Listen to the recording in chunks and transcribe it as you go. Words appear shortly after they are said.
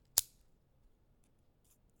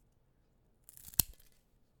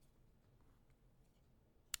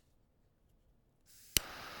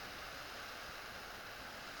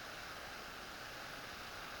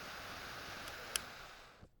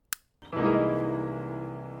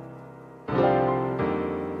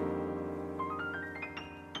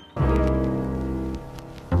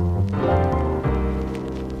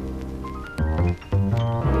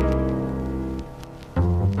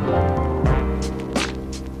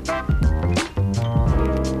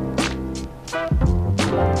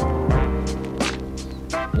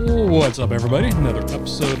What's up, everybody? Another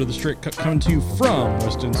episode of The Straight Cut coming to you from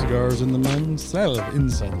West End Cigars in the Men's Salad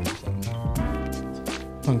Inside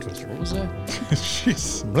the Tongue Twister. What was that?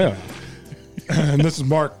 Jeez. Yeah. And this is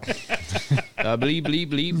Mark. Bleep, bleep, bleep,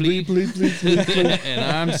 Bleep, bleep. bleep, bleep, bleep, bleep. And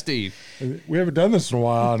I'm Steve. We haven't done this in a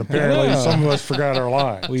while, and apparently Yeah. some of us forgot our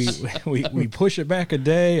lines. We push it back a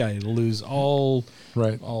day. I lose all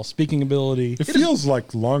speaking ability. It feels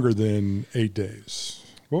like longer than 8 days.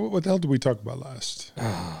 What the hell did we talk about last?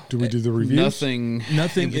 Did we do the reviews? Nothing in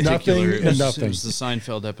Nothing particular. and It was, nothing. It was the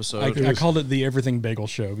Seinfeld episode. I called it the Everything Bagel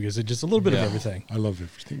Show because it's just a little bit of Yeah. everything. I love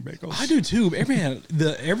everything bagels. I do too. Man,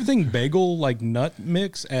 the Everything Bagel like nut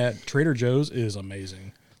mix at Trader Joe's is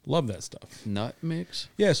amazing. Love that stuff. Nut mix?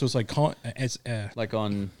 Yeah, so it's like Like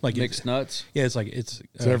on Like mixed nuts? yeah, it's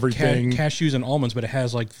everything. cashews and almonds, but it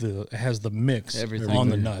has the mix Everything. on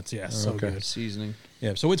the nuts. Yeah, so Okay. good. Seasoning?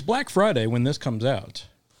 Yeah, so it's Black Friday when this comes out.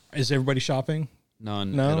 Is everybody shopping?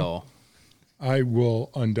 None No? at all. I will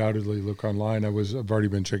undoubtedly look online. I've already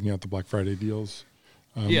been checking out the Black Friday deals.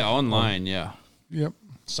 Yeah, online, yeah. Yep.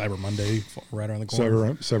 Cyber Monday right around the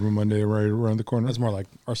corner. Cyber Monday right around the corner. That's more like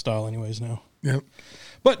our style, anyways. Now, Yep.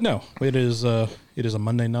 but no, it is a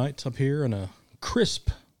Monday night up here in a crisp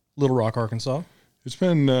Little Rock, Arkansas. It's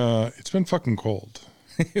been fucking cold.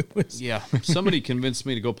 It was. Yeah. Somebody convinced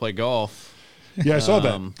me to go play golf Yeah, I saw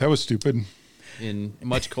that. That was stupid. in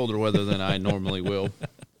much colder weather than I normally will.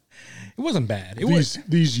 It wasn't bad. It was.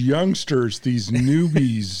 These youngsters, these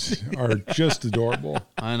newbies are just adorable.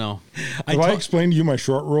 I know. Have I explained to you my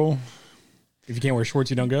short rule? If you can't wear shorts,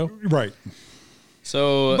 you don't go. Right.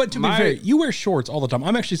 So, But to be fair, you wear shorts all the time.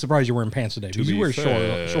 I'm actually surprised you're wearing pants today because you wear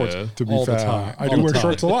shorts To be all the fair, time. I all do the wear time.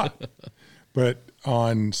 shorts a lot. But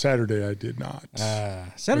on Saturday, I did not.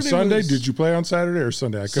 Saturday, Sunday, was- did you play on Saturday or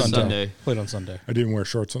Sunday? I couldn't tell. Sunday. Played on Sunday. I didn't wear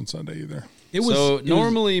shorts on Sunday either. It was So it was-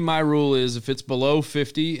 normally my rule is if it's below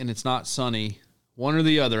 50 and it's not sunny, one or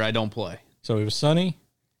the other, I don't play. So it was sunny,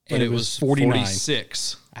 But and it was 49.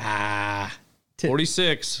 46. Ah,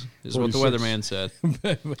 46 is what the 46. weatherman said.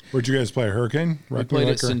 Where'd you guys play? Hurricane? We played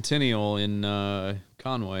at Centennial in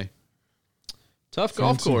Conway. Tough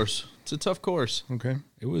golf Fancy. course. It's a tough course. Okay.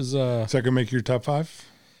 it was. Is that going to make your top five?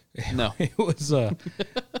 No. It was.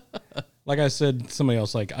 Like I said, somebody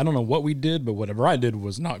else. Like I don't know what we did, but whatever I did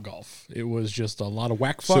was not golf. It was just a lot of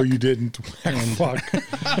whack fuck. So you didn't fuck.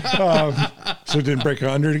 So it didn't break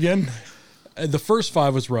 100 again? The first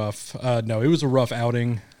 5 was rough. No, it was a rough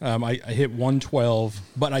outing. I hit 112,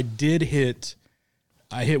 but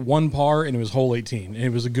I hit one par and it was hole 18, and it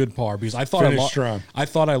was a good par because I thought Finished strong. I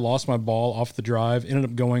thought I lost my ball off the drive. Ended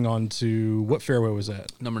up going on to what fairway was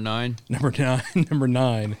that? Number 9. Number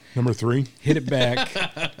 9. Number 3? Hit it back.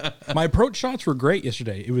 My approach shots were great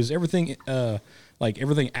yesterday. It was everything, like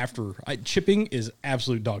everything after. Chipping is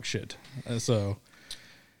absolute dog shit. So.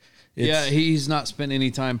 Yeah, he's not spent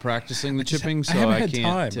any time practicing the chipping, so haven't I had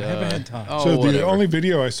can't. time. I haven't had time. Oh, So the whatever. only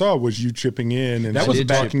video I saw was you chipping in and That was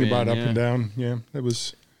talking chip in, about up yeah. and down. Yeah, that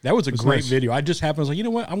was a great nice. video. I just happened. I was like, you know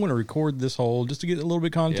what? I'm going to record this hole just to get a little bit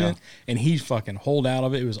of content. Yeah. And he fucking holed out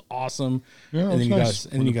of it. It was awesome. Yeah, and then it's you nice. guys,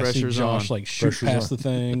 and then you the guys see pressure's Josh on. like shoot Pressure's past on. the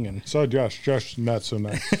thing. And saw Josh. Josh, not so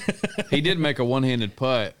nice. He did make a one-handed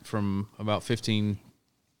putt from about 15,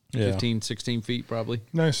 yeah. 16 feet probably.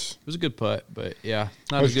 Nice. It was a good putt, but yeah,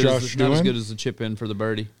 not How's as Josh not as doing? good as the chip in for the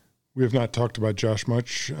birdie. We have not talked about Josh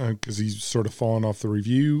much because he's sort of fallen off the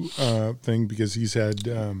review thing because he's had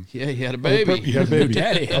Yeah, he had a baby. he had a baby,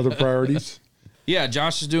 Daddy. other priorities. Yeah,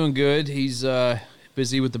 Josh is doing good. He's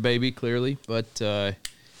busy with the baby, clearly, but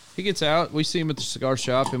he gets out. We see him at the cigar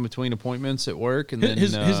shop in between appointments at work, and then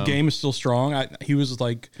His game is still strong. He was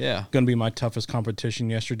like Yeah. going to be my toughest competition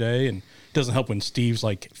yesterday. And it doesn't help when Steve's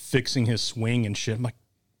like fixing his swing and shit. I'm like,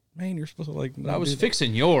 man, you're supposed to like. I not was do that.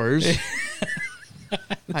 fixing yours.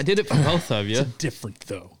 I did it for both of you. Different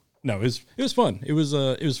though. No, it was fun. It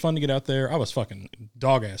was fun to get out there. I was fucking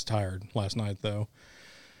dog ass tired last night though,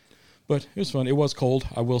 but it was fun. It was cold,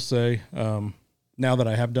 I will say. Now that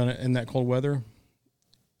I have done it in that cold weather,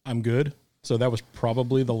 I'm good. So that was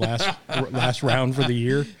probably the last round for the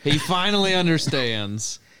year. He finally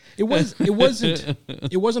understands. It wasn't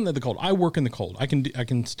that the cold. I work in the cold. I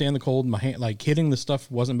can stand the cold. My hand, like hitting the stuff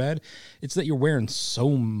wasn't bad. It's that you're wearing so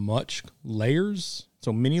much layers,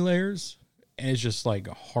 so many layers, and it's just like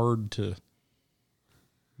hard to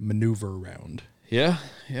maneuver around. Yeah,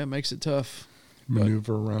 it makes it tough.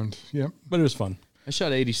 Maneuver around. Yep. But it was fun. I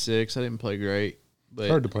shot 86. I didn't play great, but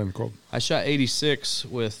Hard to play in the cold. I shot 86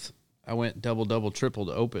 with. I went double, triple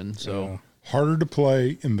to open. So Harder to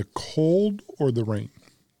play in the cold or the rain?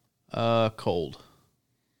 cold.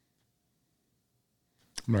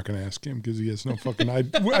 I'm not going to ask him because he has no fucking.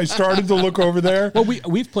 I started to look over there. Well,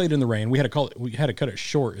 we've played in the rain. We had to cut it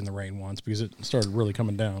short in the rain once because it started really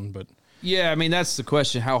coming down. But Yeah, I mean that's the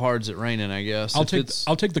question. How hard's it raining? I guess I'll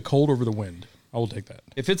take the cold over the wind. I will take that.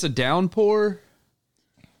 if it's a downpour.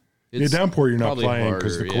 Downpour you're not probably playing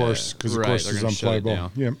because the harder, course yeah. Right, is they're gonna shut it unplayable.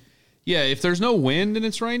 down. Yeah. Yeah, if there's no wind and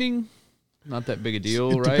it's raining, not that big a deal,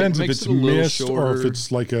 It right? depends if Makes it's it a little mist or if shorter.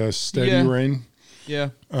 it's like a steady Yeah. rain. Yeah.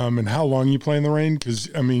 And how long you play in the rain? Because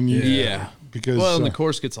I mean, Yeah. because Well, and the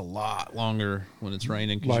course gets a lot longer when it's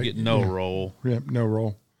raining because like- you get no yeah. roll. no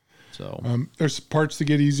roll. So There's parts that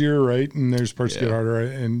get easier, right? And there's parts that get Yeah. harder.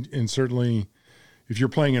 And certainly if you're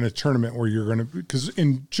playing in a tournament where you're going to, because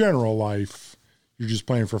in general life, you're just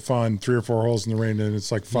playing for fun, 3 or 4 holes in the rain, and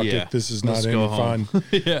it's like, fuck Yeah. it, this is Let's not go any home. fun.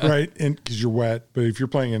 Yeah. Right. And because you're wet. But if you're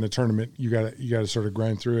playing in a tournament, you gotta sort of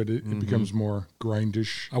grind through it. It Mm-hmm. becomes more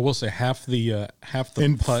grindish. I will say half the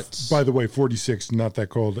And putts. by the way, 46, not that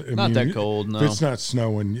cold. I Not that cold, no. If it's not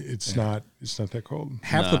snowing, it's not that cold.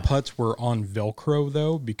 Half the Nah. putts were on Velcro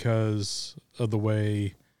though because of the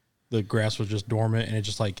way the grass was just dormant and it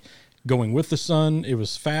just like going with the sun. It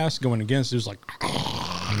was fast. Going against it was like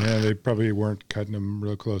Yeah, they probably weren't cutting them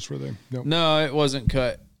real close, were they? Nope. no, it wasn't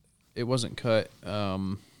cut. It wasn't cut.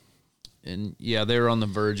 And yeah, they were on the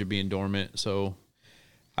verge of being dormant. So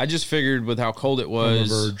I just figured with how cold it On was.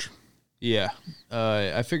 the verge. Yeah,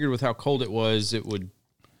 I figured with how cold it was, it would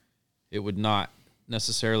not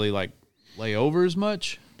necessarily like lay over as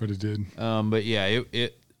much. But it did. But yeah,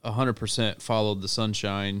 it 100% followed the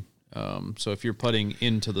sunshine. So if you're putting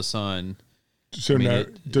into the sun, So mean, now,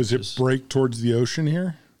 does it just- break towards the ocean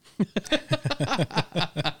here?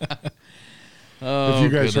 oh, Have you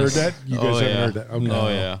guys goodness. heard that? You guys Oh, haven't yeah. heard that? Okay. Oh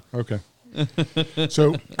yeah. Okay.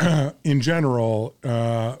 So, in general,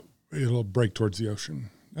 it'll break towards the ocean.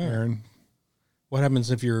 Aaron, what happens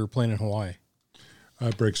if you're playing in Hawaii?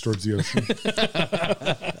 it breaks towards the ocean.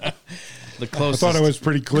 The I closest. thought it was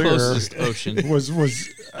pretty clear. closest ocean. Is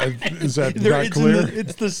that not clear?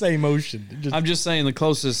 It's the same ocean. I'm just saying the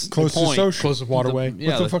closest Closest point. ocean. Closest waterway.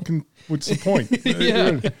 Yeah, What's the point?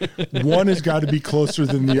 Yeah. One has got to be closer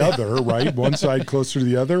than the other, right? One side closer to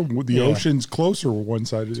the other. The Yeah. ocean's closer one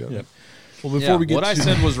side to the other. Yep. Well, yeah, what I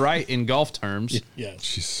said was right in golf terms. yeah.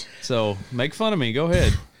 Jeez. So make fun of me. Go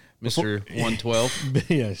ahead, Mr. 112.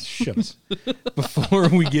 Yeah, shut us. Before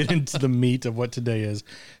we get into the meat of what today is,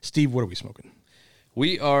 Steve, what are we smoking?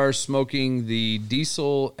 We are smoking the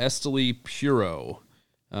Diesel Esteli Puro.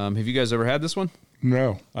 Have you guys ever had this one?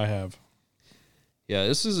 No. I have. Yeah,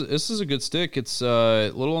 this is a good stick. It's a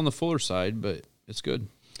little on the fuller side, but it's good.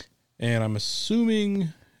 And I'm assuming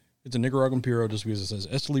it's a Nicaraguan Puro just because it says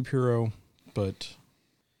Esteli Puro, but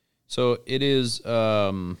So it is.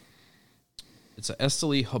 It's an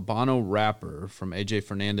Esteli Habano wrapper from AJ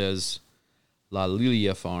Fernandez La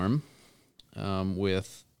Lilia farm,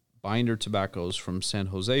 with binder tobaccos from San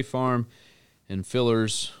Jose farm and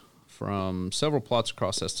fillers from several plots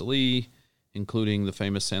across Esteli, including the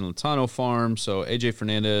famous San Lantano farm. So AJ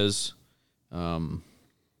Fernandez,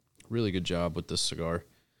 really good job with this cigar.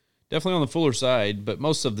 Definitely on the fuller side, but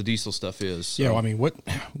most of the diesel stuff is. So. yeah, well, I mean,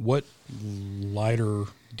 what lighter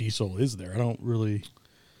diesel is there? I don't really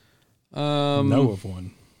know of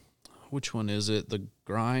one. Which one is it? The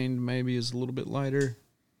grind maybe is a little bit lighter.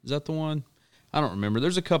 Is that the one? I don't remember.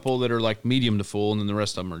 There's a couple that are like medium to full, and then the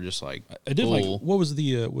rest of them are just like I did like full. what was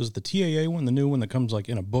the TAA one, the new one that comes like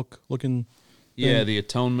in a book looking. Yeah, thing? the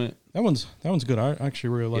Atonement. That one's good. I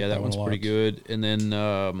actually really like Yeah, that one one's a lot. pretty good. And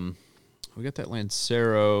then we got that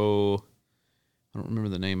Lancero. I don't remember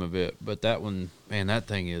the name of it, but that one, man, that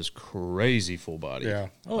thing is crazy full body. Yeah,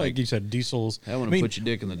 like you said, diesels. That one I mean, put your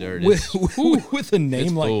dick in the dirt. with, It's- with a name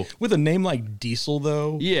It's like full. with a name like Diesel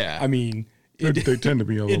though. Yeah. I mean, They tend to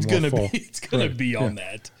be a little it's more gonna full. be it's gonna Right, be on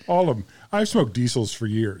yeah. that. All of them. I've smoked diesels for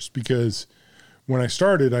years because when I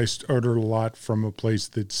started a lot from a place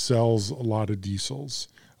that sells a lot of diesels,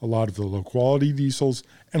 a lot of the low quality diesels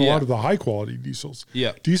and a Yeah. lot of the high quality diesels.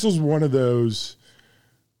 Yeah. Diesel's one of those,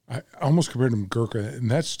 I almost compared them to Gurkha,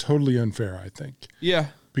 and that's totally unfair, I think. yeah.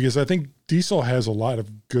 Because I think diesel has a lot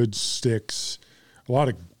of good sticks, a lot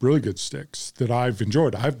of really good sticks that I've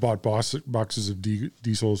enjoyed. I've bought boxes of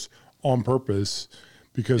diesels on purpose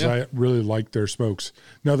because Yeah. I really like their smokes.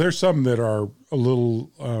 Now, there's some that are a little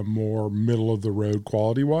more middle of the road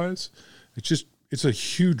quality wise. It's a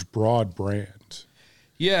huge, broad brand.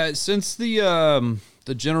 Yeah, since the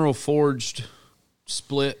General Forged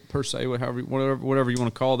split per se, whatever you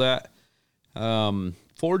want to call that,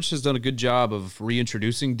 Forged has done a good job of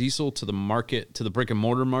reintroducing diesel to the market, to the brick and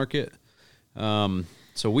mortar market.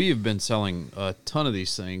 So we have been selling a ton of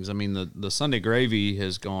these things. I mean, the Sunday Gravy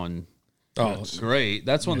has gone Oh, That's- great.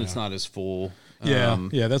 That's one that's not as full. yeah,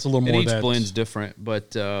 that's a little And more each that blend's different,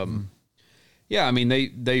 but yeah, I mean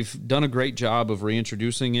they've done a great job of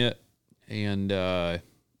reintroducing it, and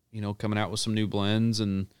coming out with some new blends,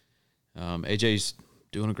 and AJ's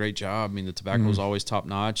doing a great job. I mean the tobacco is always top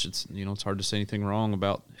notch. It's it's hard to say anything wrong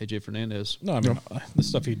about AJ Fernandez. No, I mean the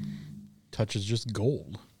stuff he touches just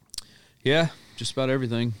gold. Yeah, just about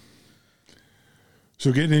everything.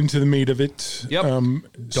 So getting into the meat of it. Yep.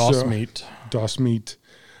 DOS meat. DOS meat.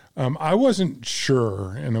 I wasn't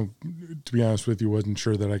sure, and to be honest with you, wasn't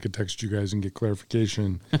sure that I could text you guys and get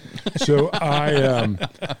clarification. So I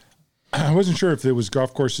wasn't sure if it was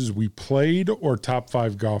golf courses we played or top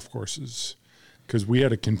 5 golf courses, because we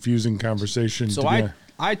had a confusing conversation. So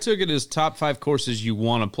I took it as top 5 courses you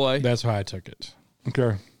want to play, That's how I took it.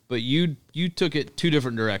 Okay. but you took it 2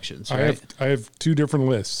 different directions, right? I have 2 different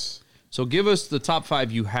lists. So give us the top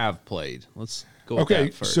 5 you have played. Let's go with Okay,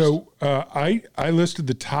 that first. so I listed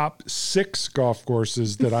the top 6 golf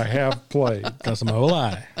courses that I have played. Got some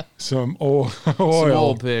OLI. Some oil. some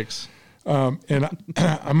old picks. And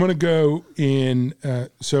I'm going to go in,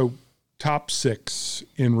 so top 6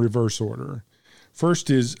 in reverse order. First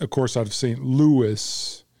is a course out of St.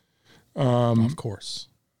 Louis, Of course.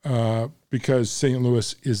 because St.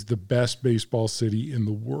 Louis is the best baseball city in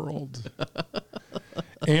the world.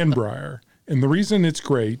 And Briar. And the reason it's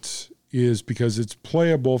great is because it's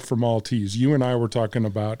playable from all tees. You and I were talking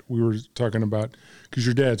about, because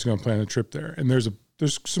your dad's going to plan a trip there. And there's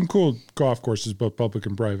some cool golf courses, both public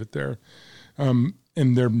and private there. And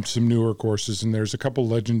there are some newer courses, and there's a couple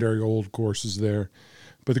legendary old courses there.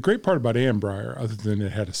 But the great part about Briar, other than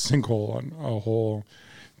it had a sinkhole on a hole,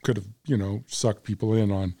 could have, sucked people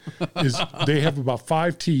in on, is they have about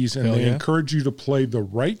 5 tees, and they encourage you to play the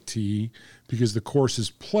right tee because the course is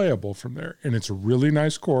playable from there. And it's a really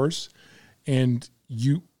nice course. And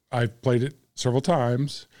I've played it several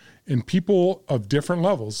times, and people of different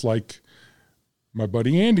levels, like my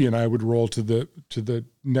buddy Andy and I would roll to the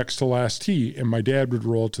next to last tee, and my dad would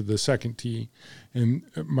roll to the second tee, and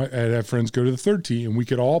I'd have friends go to the third tee, and we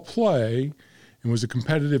could all play. It was a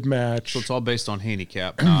competitive match. So it's all based on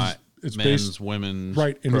handicap, not It's men's, based- women's,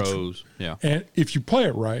 right, and pros. Yeah. And if you play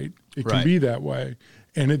it right, it can Right. be that way.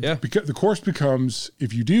 And the course becomes,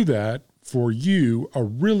 if you do that, for you, a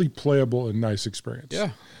really playable and nice experience.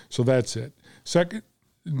 Yeah. So that's it. Second,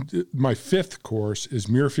 my 5th course is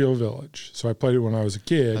Muirfield Village. So I played it when I was a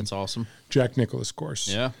kid. That's awesome. Jack Nicklaus course.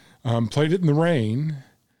 Yeah. Played it in the rain.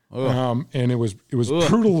 And it was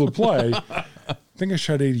brutal to play. I think I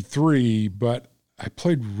shot 83, but I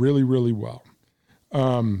played really, really well.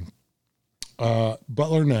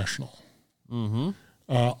 Butler National.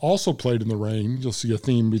 Also played in the rain. You'll see a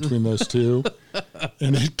theme between those two.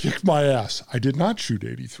 And it kicked my ass. I did not shoot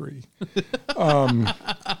 83.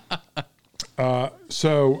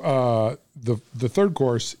 So the third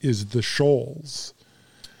course is the Shoals,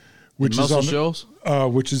 which is Muscle Shoals?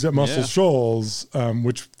 which is at Muscle Yeah. Shoals. I'm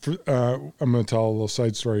going to tell a little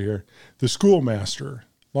side story here. The Schoolmaster,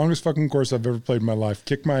 longest fucking course I've ever played in my life.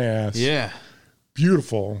 Kicked my ass. Yeah.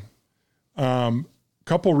 Beautiful.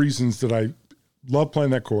 Couple reasons that I love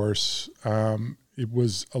playing that course. It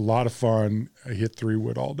was a lot of fun. I hit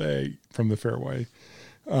 3-wood all day from the fairway,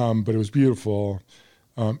 but it was beautiful.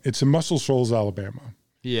 It's in Muscle Shoals, Alabama,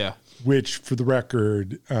 Yeah. which, for the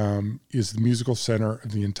record, is the musical center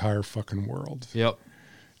of the entire fucking world. Yep.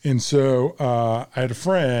 And so I had a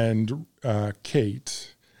friend,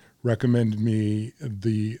 Kate, recommended me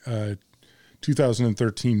the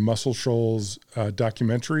 2013 Muscle Shoals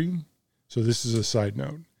documentary. So this is a side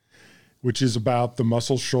note, which is about the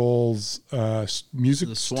Muscle Shoals music.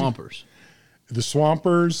 The Swampers. The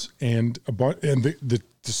Swampers and the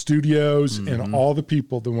studios and all the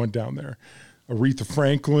people that went down there. Aretha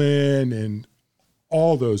Franklin and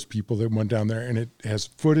all those people that went down there. And it has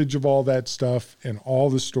footage of all that stuff and all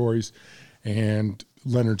the stories. And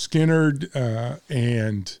Leonard Skinnard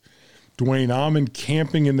and Dwayne Allman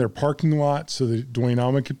camping in their parking lot so that Dwayne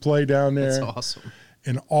Allman could play down there. That's awesome.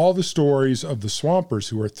 And all the stories of the Swampers,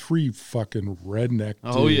 who are 3 fucking redneck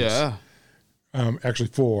dudes. Oh, yeah. Actually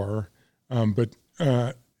 4. But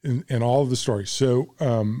and all of the stories. So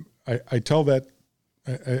I tell that,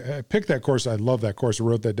 I picked that course. I love that course. I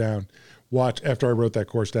wrote that down. After I wrote that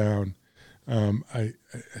course down, I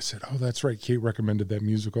said, oh, that's right. Kate recommended that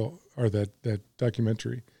musical or that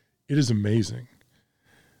documentary. It is amazing.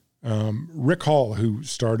 Rick Hall, who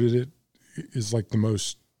started it, is like the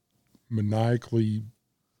most maniacally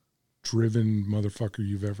driven motherfucker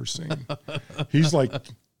you've ever seen. He's like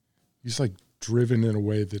driven in a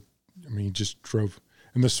way that, I mean, he just drove.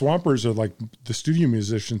 And the Swampers are like the studio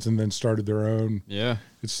musicians and then started their own. Yeah.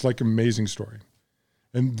 It's like an amazing story.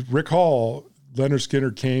 And Rick Hall, Leonard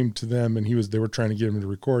Skinner came to them and they were trying to get him to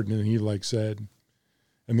record. And he like said,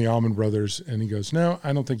 and the Allman Brothers, and he goes, "No,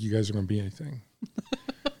 I don't think you guys are going to be anything."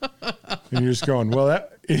 And you're just going, well,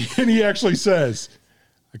 and he actually says,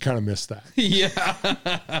 "I kind of missed that."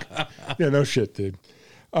 Yeah. Yeah, no shit, dude.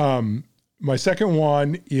 My second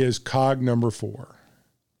one is Cog number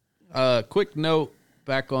 4. Quick note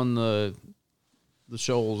back on the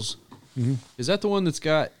Shoals. Mm-hmm. Is that the one that's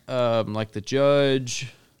got like the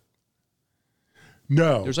judge?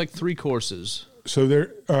 No. There's like 3 courses. So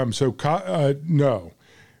no.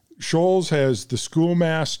 Shoals has the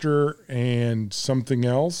schoolmaster and something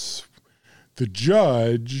else. The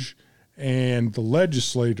judge and the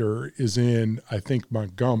legislator is in, I think,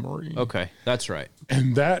 Montgomery. Okay, that's right.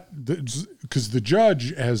 And because the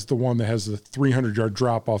judge has the one that has the 300-yard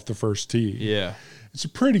drop off the first tee. Yeah. It's a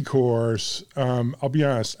pretty course. I'll be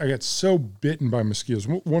honest, I got so bitten by mosquitoes.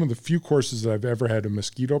 One of the few courses that I've ever had a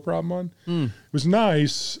mosquito problem on. It was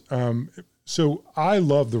nice. So I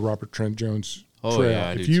love the Robert Trent Jones trail. Yeah,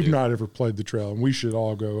 I if do you've too. not ever played the trail, and we should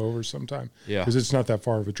all go over sometime. Yeah. Because it's not that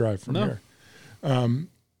far of a drive from No. here.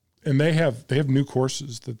 And they have new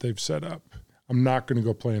courses that they've set up. I'm not going to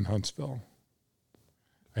go play in Huntsville.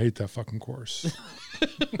 I hate that fucking course.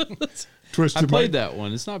 I played that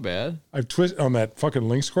one. It's not bad. I've twisted on that fucking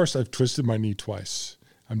links course. I've twisted my knee twice.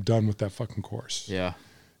 I'm done with that fucking course. Yeah.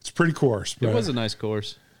 It's a pretty course. But It was a nice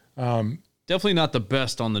course. Definitely not the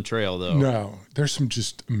best on the trail, though. no, there's some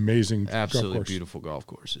just amazing golf Absolutely courses. beautiful golf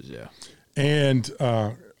courses, yeah. And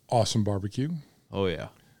awesome barbecue. Oh, yeah.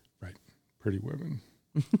 Right. Pretty women.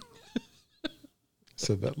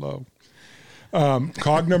 Said that low.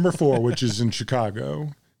 Cog number 4, which is in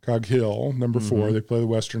Chicago. Cog Hill, number 4. They play the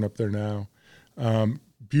Western up there now.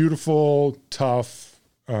 Beautiful, tough.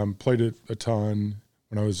 Played it a ton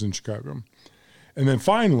when I was in Chicago. And then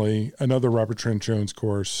finally, another Robert Trent Jones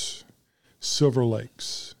course, Silver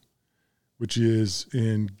Lakes, which is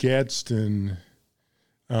in Gadsden.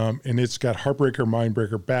 And it's got Heartbreaker,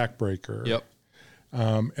 Mindbreaker, Backbreaker. Yep.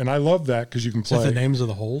 And I love that because you can Is that play. the names of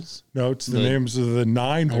the holes? No, it's the names of the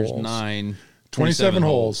 9 There's holes. 27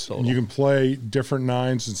 holes. total. And you can play different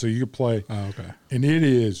 9s. And so you can play. Oh, okay. And it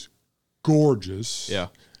is gorgeous. Yeah.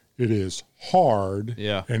 It is hard.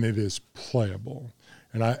 Yeah. And it is playable.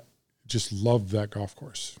 And I just love that golf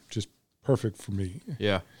course. Just perfect for me.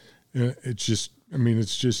 Yeah. And it's just,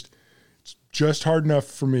 it's just hard enough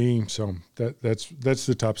for me. So that's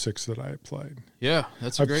the top 6 that I played. Yeah,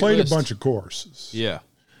 that's a I've great played list. a bunch of courses. Yeah.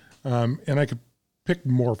 And I could pick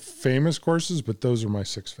more famous courses, but those are my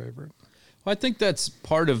 6 favorite. Well, I think that's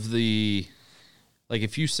part of the, like,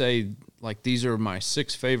 if you say, like, these are my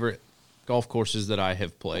 6 favorite golf courses that I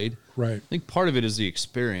have played, Right. I think part of it is the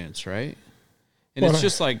experience, right? And Well, it's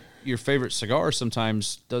just like your favorite cigar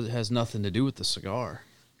sometimes has nothing to do with the cigar.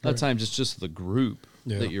 A lot of times it's just the group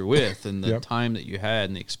that you're with and the Yep. time that you had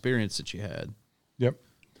and the experience that you had. Yep.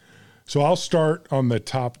 So I'll start on the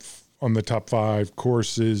top 5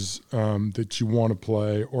 courses that you want to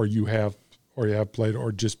play, or you have played,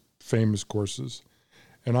 or just famous courses.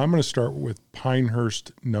 And I'm going to start with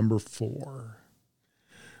Pinehurst number 4,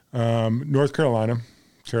 North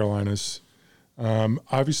Carolinas.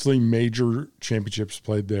 Obviously, major championships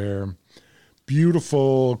played there.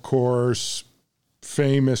 Beautiful course,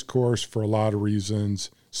 famous course for a lot of reasons.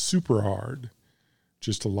 Super hard,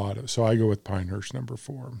 just a lot of. So I go with Pinehurst number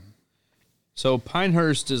 4. So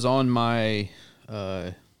Pinehurst is on my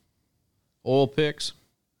oil picks,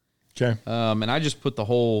 Okay. and I just put the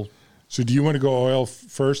whole. So do you want to go oil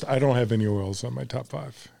first? I don't have any oils on my top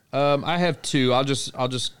 5. I have 2. I'll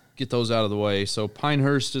just get those out of the way. So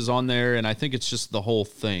Pinehurst is on there, and I think it's just the whole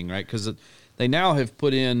thing, right? Because they now have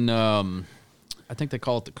put in, I think they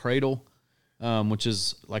call it the Cradle, which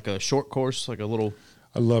is like a short course, like a little.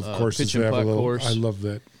 I love courses pitch that and have a putt little. course. I love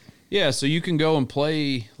that. Yeah, so you can go and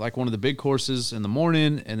play like one of the big courses in the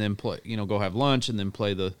morning, and then play, go have lunch, and then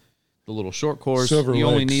play the little short course. Silver you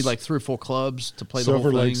only Lakes. need like 3 or 4 clubs to play the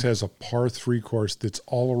Silver whole thing. Lakes has a par 3 course that's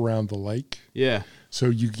all around the lake. Yeah, So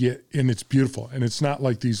you get, and it's beautiful. And it's not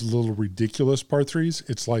like these little ridiculous par 3s.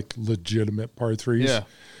 It's like legitimate par 3s.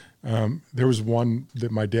 yeah, There was one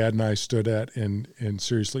that my dad and I stood at and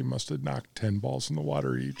seriously must have knocked 10 balls in the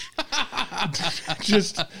water each.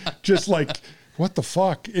 just like, what the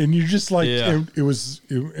fuck? And you're just like, Yeah.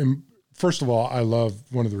 and first of all,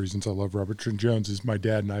 one of the reasons I love Robert Trent Jones is my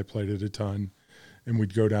dad and I played it a ton, and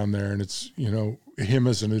we'd go down there, and it's, him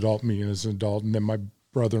as an adult, me as an adult, and then my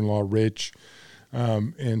brother-in-law, Rich.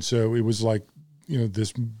 And so it was like,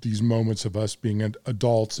 these moments of us being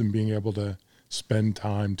adults and being able to spend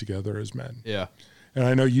time together as men. Yeah. And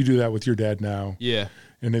I know you do that with your dad now. Yeah.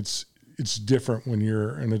 And it's different when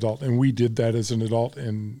you're an adult. And we did that as an adult,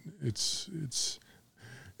 and it's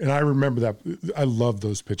and I remember that. I love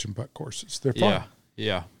those pitch and putt courses. They're fun. Yeah.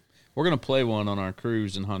 Yeah. We're going to play one on our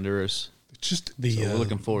cruise in Honduras. It's just So we're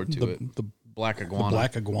looking forward to it. The Black Iguana. The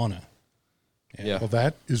Black Iguana. Yeah. well,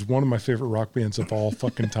 that is one of my favorite rock bands of all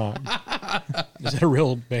fucking time. Is that a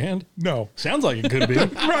real band? No. Sounds like it could be.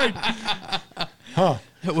 Right. Huh.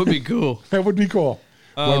 That would be cool. That would be cool.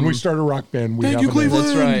 When we start a rock band, we Thank have you, a Cleveland.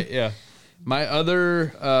 That's right. Yeah. My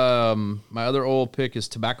other old pick is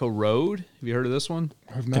Tobacco Road. Have you heard of this one?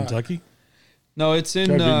 I've not. Kentucky? No, it's in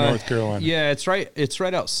Gotta be North Carolina. Yeah, it's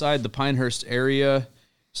right outside the Pinehurst area.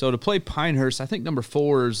 So to play Pinehurst, I think number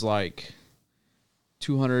 4 is like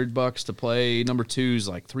 $200 to play. Number 2 is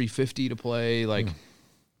like $350 to play. Like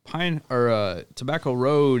Tobacco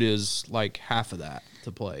Road is like half of that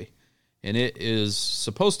to play, and it is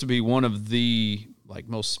supposed to be one of the like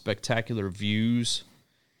most spectacular views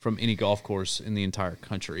from any golf course in the entire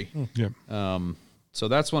country. Yeah. So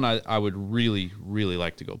that's one I would really, really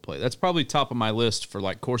like to go play. That's probably top of my list for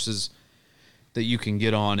like courses that you can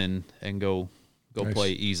get on and go Nice.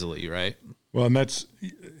 play easily, right? Well, and that's,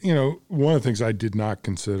 one of the things I did not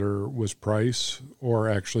consider was price or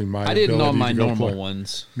actually my I didn't ability on my to go normal play.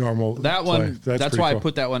 ones. Normal. That play. one, that's pretty why I cool.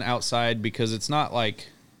 put that one outside, because it's not like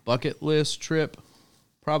bucket list trip,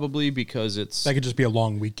 probably because it's That could just be a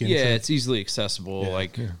long weekend. yeah, trip. it's easily accessible.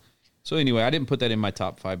 So anyway, I didn't put that in my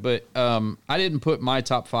top 5, but I didn't put my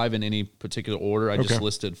top 5 in any particular order. I just Okay.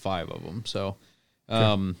 listed 5 of them. So,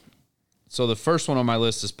 so the first one on my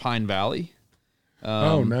list is Pine Valley.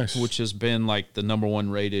 Oh, nice. Which has been like the number 1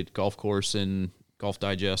 rated golf course in Golf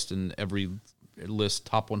Digest and every list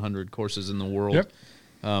top 100 courses in the world.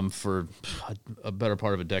 Yep. For a better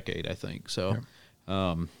part of a decade, I think. So,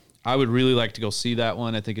 I would really like to go see that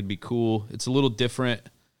one. I think it'd be cool. It's a little different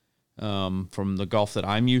from the golf that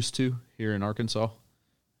I'm used to here in Arkansas.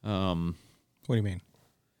 What do you mean?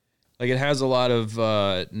 Like it has a lot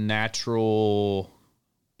of natural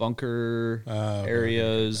bunker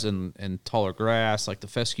areas and taller grass. Like the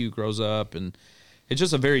fescue grows up, and it's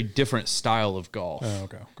just a very different style of golf. Oh,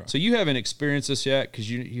 okay. So you haven't experienced this yet because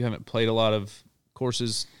you haven't played a lot of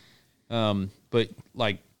courses, but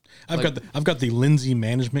like I've got the Lindsay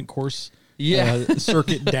management course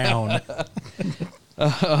circuit down.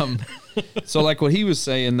 So like what he was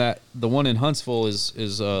saying, that the one in Huntsville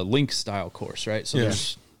is a link style course, right? So Yeah.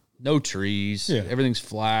 there's no trees, Yeah. everything's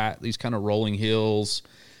flat, these kind of rolling hills,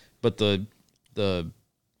 but the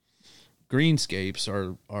greenscapes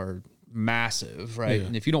are massive, right? Yeah.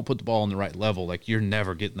 And if you don't put the ball on the right level, like you're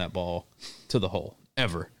never getting that ball to the hole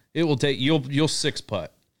ever. It will take you'll 6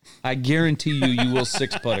 putt. I guarantee you will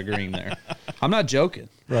 6 putt a green there. I'm not joking.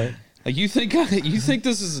 Right. Like you think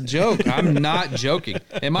this is a joke? I'm not joking.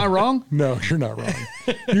 Am I wrong? No, you're not wrong.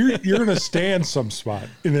 You're going to stand some spot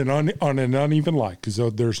on an uneven lie because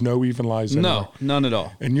there's no even lies anywhere. No, none at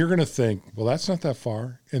all. And you're going to think, well, that's not that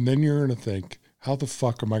far. And then you're going to think, how the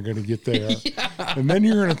fuck am I going to get there? And then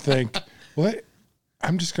you're going to think, well,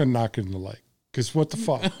 I'm just going to knock it in the lake because what the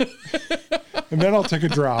fuck? And then I'll take a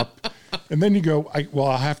drop. And then you go,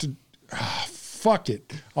 I'll have to, fuck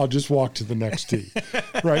it. I'll just walk to the next tee.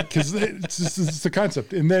 Right? Because it's the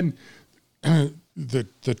concept. And then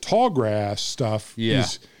the tall grass stuff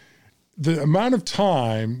is the amount of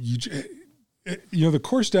time the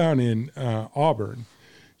course down in Auburn,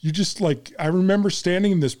 you just like, I remember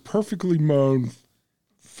standing in this perfectly mown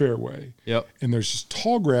fairway. Yep. And there's just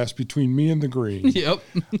tall grass between me and the green. Yep.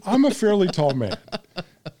 I'm a fairly tall man.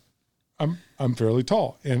 I'm fairly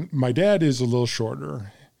tall, and my dad is a little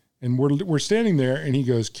shorter. And we're standing there, and he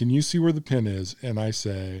goes, "Can you see where the pin is?" And I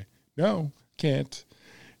say, "No, can't."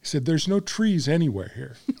 He said, "There's no trees anywhere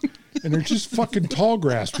here, and there's just fucking tall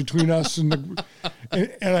grass between us and the."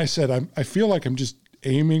 And I said, I feel like I'm just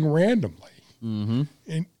aiming randomly." Mm-hmm.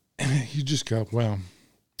 And you just go, "Well,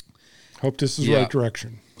 hope this is the right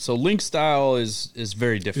direction." So link style is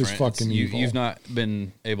very different. It's fucking evil. You've not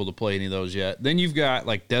been able to play any of those yet. Then you've got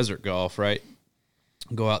like desert golf, right?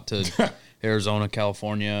 Go out to Arizona,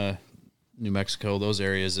 California, New Mexico, those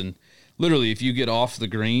areas, and literally, if you get off the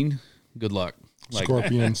green, good luck. Like,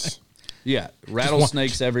 Scorpions. yeah,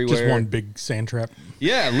 rattlesnakes everywhere. Just one big sand trap.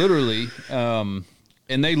 Yeah, literally. And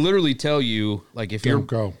they literally tell you, like, if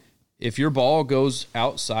your ball goes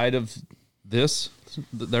outside of this,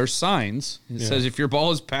 there's signs. It says if your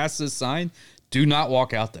ball is past this sign, do not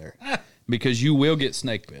walk out there because you will get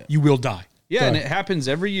snake bit. You will die. Yeah, and it happens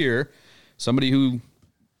every year. Somebody who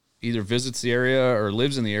either visits the area or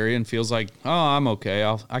lives in the area and feels like, oh, I'm okay.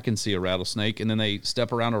 I can see a rattlesnake. And then they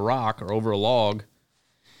step around a rock or over a log,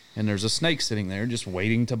 and there's a snake sitting there just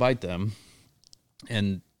waiting to bite them.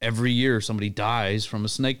 And every year somebody dies from a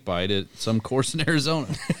snake bite at some course in Arizona.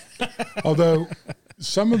 Although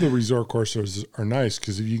some of the resort courses are nice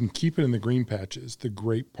because if you can keep it in the green patches, the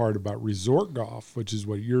great part about resort golf, which is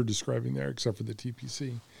what you're describing there, except for the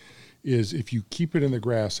TPC, is if you keep it in the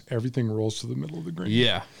grass, everything rolls to the middle of the green.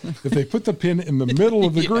 Yeah. If they put the pin in the middle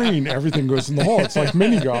of the green, everything goes in the hole. It's like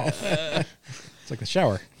mini golf. It's like the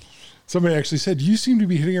shower. Somebody actually said, you seem to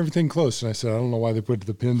be hitting everything close. And I said, I don't know why they put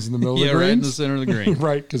the pins in the middle of the Yeah, greens. right in the center of the green.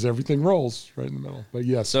 Right, because everything rolls right in the middle. But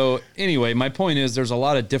yes. So anyway, my point is there's a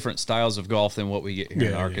lot of different styles of golf than what we get here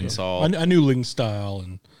in Arkansas. A new Ling style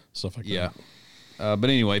and stuff like Yeah. that. But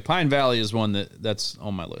anyway, Pine Valley is one that's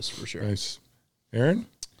on my list for sure. Nice. Aaron?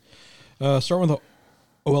 Start with the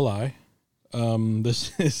OLI.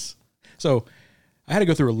 This is so I had to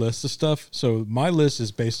go through a list of stuff. So my list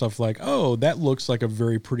is based off like, oh, that looks like a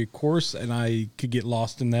very pretty course, and I could get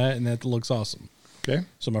lost in that, and that looks awesome. Okay.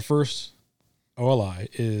 So my first OLI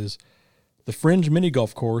is the Fringe Mini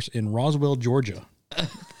Golf Course in Roswell, Georgia,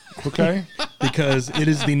 Okay. because it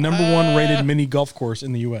is the #1 rated mini golf course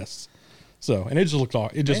in the U.S. So, and it just looked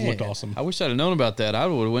looked awesome. I wish I'd have known about that. I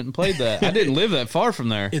would have went and played that. I didn't live that far from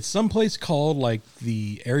there. It's someplace called like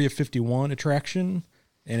the Area 51 attraction,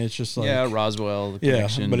 and it's just like Roswell, the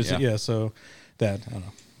connection. but it's so that I don't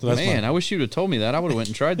know. So that's Man, I wish you'd have told me that. I would have went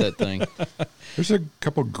and tried that thing. There's a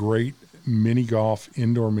couple great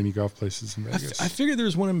indoor mini golf places in Vegas. I figured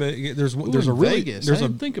there's one in there's in a really Vegas. there's I a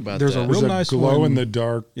didn't think about there's that. a real There's nice glow one in the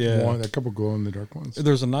dark Yeah. one, a couple glow in the dark ones.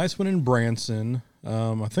 There's a nice one in Branson.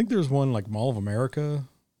 I think there's one like Mall of America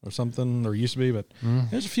or something. There used to be, but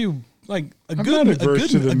there's a few like a I'm good not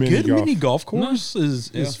adverse to the mini golf. mini golf course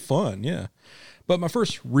is fun. Yeah, but my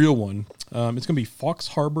first real one, it's gonna be Fox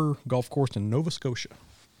Harbor Golf Course in Nova Scotia.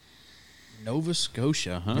 Nova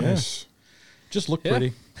Scotia, huh? Yes. Just look Yeah.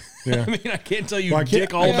 pretty. Yeah. I mean, I can't tell you Well, I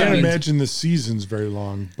dick all can't that. imagine the season's very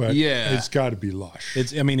long, but Yeah. it's got to be lush.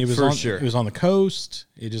 It's. I mean, it was For on. sure. It was on the coast.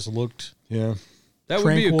 It just looked. Yeah. That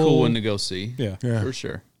would be a Tranquil. cool one to go see. Yeah. Yeah. For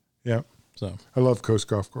sure. Yeah. So I love coast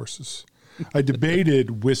golf courses. I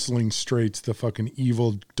debated Whistling Straits, the fucking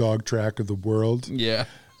evil dog track of the world, Yeah.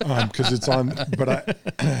 because it's on. But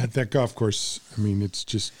that golf course, I mean, it's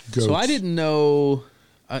just goats. So I didn't know.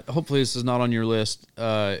 Hopefully, this is not on your list.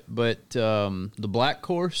 But the Black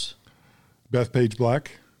Course. Bethpage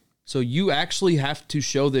Black. So you actually have to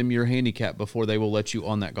show them your handicap before they will let you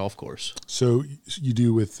on that golf course. So you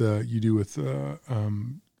do with the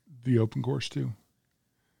open course too.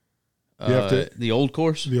 You have to The old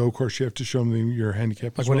course. the old course. You have to show them your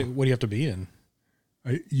handicap. like, As what well. do you have to be in?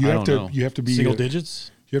 You I have don't to. know. You have to be Single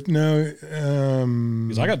digits? You have to know.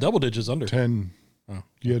 Because I got double digits under. 10. Oh.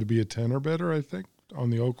 You had to be a 10 or better, I think,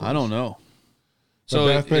 on the old course. I don't know. So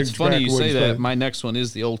Bethpage it's funny you say Backwoods, that. but- My next one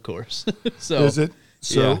is the old course. So Is it?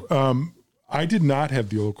 So I did not have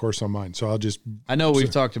the old course on mine, so I'll just I know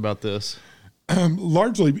we've talked about this.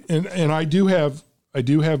 largely and I do have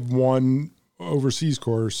one overseas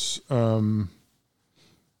course because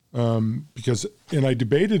I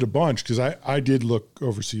debated a bunch because I did look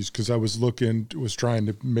overseas because I was trying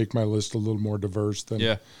to make my list a little more diverse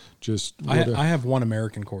than just I have one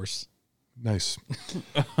American course. nice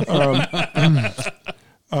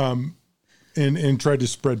and tried to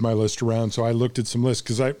spread my list around. So I looked at some lists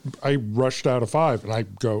because I rushed out a 5 and I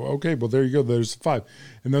go, okay, well, there you go. There's 5.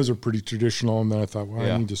 And those are pretty traditional. And then I thought, well,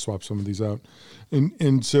 I need to swap some of these out.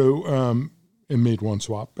 And so, and made one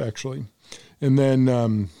swap actually. And then,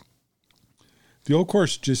 the old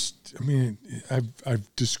course just, I mean,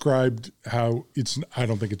 I've described how I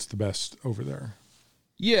don't think it's the best over there.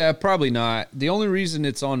 Yeah, probably not. The only reason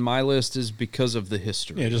it's on my list is because of the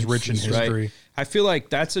history. Yeah, just rich in Right? history. I feel like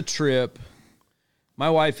that's a trip. My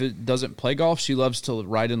wife doesn't play golf. She loves to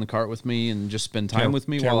ride in the cart with me and just spend time with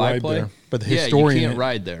me can't while I ride play. there. But the Yeah, historian you can't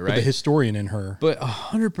ride there, But right? the historian in her. But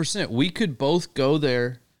 100%, we could both go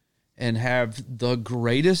there and have the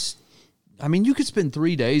greatest. I mean, you could spend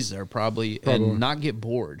 3 days there probably and not get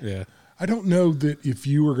bored. Yeah. I don't know that if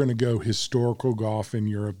you were going to go historical golf in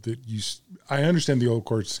Europe that I understand the old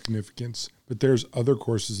course significance, but there's other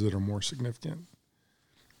courses that are more significant.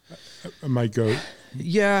 I might go.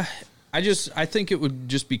 Yeah, I think it would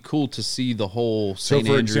just be cool to see the whole So St.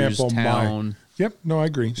 for Andrews example, town. Yep, no, I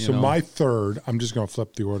agree. So know? my third, I'm just going to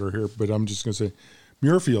flip the order here, but I'm just going to say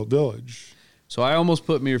Muirfield Village So I almost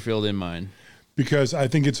put Muirfield in mine. because I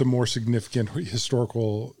think it's a more significant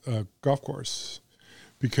historical golf course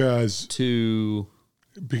because To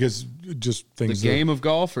just the things game of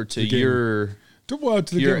golf or to game. your To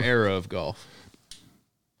the Your game. era of golf.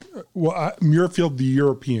 Well, Muirfield, the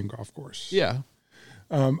European golf course. Yeah.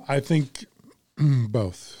 I think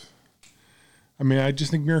both. I mean, I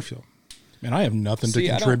just think Muirfield. Man, I have nothing See,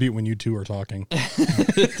 to I contribute when you two are talking.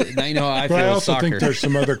 Now you know how I But feel I with also soccer. think there's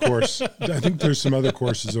some other course. I think there's some other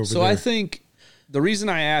courses over So there. I think the reason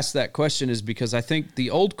I asked that question is because I think the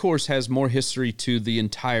old course has more history to the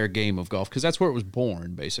entire game of golf because that's where it was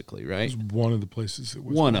born, basically, right? It's one of the places it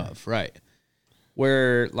was. One born. of, right.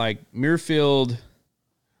 Where like Muirfield,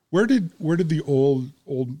 Where did the old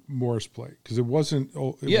Morris play? Because it wasn't.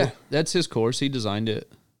 that's his course. He designed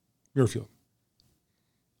it. Muirfield.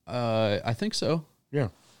 I think so. Yeah.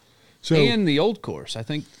 So And the old course. I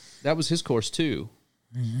think that was his course too.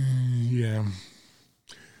 yeah,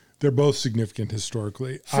 they're both significant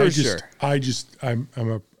historically. For sure. I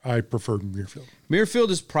prefer Muirfield. Muirfield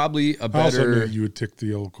is probably a I also knew better. you would tick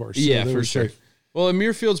the old course. so Yeah, they for were sure. safe. Well, and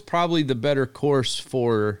Muirfield's probably the better course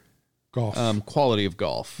for Golf. quality of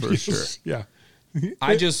golf for sure. Yeah.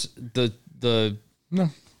 I just the No.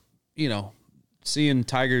 Seeing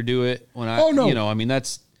Tiger do it when I Oh, no. I mean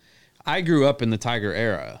I grew up in the Tiger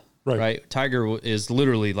era, Right. Tiger is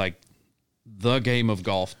literally like the game of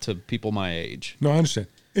golf to people my age. No, I understand.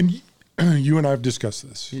 And you and I have discussed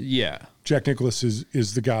this. Yeah. Jack Nicklaus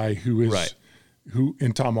is the guy who is Right. who,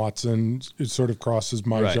 and Tom Watson, it sort of crosses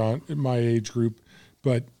my Right. my age group,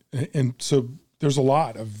 and so there's a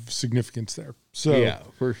lot of significance there. So Yeah,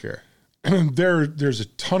 for sure. there's a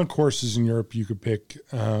ton of courses in Europe you could pick.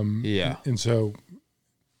 Yeah. and so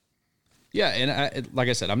Yeah, and like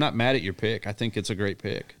I said, I'm not mad at your pick. I think it's a great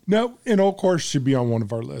pick. no, an old course should be on one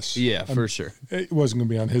of our lists. Yeah, for sure. It wasn't going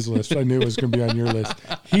to be on his list. I knew it was going to be on your list.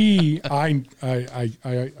 I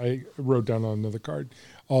wrote down on another card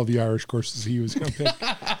all the Irish courses he was going to pick.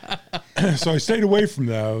 So I stayed away from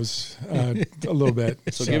those a little bit.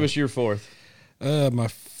 So give us your fourth. My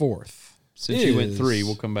fourth. Since you went is- 3,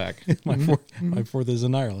 we'll come back. My fourth is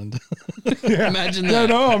in Ireland. Imagine that.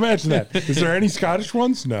 No, imagine that. Is there any Scottish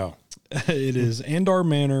ones? No. It is Andar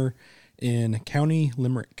Manor in County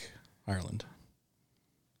Limerick, Ireland.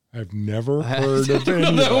 I've never heard of any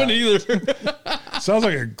of that one that. either. Sounds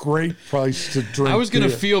like a great place to drink I was going to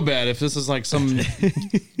beer. feel bad if this is like some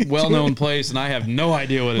well-known place and I have no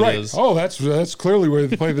idea what it is. Right. Oh, that's clearly where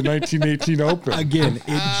they play the 1918 Open. Again,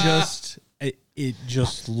 it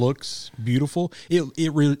just looks beautiful.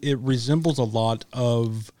 It resembles a lot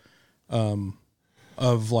of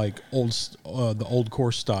like the old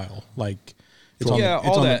course style. Like it's on Yeah, the, it's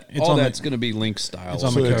all on that. the, it's All on that's the, going to be Link style. it's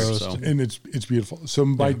on So the it's- coast. So. and it's beautiful. So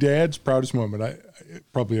my dad's proudest moment,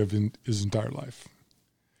 probably of his entire life,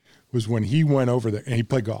 was when he went over there and he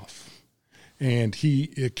played golf, and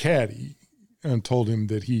a caddy told him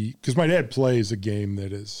that because my dad plays a game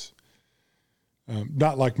that is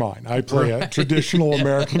not like mine. I play a traditional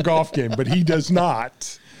American golf game, but he does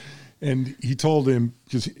not. And he told him,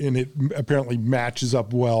 and it apparently matches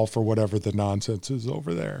up well for whatever the nonsense is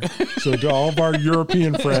over there. So to all of our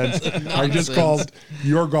European friends, I just called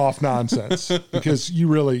your golf nonsense because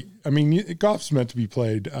golf's meant to be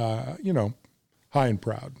played, high and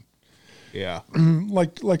proud, Yeah.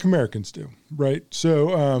 like Americans do, right?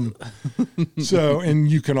 So, and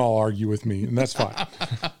you can all argue with me, and that's fine.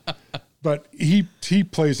 But he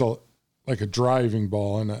plays like a driving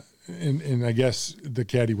ball, and I guess the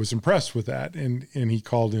caddy was impressed with that, and he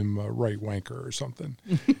called him a right wanker or something.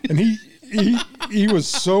 And he was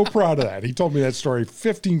so proud of that. He told me that story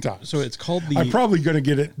 15 times. So it's called I'm probably going to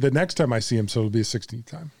get it the next time I see him, so it'll be a 16th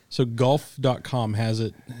time. So golf.com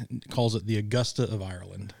calls it the Augusta of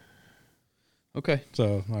Ireland. Okay.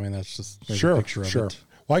 So I mean that's just there's Sure, a picture of sure. it.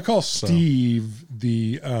 Well, I call Steve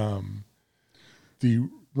the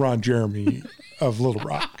Ron Jeremy of Little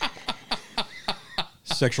Rock.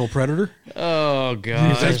 Sexual predator. Oh,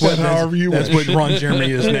 God. That's however you That's wish. what Ron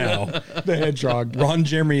Jeremy is now. The hedgehog. Ron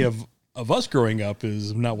Jeremy of us growing up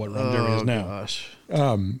is not what Ron Jeremy is now. Gosh.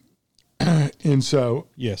 And so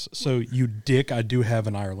Yes. So you dick, I do have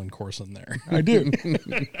an Ireland course in there. I do.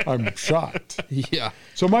 I'm shocked. Yeah.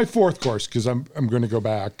 So my fourth course, because I'm going to go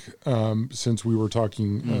back since we were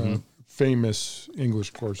talking famous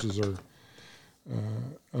English courses or.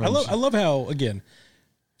 I love how again,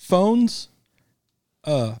 phones,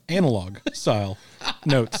 analog style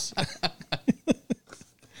notes.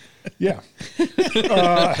 Yeah.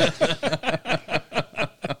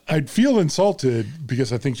 I'd feel insulted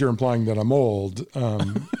because I think you're implying that I'm old. I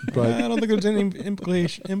But don't think there's any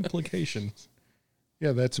implication.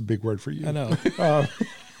 yeah, that's a big word for you. I know.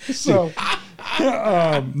 So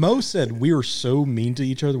Mo said we were so mean to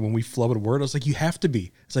each other when we flub a word. I was like, you have to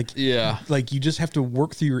be. It's like, like you just have to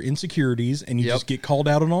work through your insecurities and you just get called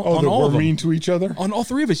out on all, we're of them. mean to each other? On all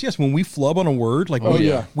three of us, yes. When we flub on a word, like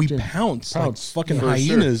we pounce like fucking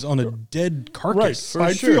hyenas on a dead carcass.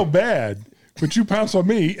 Right. I feel bad. But you pounce on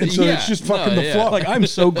me, and so it's just fucking the flub. Like, I'm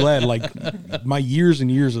so glad, like, my years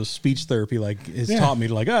and years of speech therapy, like, has taught me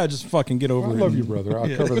to, like, just fucking get over it. I love you, brother.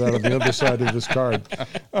 I'll cover that on the other side of this card.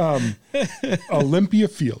 Olympia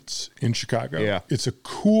Fields in Chicago. Yeah. It's a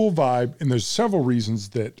cool vibe, and there's several reasons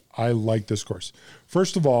that I like this course.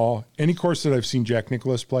 First of all, any course that I've seen Jack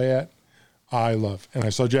Nicklaus play at, I love. And I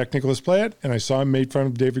saw Jack Nicklaus play it, and I saw him made fun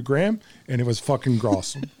of David Graham, and it was fucking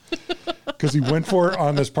awesome. Because he went for it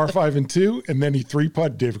on this par 5 and 2, and then he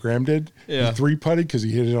 3-putted. David Graham did. Yeah. He 3-putted because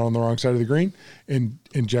he hit it on the wrong side of the green, and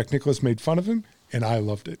Jack Nicklaus made fun of him, and I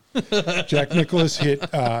loved it. Jack Nicklaus hit 3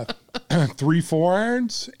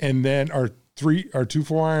 4-irons, and then or 2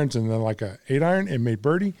 4-irons, and then like a 8-iron, and made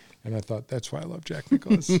birdie. And I thought that's why I love Jack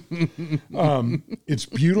Nicklaus. It's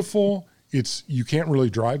beautiful. You can't really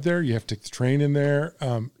drive there. You have to train in there.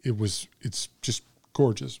 It's just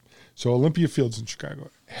gorgeous. So Olympia Fields in Chicago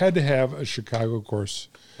had to have a Chicago course.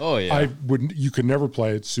 Oh yeah. You could never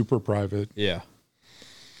play it. Super private. Yeah.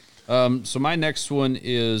 So my next one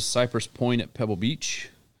is Cypress Point at Pebble Beach.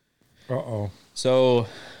 So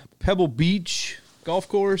Pebble Beach golf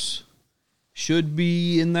course should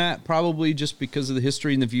be in that probably just because of the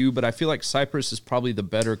history and the view, but I feel like Cypress is probably the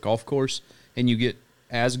better golf course, and you get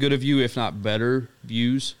as good a view, if not better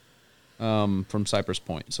views from Cypress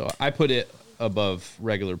Point. So I put it above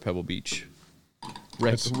regular Pebble Beach.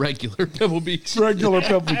 Regular Pebble Beach. Regular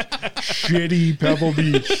Pebble Beach. Shitty Pebble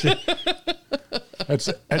Beach.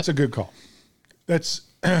 That's a good call. That's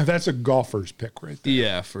a golfer's pick right there.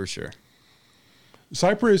 Yeah, for sure.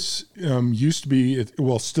 Cypress used to be,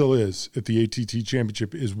 still is, at the ATT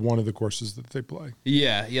Championship, is one of the courses that they play.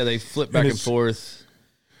 Yeah, they flip back and forth.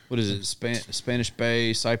 What is it? Spanish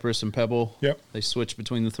Bay, Cypress, and Pebble. Yep. They switch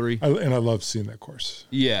between the three. And I love seeing that course.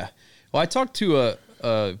 Yeah. Well, I talked to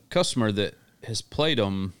a customer that has played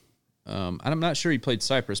them. I'm not sure he played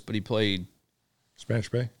Cypress, but he played Spanish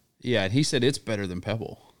Bay. Yeah, and he said it's better than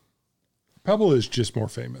Pebble. Pebble is just more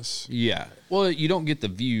famous. Yeah. Well, you don't get the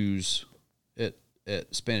views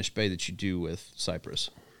at Spanish Bay that you do with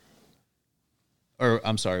Cypress. Or,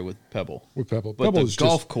 I'm sorry, with Pebble. With Pebble. But Pebble the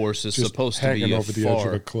golf course is supposed to be over the edge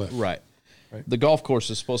of a cliff. Right. The golf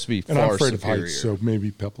course is supposed to be and far I'm afraid superior. of heights, so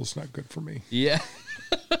maybe Pebble's not good for me. Yeah.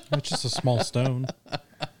 It's just a small stone.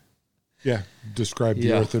 Yeah. Describe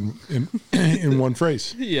the earth in one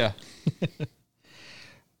phrase. Yeah.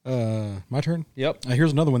 My turn? Yep.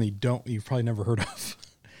 Here's another one that you've probably never heard of.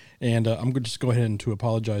 And I'm going to just go ahead and to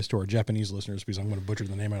apologize to our Japanese listeners because I'm going to butcher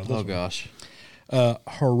the name out of this one. Gosh.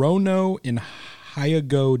 Hirono in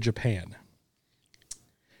Hyogo, Japan.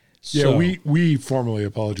 Yeah, we formally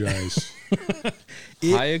apologize.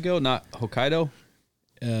 Hyogo, not Hokkaido?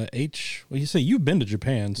 Well, you say you've been to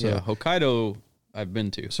Japan. So. Yeah, Hokkaido I've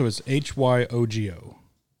been to. So it's Hyogo.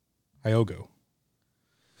 Hyogo.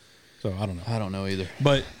 So I don't know. I don't know either.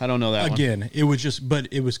 But I don't know that again, it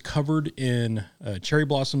was covered in cherry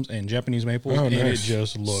blossoms and Japanese maples, and it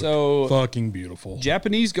just looked fucking beautiful.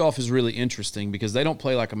 Japanese golf is really interesting because they don't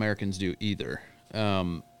play like Americans do either.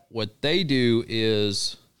 What they do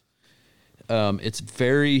is it's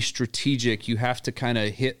very strategic. You have to kind of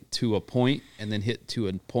hit to a point and then hit to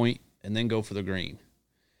a point and then go for the green.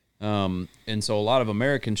 And so a lot of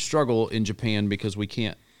Americans struggle in Japan because we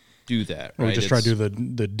can't do that. Right? We just try to do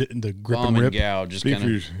the grip bomb and rip. And gouge, just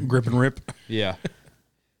kind of grip and rip. Yeah.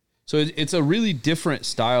 So it's a really different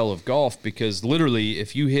style of golf because literally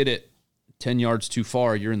if you hit it 10 yards too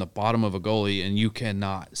far, you're in the bottom of a gully and you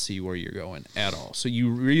cannot see where you're going at all. So you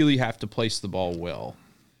really have to place the ball well.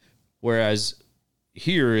 Whereas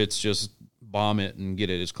here it's just bomb it and get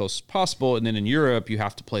it as close as possible. And then in Europe, you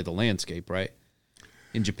have to play the landscape, right?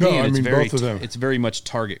 In Japan, it's very much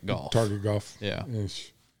target golf. Target golf. Yeah.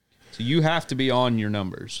 So you have to be on your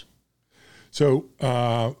numbers. So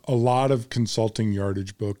a lot of consulting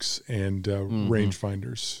yardage books and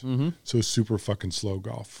rangefinders. Mm-hmm. So super fucking slow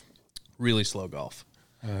golf. Really slow golf.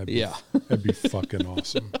 That'd be fucking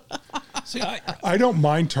awesome. See, I don't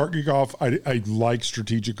mind target golf. I like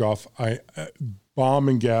strategic golf. Bomb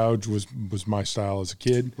and gouge was my style as a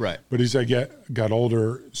kid. Right. But as I got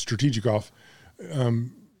older, strategic golf,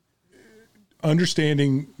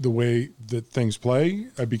 understanding the way that things play,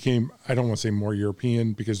 I became, I don't want to say more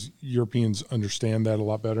European because Europeans understand that a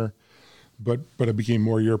lot better, but I became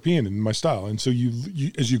more European in my style. And so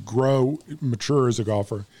you as you grow, mature as a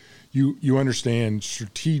golfer, you understand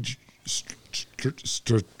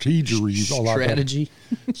strategery a lot better.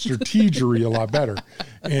 Strategery a lot better.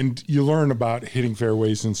 And you learn about hitting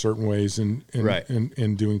fairways in certain ways and Right.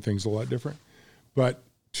 and doing things a lot different. But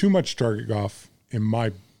too much target golf, and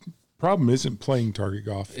my problem isn't playing target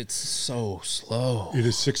golf. It's so slow. It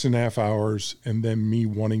is 6.5 hours, and then me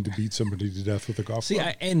wanting to beat somebody to death with a golf See,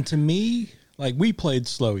 club. and to me, like, we played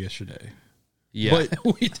slow yesterday, Yeah,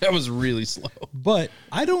 that was really slow. but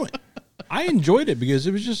I enjoyed it because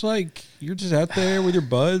it was just like you're just out there with your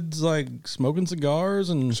buds, like smoking cigars,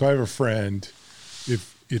 and So I have a friend,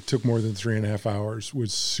 if it took more than 3.5 hours,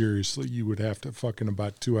 which seriously, you would have to fucking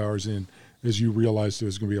about 2 hours in, as you realized it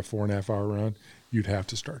was going to be a 4.5 hour round, you'd have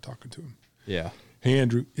to start talking to him. Yeah. Hey,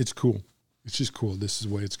 Andrew, it's cool. It's just cool. This is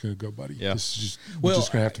the way it's going to go, buddy. Yeah. This is just, Well, you're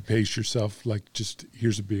just going to have to pace yourself. Like, just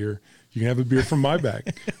here's a beer. You can have a beer from my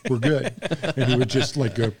bag. We're good. And he would just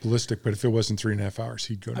like go ballistic. But if it wasn't 3.5 hours,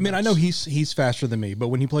 he'd go. I mean, I know he's faster than me, but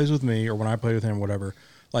when he plays with me or when I play with him, whatever,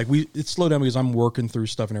 like it's slowed down because I'm working through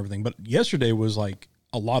stuff and everything. But yesterday was like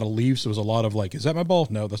a lot of leaves. It was a lot of like, is that my ball?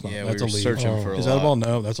 No, that's not. Yeah, That's we a were leaf. searching for a Is that a lot. ball?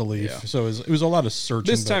 No, that's a leaf. Yeah. So it was a lot of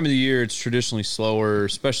searching. This time of the year, it's traditionally slower,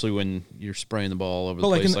 especially when you're spraying the ball all over the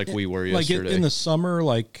place like we were yesterday. Like in the summer,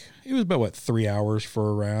 like it was about 3 hours for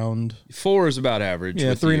a round. 4 is about average. Yeah,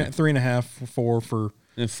 with three you. and a half, 4 for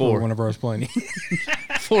And for 4. whenever I was playing.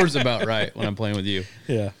 4 is about right when I'm playing with you.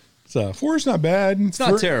 Yeah. So 4 is not bad. It's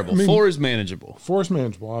not terrible. 4 is manageable. 4 is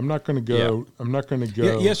manageable. I'm not going to go. Yeah. I'm not going to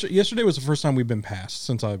go. yesterday was the first time we've been passed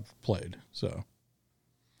since I've played. So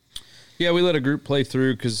Yeah, we let a group play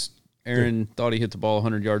through because Aaron thought he hit the ball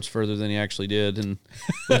 100 yards further than he actually did, and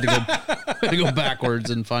we had to go backwards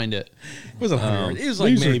and find it. it wasn't 100. It was like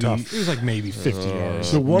leaves are maybe tough. it was like maybe 50 yards.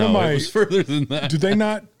 So one of No, my it was further than that. do they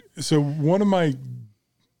not? So one of my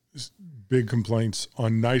big complaints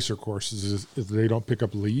on nicer courses is they don't pick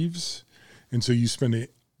up leaves, and so you spend an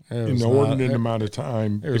was inordinate not- amount of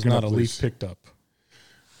time There was picking not up a leaves leaf picked up.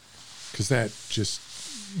 because that just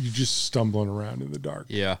you're just stumbling around in the dark.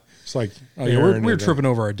 Yeah. It's like Oh, yeah, Aaron we were and, tripping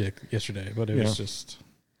over our dick yesterday, but it was Yeah. just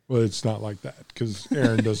Well, it's not like that because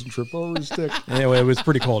Aaron doesn't trip over his dick. anyway. It was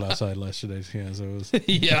pretty cold outside yesterday. Yeah, so it was.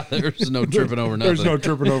 Yeah, there's no tripping over nothing. There's no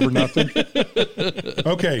tripping over nothing.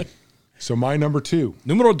 Okay, so my number 2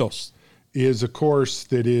 Número dos. is a course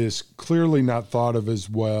that is clearly not thought of as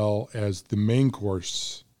well as the main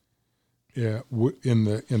course in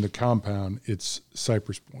the compound. It's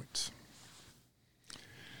Cypress Points.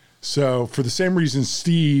 So for the same reason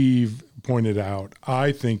Steve pointed out,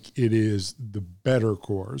 I think it is the better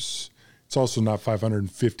course. It's also not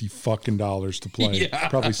 $550 fucking to play. Yeah. It's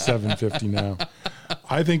probably $750 now.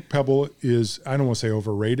 I think Pebble is, I don't want to say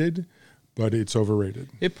overrated, but it's overrated.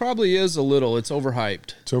 It probably is a little. It's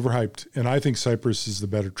overhyped. It's overhyped. And I think Cypress is the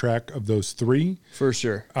better track of those 3. For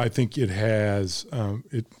sure. I think it has, I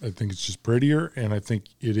think it's just prettier, and I think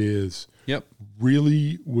it is Yep.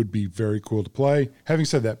 really would be very cool to play. Having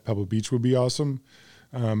said that, Pebble Beach would be awesome.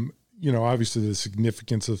 Obviously the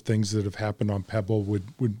significance of things that have happened on Pebble would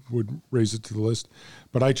raise it to the list.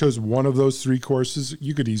 But I chose one of those 3 courses.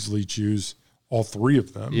 You could easily choose all 3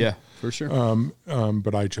 of them. Yeah, for sure.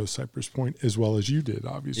 But I chose Cypress Point as well as you did,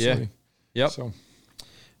 obviously. Yeah. Yep. So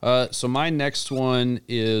So my next one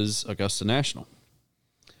is Augusta National.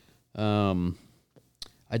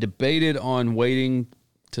 I debated on waiting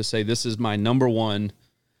to say this is my number 1,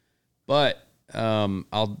 but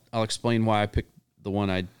I'll explain why I picked the one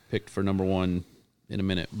I picked for number 1 in a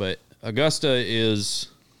minute. But Augusta is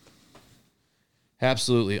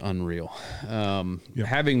absolutely unreal.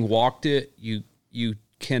 Having walked it, you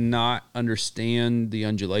cannot understand the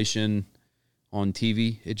undulation on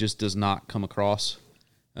TV. It just does not come across.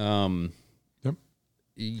 Yep.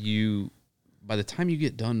 By the time you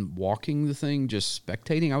get done walking the thing, just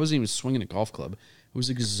spectating, I wasn't even swinging a golf club. I was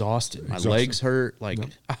exhausted. My legs hurt. I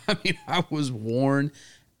mean, I was worn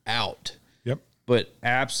out. Yep. But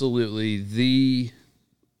absolutely the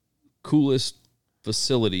coolest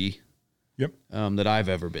facility Yep. that I've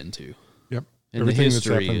ever been to. Yep. And the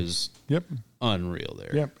history happened. is Yep. unreal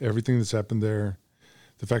there. Yep. Everything that's happened there.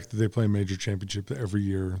 The fact that they play a major championship every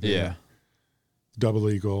year. Yeah. Double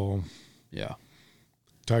Eagle, Yeah.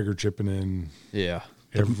 Tiger chipping in, Yeah.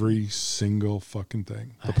 every single fucking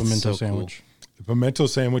thing. The pimento so sandwich. The pimento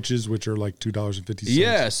sandwiches, which are like $2.50.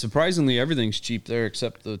 Yeah, surprisingly everything's cheap there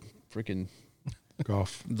except the freaking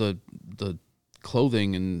Golf. the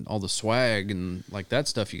clothing and all the swag and like that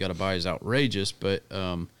stuff you got to buy is outrageous, but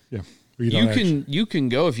Yeah. you can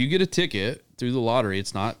go if you get a ticket through the lottery,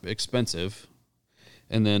 it's not expensive.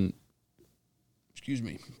 And then excuse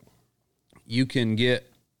me, you can get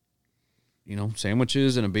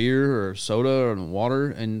sandwiches and a beer or soda and water,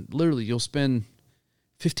 and literally you'll spend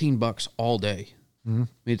 $15 all day. Mm-hmm. I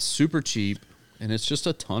mean, it's super cheap, and it's just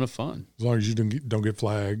a ton of fun. As long as you don't get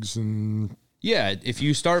flags and Yeah, if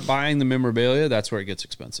you start buying the memorabilia, that's where it gets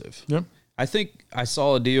expensive. yep. I think I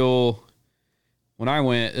saw a deal when I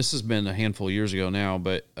went. This has been a handful of years ago now,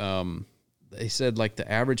 but they said like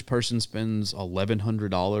the average person spends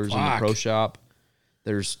 $1,100 in the pro shop.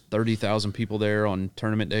 There's 30,000 people there on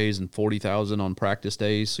tournament days and 40,000 on practice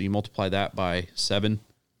days. So you multiply that by 7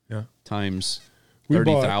 times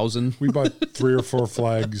 30,000. We bought 3 or 4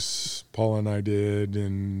 flags. Paul and I did,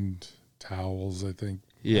 and towels. I think.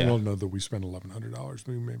 Yeah. I don't know that we spent $1,100.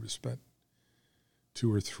 We maybe spent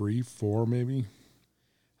 2 or 3, 4 maybe.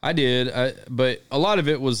 I did, but a lot of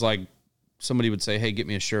it was like somebody would say, "Hey, get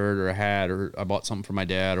me a shirt or a hat," or I bought something for my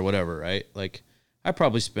dad or whatever. Right? Like I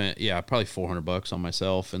probably spent probably $400 on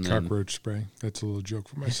myself, and then Cockroach spray. That's a little joke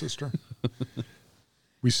for my sister.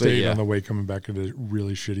 We stayed on the way coming back at a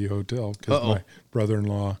really shitty hotel because my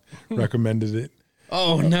brother-in-law recommended it.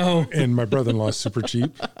 Oh no! And my brother-in-law is super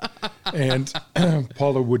cheap, and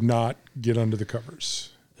Paula would not get under the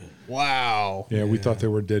covers. Wow. Yeah, we thought there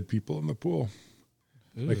were dead people in the pool.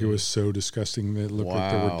 Like it was so disgusting that it looked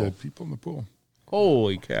like there were dead people in the pool.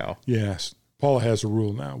 Holy cow! Yes, Paula has a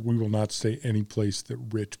rule now: we will not stay any place that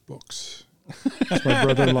Rich books. That's my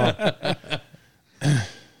brother-in-law.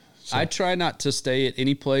 I try not to stay at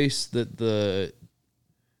any place that the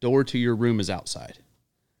door to your room is outside.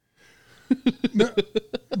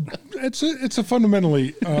 It's a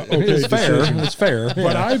fundamentally okay It's fair. decision. It's fair.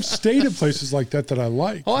 But I've stayed at places like that I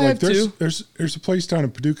like. Oh, I like have too. There's a place down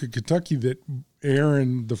in Paducah, Kentucky that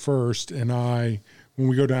Aaron the First and I, when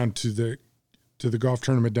we go down to the golf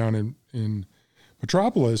tournament down in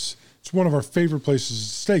Metropolis, it's one of our favorite places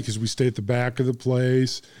to stay because we stay at the back of the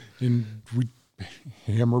place and we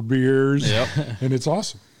hammer beers. Yep. And it's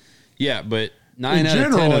awesome. Yeah, but 9 out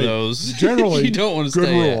of 10 of those, generally, you don't want to good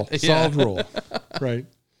stay rule, at. solid rule, right?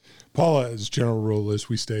 Paula's general rule is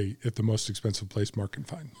we stay at the most expensive place Mark can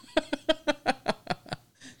find.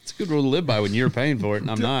 It's a good rule to live by when you're paying for it and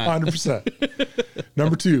I'm not. 100%.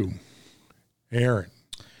 Number 2, Aaron.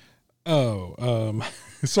 Oh,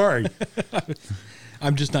 Sorry,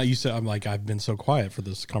 I'm just not used to. I've been so quiet for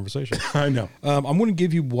this conversation. I know. I'm going to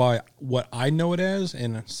give you what I know it as,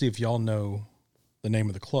 and see if y'all know the name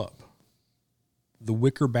of the club. The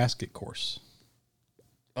Wicker Basket Course.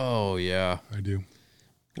 Oh, yeah. I do.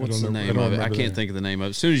 What's the name of it? I can't think of the name of it.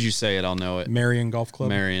 As soon as you say it, I'll know it. Marion Golf Club.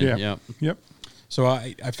 Marion, Yeah. yep. Yep. So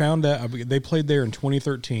I found that they played there in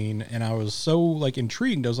 2013, and I was so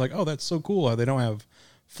intrigued. I was like, oh, that's so cool how they don't have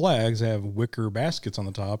flags; they have wicker baskets on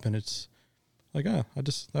the top, and it's like, that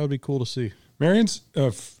would be cool to see. Marion's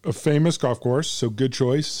a famous golf course, so good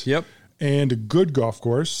choice. Yep. And a good golf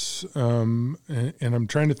course. And I'm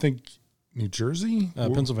trying to think, New Jersey,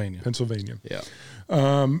 Pennsylvania. Yeah.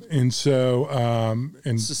 And so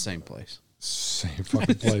It's the same place. same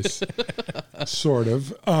fucking place, sort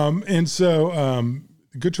of. And so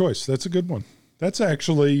good choice. That's a good one. That's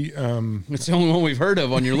actually It's the only one we've heard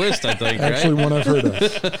of on your list, I think, actually right? one I've heard of.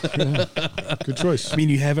 Yeah. Good choice. I mean,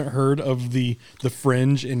 you haven't heard of the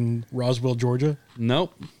Fringe in Roswell, Georgia?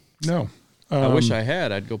 Nope. No. I wish I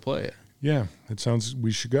had. I'd go play it. Yeah, it sounds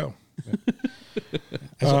we should go.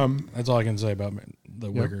 That's all I can say about the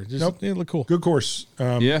wicker. Just, Nope. It looked cool. Good course.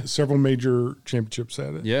 Yeah. Several major championships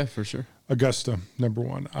at it. Yeah, for sure. Augusta, number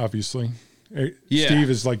 1, obviously. Yeah. Steve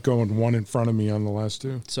is going 1 in front of me on the last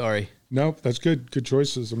 2. Sorry. Nope, that's good. Good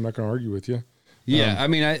choices. I'm not going to argue with you. Yeah, I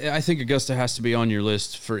mean, I think Augusta has to be on your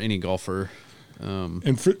list for any golfer.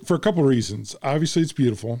 And for a couple of reasons. Obviously, it's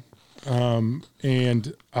beautiful.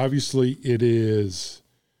 And obviously, it is,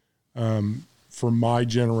 for my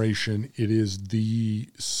generation, it is the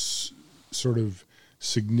sort of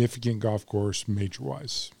significant golf course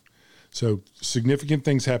major-wise. So significant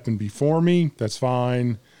things happened before me. That's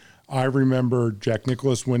fine. I remember Jack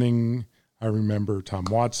Nicklaus winning. I remember Tom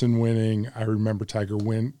Watson winning. I remember Tiger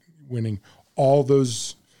winning all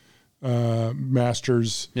those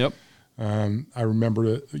Masters. Yep. I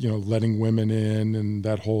remember, letting women in and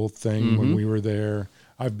that whole thing when we were there.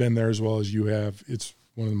 I've been there as well as you have. It's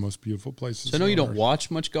one of the most beautiful places. So I know you on don't earth.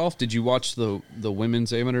 watch much golf. Did you watch the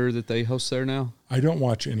women's amateur that they host there now? I don't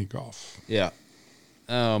watch any golf. Yeah.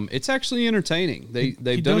 It's actually entertaining. They've He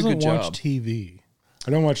done a doesn't good job. watch TV. I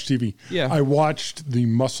don't watch TV. Yeah. I watched the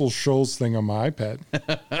Muscle Shoals thing on my iPad.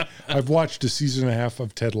 I've watched a season and a half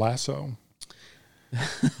of Ted Lasso,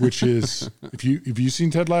 which is if you've seen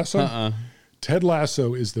Ted Lasso, Ted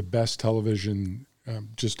Lasso is the best television. I'm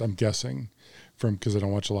guessing because I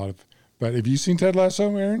don't watch a lot of. But have you seen Ted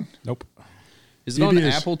Lasso, Aaron? Nope. Is it It on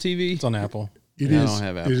is. Apple TV? It's on Apple. It Yeah, I is. don't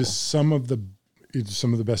have It Apple. is some of the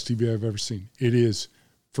best TV I've ever seen. It is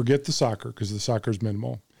forget the soccer because the soccer is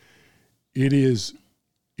minimal. It is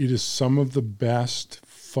some of the best,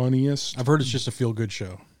 funniest. I've heard it's just a feel good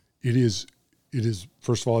show. It is.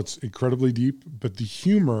 First of all, it's incredibly deep, but the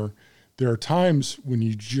humor. There are times when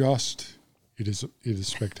it is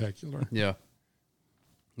spectacular. Yeah.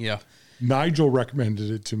 Yeah. Nigel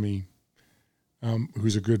recommended it to me,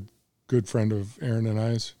 who's a good friend of Aaron and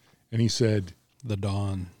I's, and he said The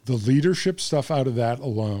Dawn. the leadership stuff out of that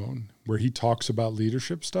alone, where he talks about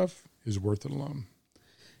leadership stuff, is worth it alone.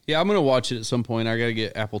 Yeah, I'm going to watch it at some point. I got to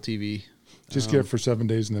get Apple TV. Just get it for 7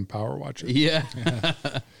 days and then power watch it. Yeah.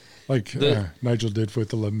 Like Nigel did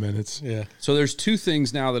with 11 minutes. Yeah. So there's two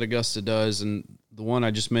things now that Augusta does, and the one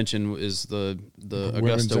I just mentioned is the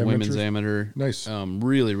Augusta Women's Amateur. Nice.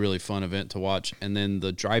 Really, really fun event to watch. And then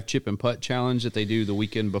the Drive, Chip, and Putt Challenge that they do the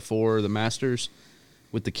weekend before the Masters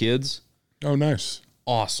with the kids. Oh, nice.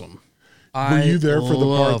 Awesome. Were you there for the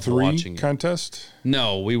par 3 watching it. contest?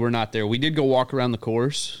 No, we were not there. We did go walk around the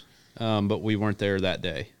course, but we weren't there that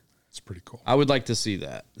day. It's pretty cool. I would like to see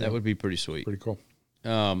that. That would be pretty sweet. Pretty cool.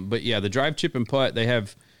 But yeah, the Drive, Chip, and Putt, they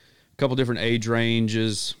have a couple different age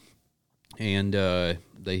ranges, and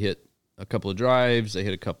they hit a couple of drives. They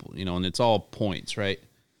hit a couple, and it's all points, right?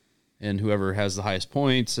 And whoever has the highest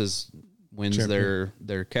points wins Champion.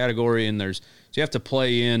 their category. And so you have to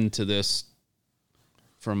play into this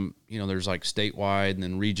from, there's like statewide and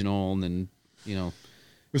then regional and then,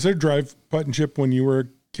 Was there drive, putt, and chip when you were a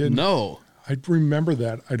kid? No. I remember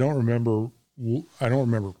that. I don't remember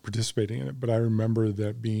participating in it, but I remember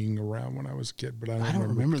that being around when I was a kid. But I don't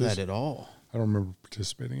remember that at all. I don't remember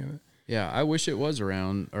participating in it. Yeah, I wish it was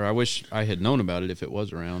around, or I wish I had known about it if it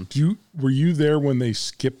was around. Were you there when they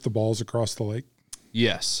skipped the balls across the lake?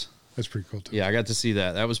 Yes. That's pretty cool too. Yeah, I got to see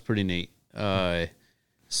that. That was pretty neat. It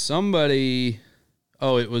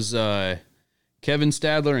was Kevin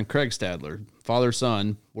Stadler and Craig Stadler, father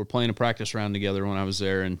son, were playing a practice round together when I was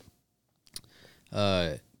there, and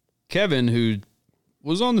Kevin, who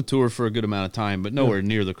was on the tour for a good amount of time, but nowhere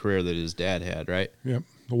near the career that his dad had, right? Yep.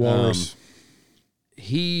 The Walrus.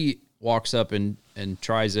 He walks up and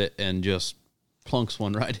tries it and just plunks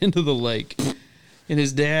one right into the lake. And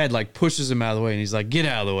his dad pushes him out of the way, and he's like, "Get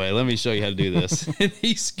out of the way. Let me show you how to do this." And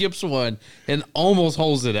he skips one and almost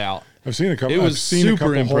holds it out. I've seen a couple. It was I've seen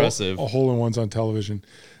super a couple impressive. hole-in-ones on television.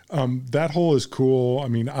 That hole is cool. I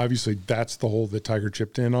mean, obviously, that's the hole that Tiger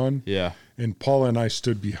chipped in on. Yeah. And Paula and I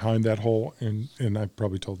stood behind that hole, and I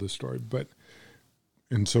probably told this story,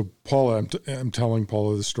 and so Paula, I'm telling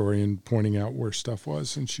Paula the story and pointing out where stuff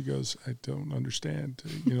was, and she goes, "I don't understand.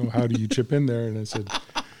 How do you chip in there?" And I said,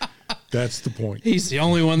 "That's the point. He's the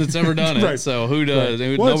only one that's ever done it. Right. So who does?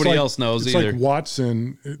 Right. Well, Nobody else knows it's either." It's like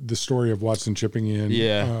Watson, the story of Watson chipping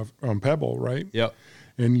in on Pebble, right? Yep.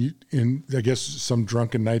 And I guess some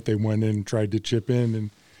drunken night they went in and tried to chip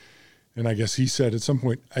in, and I guess he said at some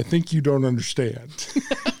point, "I think you don't understand."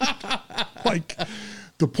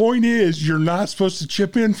 The point is, you're not supposed to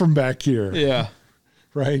chip in from back here. Yeah.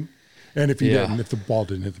 Right? And if if the ball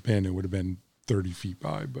didn't hit the pin, it would have been 30 feet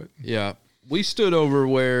by. But Yeah. We stood over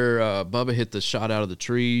where Bubba hit the shot out of the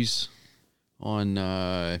trees on,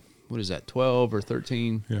 12 or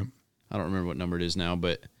 13? yeah. I don't remember what number it is now,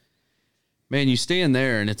 but man, you stand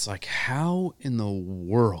there and it's like, how in the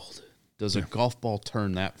world does a golf ball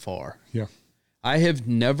turn that far? Yeah. I have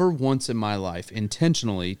never once in my life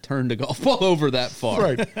intentionally turned a golf ball over that far.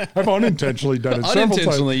 Right. I've unintentionally done it several times.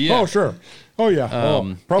 Unintentionally, yeah. Oh, sure. Oh, yeah.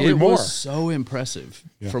 Probably it more. was so impressive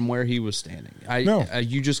from where he was standing.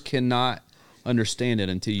 You just cannot understand it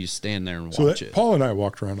until you stand there and watch it. Paul and I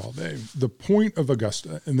walked around all day. The point of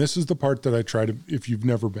Augusta, and this is the part that I try to, if you've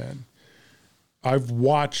never been, I've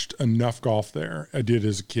watched enough golf there. I did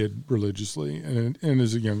as a kid religiously and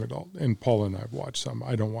as a young adult. And Paul and I have watched some.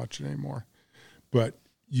 I don't watch it anymore. But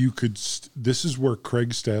you could, this is where Craig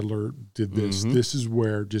Stadler did this. Mm-hmm. This is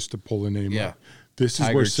where, just to pull a name up, this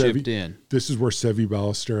Tiger is where chipped in. This is where Seve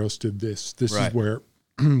Ballesteros did this. This Right. is where,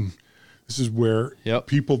 this is where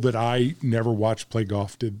people that I never watched play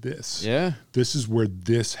golf did this. Yeah. This is where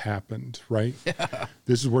this happened, right? Yeah.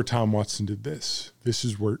 This is where Tom Watson did this. This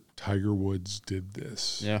is where Tiger Woods did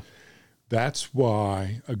this. Yeah. That's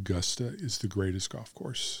why Augusta is the greatest golf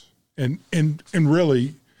course. And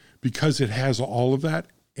really, because it has all of that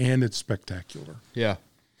and it's spectacular. Yeah.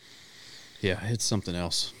 Yeah, it's something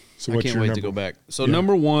else. So I what's can't your wait number? to go back. So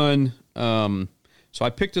number one, so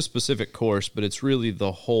I picked a specific course, but it's really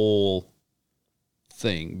the whole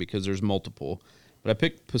thing because there's multiple. But I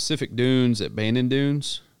picked Pacific Dunes at Bandon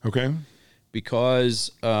Dunes. Okay.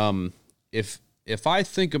 Because if I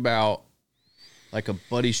think about like a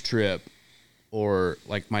buddy's trip or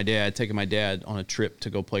like my dad, taking my dad on a trip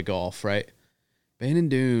to go play golf, right? Bandon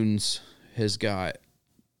Dunes has got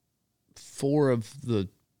 4 of the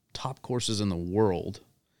top courses in the world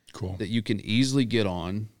Cool. that you can easily get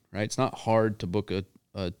on, right? It's not hard to book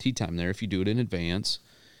a tee time there if you do it in advance.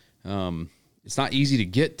 It's not easy to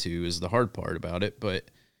get to is the hard part about it, but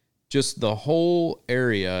just the whole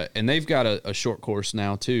area, and they've got a short course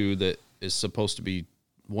now too that is supposed to be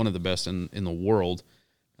one of the best in the world.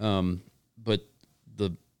 But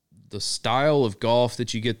the style of golf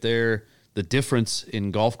that you get there, the difference in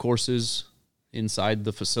golf courses inside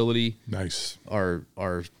the facility Nice. are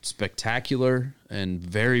spectacular and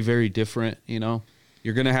very, very different. You know,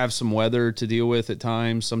 you're going to have some weather to deal with at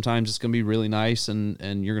times. Sometimes it's going to be really nice and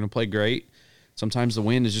you're going to play great. Sometimes the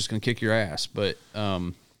wind is just going to kick your ass. But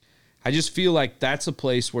I just feel like that's a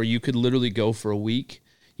place where you could literally go for a week.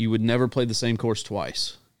 You would never play the same course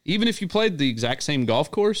twice. Even if you played the exact same golf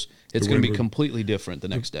course, it's going to be completely different the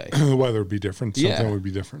next day. The weather would be different. Something would be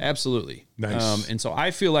different. Absolutely. Nice. And so I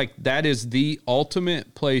feel like that is the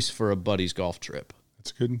ultimate place for a buddy's golf trip.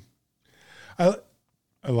 That's good. I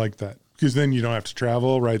like that because then you don't have to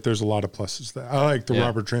travel, right? There's a lot of pluses there. I like the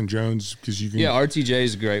Robert Trent Jones because you can. Yeah, RTJ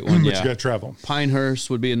is a great one. But Yeah, you got to travel. Pinehurst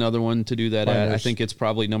would be another one to do that at. I Pinehurst. think it's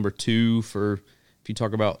probably number 2 for if you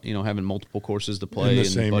talk about having multiple courses to play In the and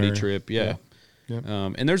same buddy area. trip. Yeah. Yeah.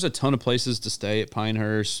 And there's a ton of places to stay at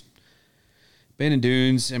Pinehurst. Bandon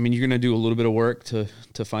Dunes, I mean, you're going to do a little bit of work to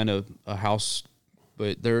find a house,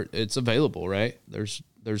 but it's available, right? There's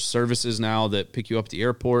services now that pick you up at the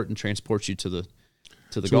airport and transport you to the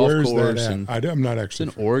So golf where's course. that And at? I'm not it's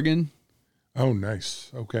actually. in Oregon. Oh,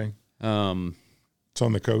 nice. Okay. It's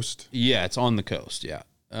on the coast. Yeah, it's on the coast. Yeah.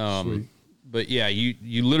 Sweet. But yeah,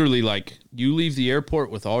 you literally you leave the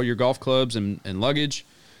airport with all your golf clubs and luggage,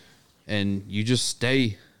 and you just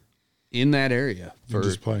stay in that area for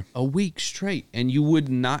just play. a week straight, and you would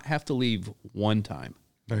not have to leave one time.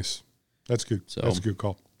 Nice. That's good. So- That's a good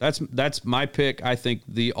call. That's my pick. I think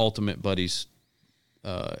the ultimate buddies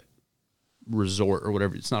resort or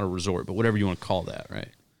whatever. It's not a resort, but whatever you want to call that, right?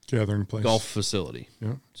 Gathering place. Golf facility.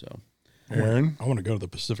 Yeah. So Aaron? I want to go to the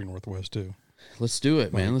Pacific Northwest too. let's do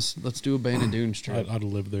it, man. Let's do a Bandon Dunes trip. I'd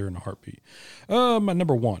live there in a heartbeat. My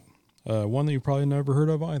number 1, one that you probably never heard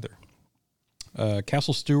of either.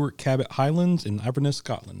 Castle Stewart Cabot Highlands in Inverness,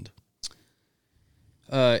 Scotland.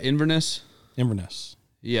 Inverness. Inverness.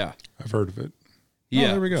 Yeah. I've heard of it.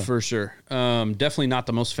 Yeah, there we go. for sure. Definitely not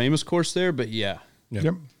the most famous course there, but yeah. Yeah.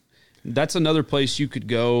 Yep. That's another place you could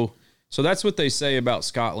go. So that's what they say about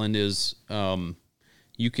Scotland is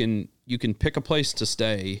you can pick a place to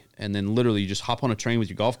stay and then literally you just hop on a train with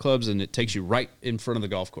your golf clubs and it takes you right in front of the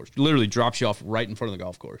golf course. Literally drops you off right in front of the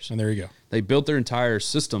golf course. And there you go. They built their entire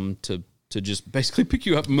system to just basically pick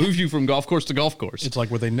you up and move you from golf course to golf course. It's like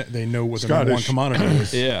what they know what the number one Scottish. commodity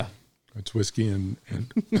is. Yeah. It's whiskey and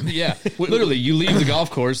Yeah. Literally, you leave the golf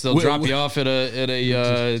course, they'll drop you off at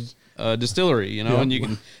a distillery, and you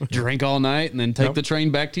can drink all night and then take the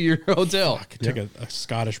train back to your hotel. I could take a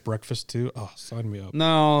Scottish breakfast too. Oh, sign me up.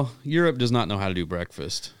 No, Europe does not know how to do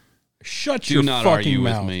breakfast. Shut Do your not fucking argue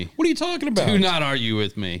with mouth. me. What are you talking about? Do not argue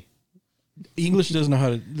with me. English doesn't know how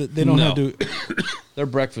to. They don't know how to do. Their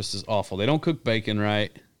breakfast is awful. They don't cook bacon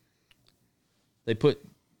right. They put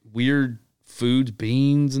weird food,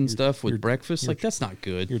 beans and stuff with breakfast. Like, that's not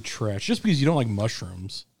good. You're trash. Just because you don't like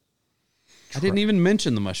mushrooms. I didn't even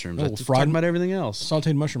mention the mushrooms. I Oh, was fried- talking about everything else.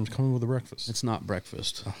 Sauteed mushrooms coming with a breakfast. It's not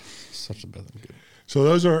breakfast. Such a bad thing. so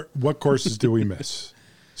those are what courses do we miss?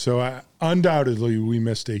 So undoubtedly we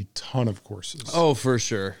missed a ton of courses. Oh, for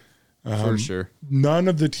sure. For sure. None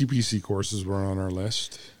of the TPC courses were on our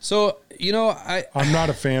list. So, I'm not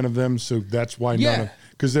a fan of them, so that's why none Yeah. of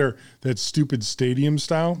because they're that stupid stadium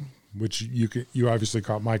style, which you obviously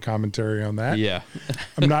caught my commentary on that. yeah.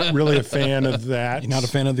 I'm not really a fan of that. You're not a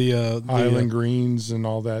fan of the Island Greens and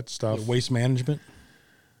all that stuff. waste management.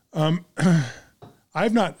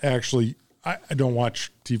 I've not actually. I don't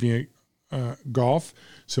watch TV golf,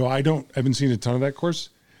 so I haven't seen a ton of that course.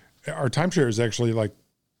 Our timeshare is actually like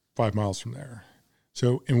 5 miles from there.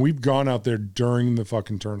 So, and we've gone out there during the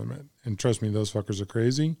fucking tournament, and trust me, those fuckers are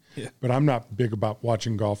crazy. Yeah. But I'm not big about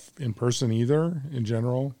watching golf in person either, in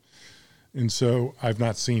general, and so I've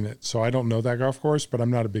not seen it. So I don't know that golf course, but I'm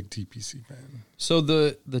not a big TPC fan. So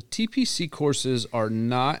the TPC courses are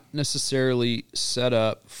not necessarily set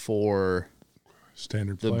up for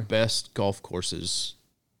Standard the play. best golf courses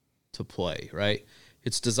to play, right?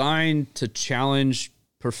 It's designed to challenge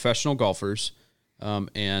professional golfers,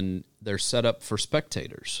 and they're set up for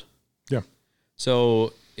spectators. Yeah.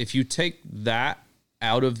 So if you take that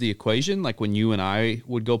out of the equation, like when you and I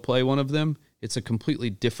would go play one of them, it's a completely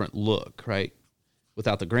different look, right?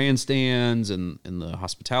 without the grandstands and the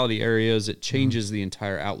hospitality areas, it changes the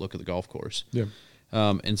entire outlook of the golf course. Yeah.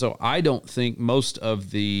 And so I don't think most of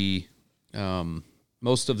the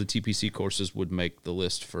TPC courses would make the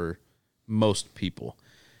list for most people.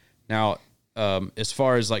 Now, as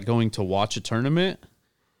far as like going to watch a tournament,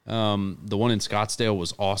 the one in Scottsdale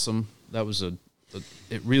was awesome. That was it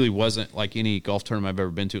really wasn't like any golf tournament I've ever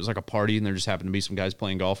been to. It was like a party, and there just happened to be some guys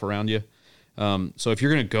playing golf around you. So if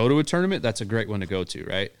you're going to go to a tournament, that's a great one to go to,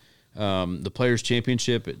 right? The Players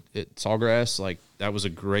Championship at Sawgrass, like that was a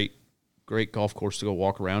great golf course to go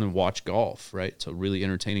walk around and watch golf, right? It's a really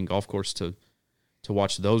entertaining golf course to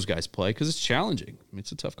watch those guys play because it's challenging. I mean,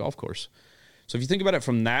 it's a tough golf course. So if you think about it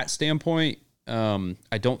from that standpoint,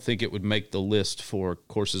 I don't think it would make the list for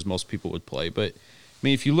courses most people would play. But I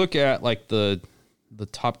mean, if you look at like the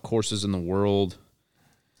top courses in the world,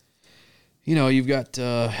 you know, you've got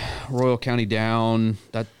Royal County Down.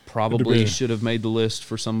 That probably should have made the list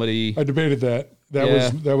for somebody. I debated that.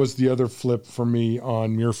 That was the other flip for me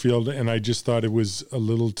on Muirfield, and I just thought it was a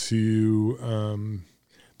little too.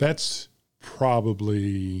 That's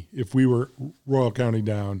probably, if we were Royal County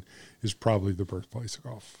Down, is probably the birthplace of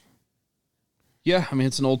golf. Yeah, I mean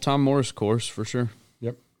it's an old Tom Morris course for sure.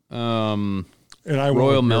 Yep. And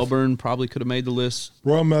Royal Melbourne probably could have made the list.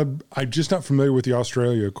 Royal Melbourne, I'm just not familiar with the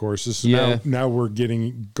Australia courses. So now we're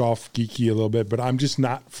getting golf geeky a little bit, but I'm just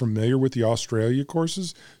not familiar with the Australia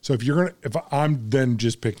courses. So if I'm then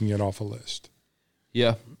just picking it off a list.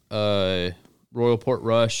 Yeah. Royal Port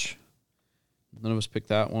Rush. None of us picked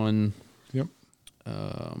that one. Yep.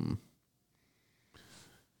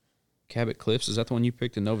 Cabot Cliffs, is that the one you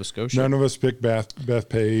picked in Nova Scotia? None of us picked Bethpage.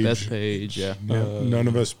 Bethpage, yeah. None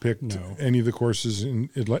of us picked any of the courses in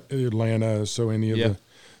Atlanta, so any of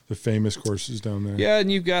the famous courses down there. Yeah,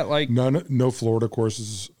 and you've got like... No Florida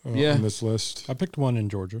courses on this list. I picked one in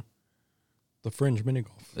Georgia. The Fringe Mini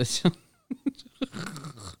Golf.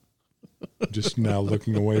 Just now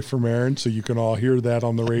looking away from Aaron so you can all hear that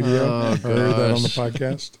on the radio or hear that on the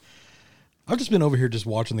podcast. I've just been over here just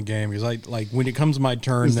watching the game because I like when it comes my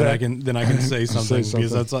turn, then I can say something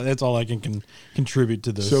because that's all I can contribute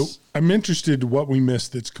to this. So I'm interested in what we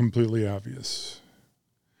missed that's completely obvious.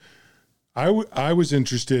 I was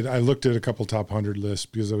interested. I looked at a couple top 100 lists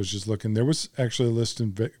because I was just looking. There was actually a list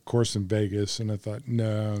course in Vegas, and I thought,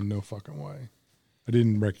 no fucking way. I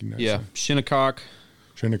didn't recognize. Yeah, them. Shinnecock.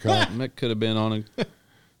 That could have been on a.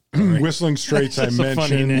 Whistling Straits. I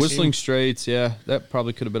mentioned Whistling Straits. Yeah, that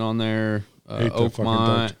probably could have been on there.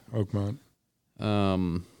 Oakmont.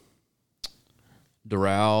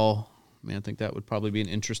 Doral. Man, I think that would probably be an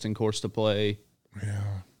interesting course to play. Yeah.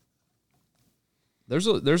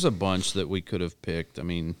 There's a bunch that we could have picked. I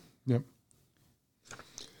mean, yep.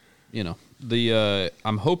 You know,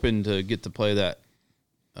 I'm hoping to get to play that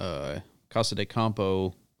Casa de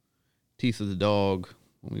Campo Teeth of the Dog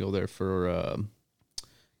when we go there for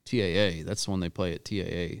TAA. That's the one they play at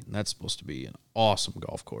TAA, and that's supposed to be an awesome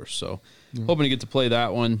golf course. So hoping to get to play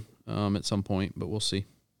that one at some point, but we'll see.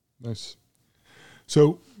 Nice.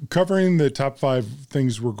 So covering the top 5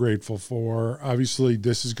 things we're grateful for, obviously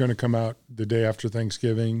this is going to come out the day after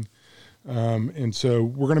Thanksgiving. And so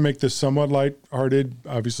we're going to make this somewhat lighthearted,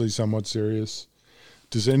 obviously somewhat serious.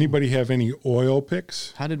 Does anybody have any oil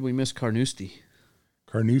picks? How did we miss Carnoustie?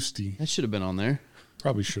 That should have been on there.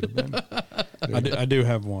 Probably should have been. I do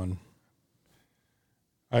have one.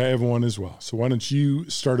 I have one as well. So why don't you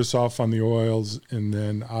start us off on the oils, and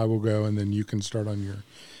then I will go, and then you can start on your.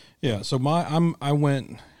 Yeah. So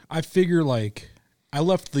I figure like I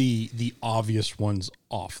left the obvious ones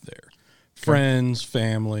off there. Friends,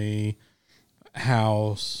 family,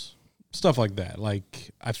 house, stuff like that.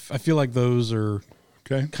 Like I feel like those are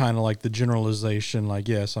kind of like the generalization. Like,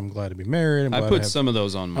 yes, I'm glad to be married. I put some of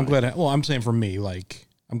those on mine. I'm glad. I'm saying for me, like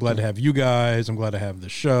I'm glad to have you guys. I'm glad to have the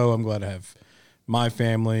show. I'm glad to have my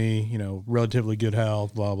family, you know, relatively good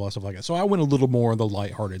health, blah, blah, stuff like that. So I went a little more on the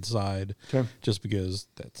lighthearted side just because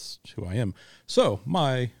that's who I am. So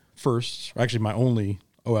my only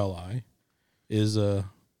OLI is a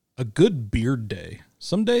good beard day.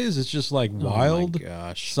 Some days it's just like wild. Oh my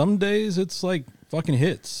gosh. Some days it's like fucking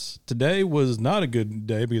hits. Today was not a good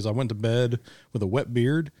day because I went to bed with a wet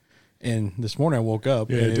beard. And this morning I woke up.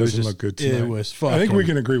 Yeah, and it doesn't look good tonight. It was fucking. I think we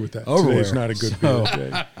can agree with that. Today is not a good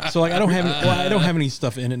day. So like I don't have any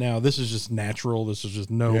stuff in it now. This is just natural. This is just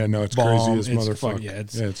no. Yeah, no, it's balm. crazy as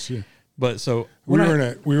motherfucker. Yeah. But so we were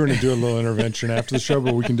gonna do a little intervention after the show,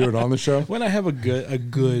 but we can do it on the show. When I have a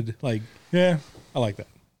good like I like that.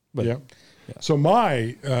 But yeah. So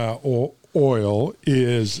my oil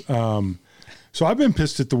is so I've been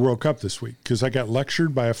pissed at the World Cup this week because I got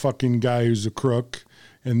lectured by a fucking guy who's a crook.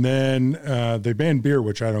 And then they banned beer,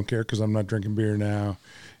 which I don't care because I'm not drinking beer now.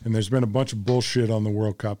 And there's been a bunch of bullshit on the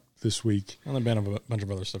World Cup this week. And they banned a bunch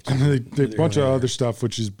of other stuff too. And they a bunch of other stuff,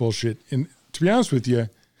 which is bullshit. And to be honest with you,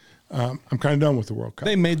 I'm kind of done with the World Cup.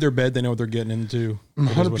 They made their bed. They know what they're getting into.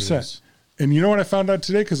 100%. And you know what I found out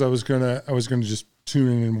today? Because I was gonna just tune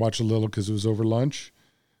in and watch a little because it was over lunch.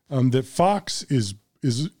 That Fox is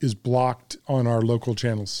blocked on our local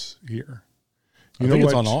channels here. I think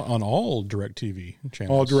it's on all DirecTV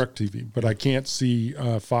channels. All DirecTV, but I can't see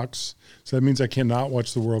Fox, so that means I cannot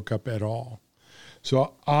watch the World Cup at all.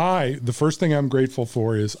 So the first thing I'm grateful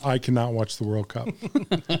for is I cannot watch the World Cup.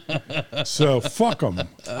 So fuck them.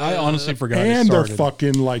 I honestly forgot. And they're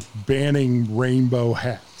fucking like banning rainbow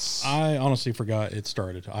hats. I honestly forgot it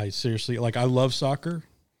started. I seriously I love soccer,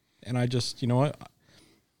 and I just what,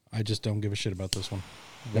 I just don't give a shit about this one.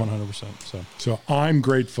 100%. So I'm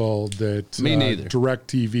grateful that Me neither.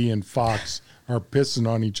 DirecTV and Fox are pissing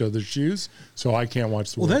on each other's shoes, so I can't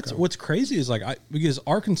watch the World Cup. What's crazy is because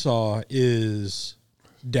Arkansas is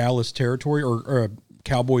Dallas territory or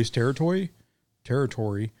Cowboys territory,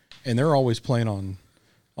 and they're always playing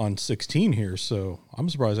on 16 here. So I'm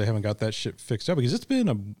surprised they haven't got that shit fixed up because it's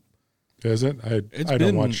been Is it? I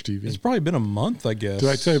don't watch TV. It's probably been a month, I guess. Did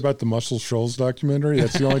I tell you about the Muscle Shoals documentary?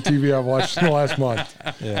 That's the only TV I've watched in the last month.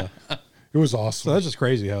 Yeah, it was awesome. So that's just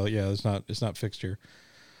crazy how it's not fixed here.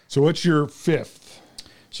 So what's your fifth?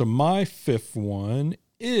 So my fifth one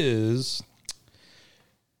is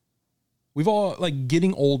we've all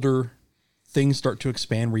getting older. Things start to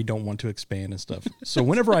expand where you don't want to expand and stuff. So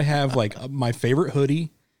whenever I have my favorite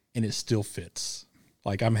hoodie and it still fits,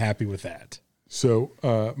 I'm happy with that.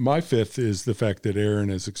 So my fifth is the fact that Aaron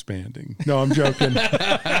is expanding. No, I'm joking.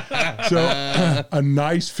 So a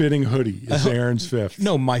nice fitting hoodie is Aaron's fifth.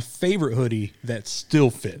 No, my favorite hoodie that still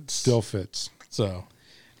fits. Still fits. So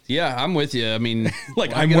yeah, I'm with you. I mean,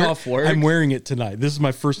 off work. I'm wearing it tonight. This is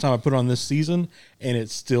my first time I put it on this season, and it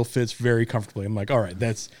still fits very comfortably. I'm all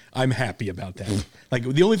right, I'm happy about that.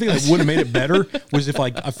 The only thing that would have made it better was if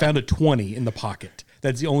I found a 20 in the pocket.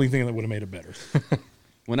 That's the only thing that would have made it better.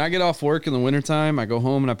 When I get off work in the wintertime, I go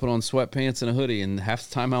home and I put on sweatpants and a hoodie, and half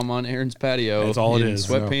the time I'm on Aaron's patio. That's all it is.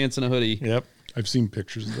 Sweatpants and a hoodie. Yep. I've seen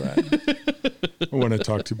pictures of that. I want to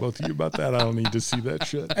talk to both of you about that. I don't need to see that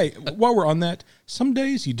shit. Hey, while we're on that, some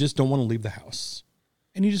days you just don't want to leave the house.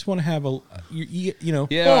 And you just want to have Yeah,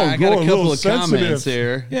 I got a couple of comments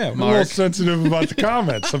here. Yeah, I'm a little sensitive about the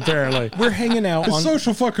comments, apparently. We're hanging out on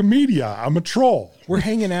social fucking media. I'm a troll. We're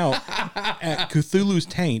hanging out at Cthulhu's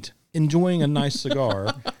Taint, enjoying a nice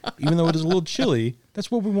cigar, even though it is a little chilly. That's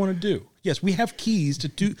what we want to do. Yes, we have keys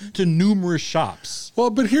to numerous shops. Well,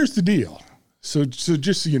 but here's the deal. So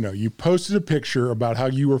just so you know, you posted a picture about how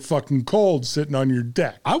you were fucking cold sitting on your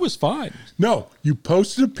deck. I was fine. No, you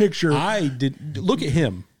posted a picture. I did. Look at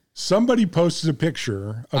him. Somebody posted a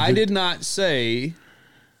picture. I did not say.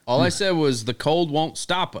 All I said was the cold won't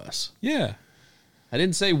stop us. Yeah. I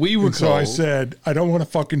didn't say we were cold. So I said, I don't want to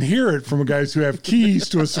fucking hear it from guys who have keys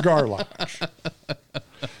to a cigar lounge.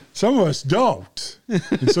 Some of us don't.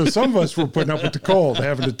 And so some of us were putting up with the cold,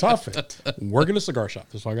 having to tough it. Work in a cigar shop.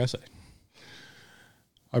 That's all I got to say.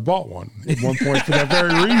 I bought one at one point for that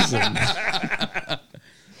very reason.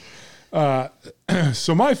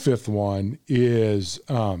 So my fifth one is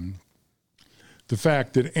the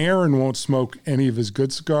fact that Aaron won't smoke any of his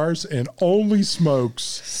good cigars and only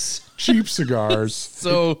smokes cheap cigars.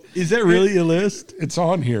 So is that really a list? It's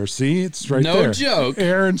on here. See, it's right there. No joke.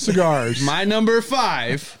 Aaron cigars. My number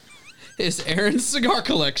 5 is Aaron's cigar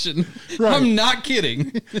collection. Right. I'm not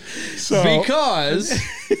kidding. Because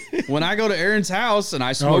when I go to Aaron's house and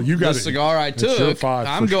I smoke the cigar I took,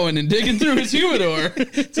 I'm going and digging through his humidor.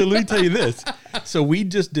 So let me tell you this. So we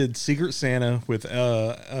just did Secret Santa with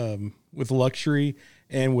Luxury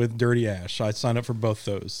and with Dirty Ash. I signed up for both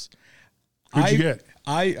those. What'd you get?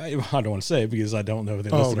 I don't want to say it because I don't know if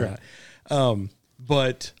they listed or not.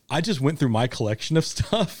 But I just went through my collection of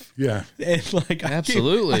stuff. Yeah. And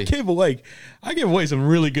absolutely. I gave away some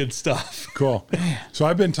really good stuff. Cool. So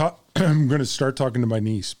I've been I'm going to start talking to my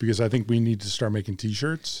niece because I think we need to start making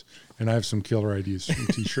t-shirts, and I have some killer ideas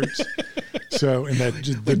for t-shirts. So, and that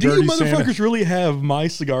the do Dirty you motherfuckers Santa really have my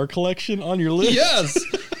cigar collection on your list? Yes.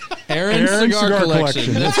 Aaron's cigar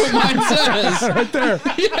collection. That's what mine says. Right there.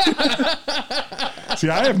 See,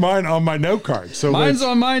 I have mine on my note card. So mine's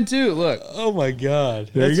on mine too. Look. Oh my God.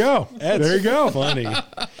 There you go. There you go. Funny.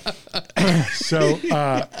 So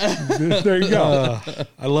there you go.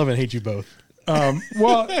 I love and hate you both.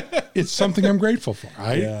 Well, it's something I'm grateful for.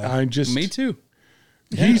 I just me too.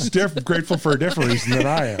 He's grateful for a different reason than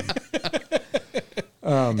I am.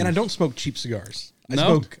 And I don't smoke cheap cigars.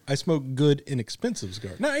 I smoke good, inexpensive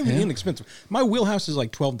cigars. Not even inexpensive. My wheelhouse is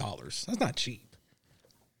like $12. That's not cheap.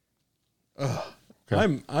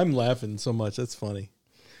 I'm laughing so much. That's funny.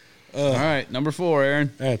 All right, number 4,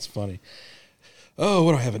 Aaron. That's funny. Oh,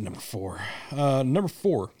 what do I have at number 4? Number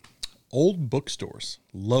 4, old bookstores.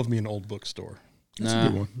 Love me an old bookstore. That's a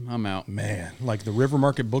good one. I'm out. Man, like the River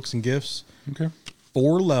Market Books and Gifts. Okay.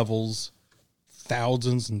 4 levels,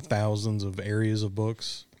 thousands and thousands of areas of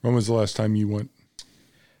books. When was the last time you went?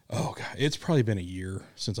 Oh God, it's probably been a year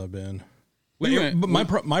since I've been. We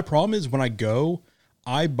But my problem is when I go,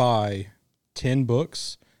 I buy 10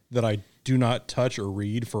 books that I do not touch or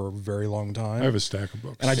read for a very long time. I have a stack of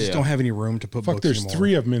books. And I just don't have any room to put books there's anymore.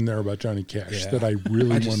 3 of them in there about Johnny Cash that I really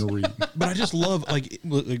want to read. But I just love, like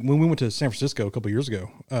when we went to San Francisco a couple of years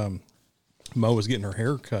ago, Mo was getting her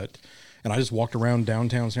hair cut, and I just walked around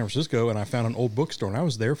downtown San Francisco, and I found an old bookstore, and I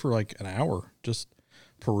was there for like an hour just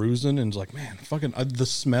perusing, and was like, man, fucking the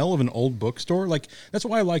smell of an old bookstore. Like, that's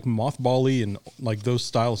why I like Mothball and like those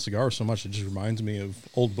style of cigars so much. It just reminds me of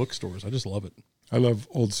old bookstores. I just love it. I love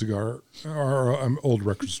old old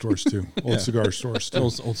record stores too. Old cigar stores too.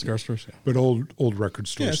 Old cigar stores, yeah. But old record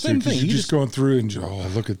stores same too. 'Cause thing. You're just going through and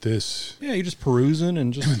look at this. Yeah, you're just perusing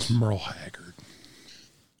and just It's Merle Haggard.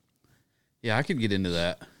 Yeah, I could get into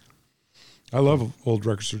that. I love old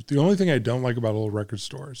record stores. The only thing I don't like about old record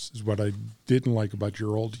stores is what I didn't like about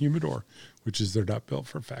your old humidor, which is they're not built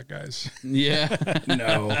for fat guys. Yeah.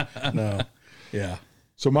 no. Yeah.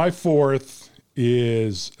 So my 4th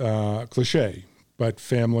is cliche, but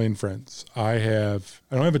family and friends. I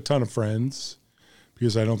don't have a ton of friends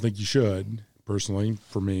because I don't think you should. Personally,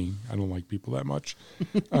 for me, I don't like people that much.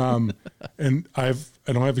 And I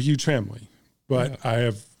don't have a huge family, but I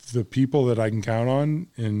have the people that I can count on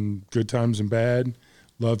in good times and bad.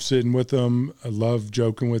 Love sitting with them. I love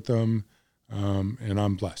joking with them, and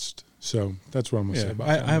I'm blessed. So that's what I'm gonna say about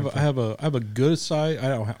I have a good size.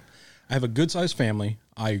 I have a good sized family.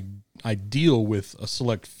 I deal with a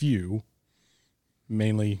select few,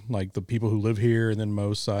 mainly like the people who live here, and then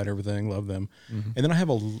Mo's side, everything. Love them, and then I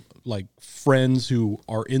have like friends who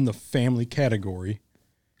are in the family category,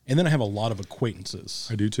 and then I have a lot of acquaintances.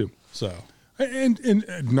 I do too. So. And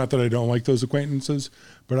not that I don't like those acquaintances,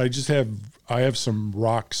 but I have some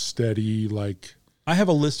rock steady, like, I have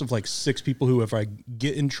a list of like 6 people who, if I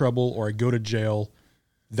get in trouble or I go to jail,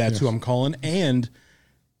 that's who I'm calling. And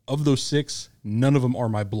of those 6, none of them are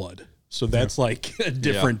my blood. So that's like a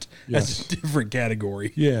different, that's a different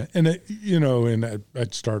category. Yeah. And,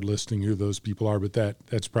 I'd start listing who those people are, but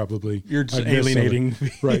that's probably. You're just alienating.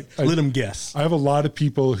 Right. Let them guess. I have a lot of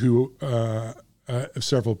people who,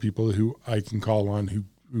 several people who I can call on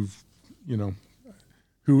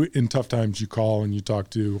who in tough times you call and you talk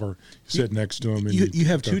to or sit next to them. And you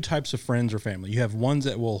have 2 types of friends or family. You have ones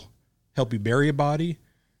that will help you bury a body,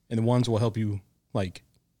 and the ones will help you like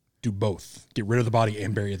do both, get rid of the body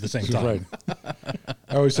and bury it at the same time. Right.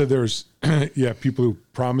 I always said there's people who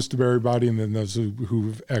promise to bury a body, and then those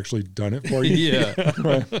who've actually done it for you. Yeah.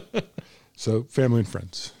 Right. So family and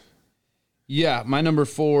friends. Yeah, my number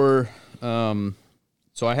 4.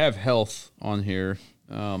 So I have health on here.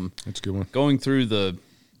 That's a good one. Going through the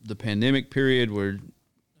pandemic period where,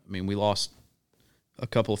 we lost a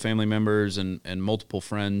couple of family members and multiple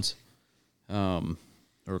friends, or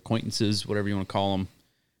acquaintances, whatever you want to call them.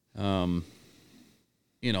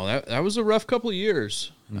 That was a rough couple of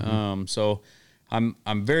years. Mm-hmm. So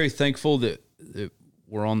I'm very thankful that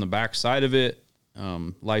we're on the back side of it.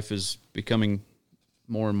 Life is becoming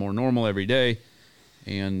more and more normal every day.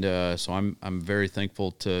 And so I'm very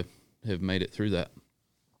thankful to have made it through that.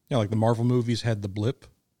 Yeah, like the Marvel movies had the blip.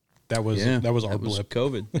 That was our blip.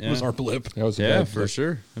 COVID. It was our blip. That was a bad for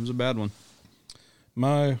sure. It was a bad one.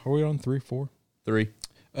 Are we on 3, 4? 3.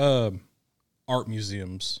 Art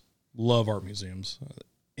museums. Love art museums.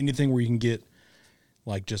 Anything where you can get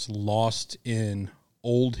like just lost in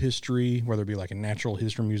old history, whether it be like a natural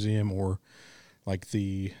history museum or like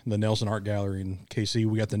the Nelson Art Gallery in KC.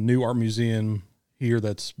 We got the new art museum here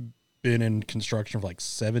that's been in construction for like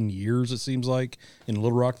 7 years, it seems like, in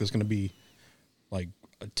Little Rock. That's going to be like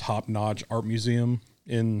a top-notch art museum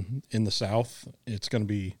in the South. It's going to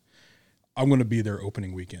be, I'm going to be there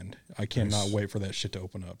opening weekend. I cannot wait for that shit to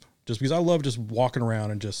open up. Just because I love just walking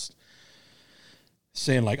around and just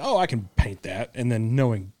saying like, oh, I can paint that, and then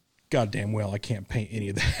knowing goddamn well I can't paint any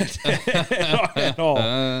of that at all.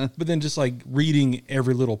 But then just like reading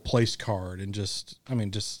every little place card and just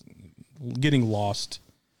getting lost.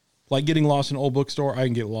 Like getting lost in an old bookstore, I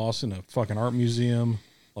can get lost in a fucking art museum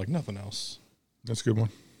like nothing else. That's a good one.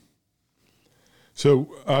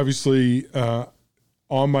 So obviously,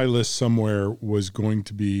 on my list somewhere was going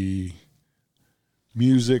to be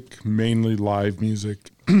music, mainly live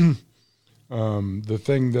music. The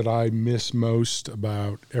thing that I miss most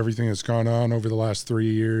about everything that's gone on over the last 3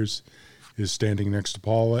 years is standing next to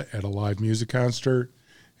Paula at a live music concert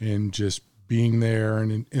and just being there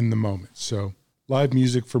and in the moment. So live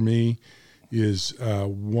music for me is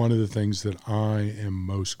one of the things that I am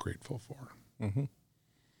most grateful for. Mm-hmm.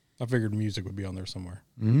 I figured music would be on there somewhere.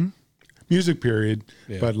 Mm-hmm. Music, period,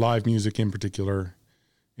 Yeah. but live music in particular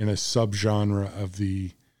in a subgenre of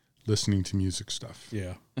the listening to music stuff.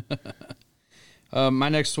 Yeah. My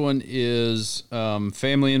next one is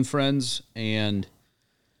family and friends, and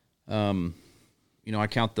I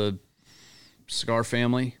count the Cigar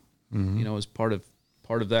family, as part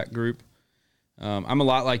of that group. I'm a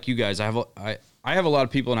lot like you guys. I have a lot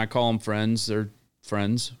of people, and I call them friends. They're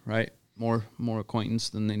friends, right? More acquaintance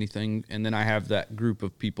than anything. And then I have that group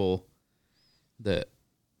of people that,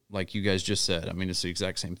 like you guys just said, I mean, it's the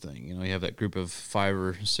exact same thing. You have that group of 5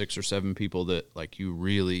 or 6 or 7 people that, like, you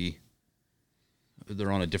really,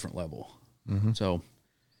 they're on a different level. Mm-hmm. So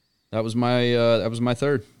that was my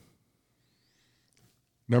third.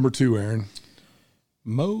 Number 2, Aaron.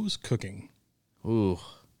 Moe's Cooking. Ooh,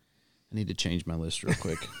 I need to change my list real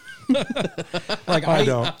quick. Like I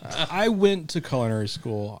don't. I went to culinary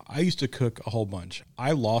school. I used to cook a whole bunch.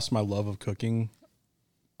 I lost my love of cooking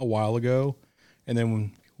a while ago, and then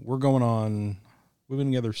when we've been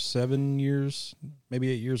together 7 years, maybe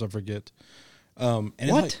 8 years, I forget. And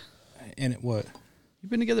What? What? You've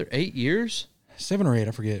been together 8 years? 7 or 8,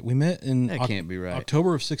 I forget. We met in That can't be right.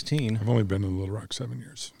 October of 16. I've only been in Little Rock 7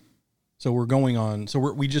 years. So we're going on. So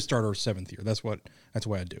we just started our 7th year. That's why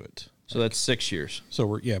I do it. So that's 6 years. So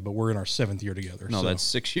we're in our 7th year together. No, so, that's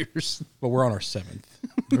 6 years. but we're on our 7th.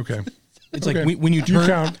 Okay. It's Okay. like when you turn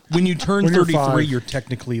count. when you turn When you're 33, 5. you're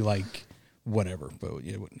technically like whatever. But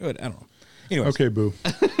yeah, I don't know. Anyways, Okay, boo.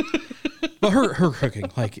 but her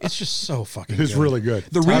cooking, like, it's just so fucking. It's good. really good.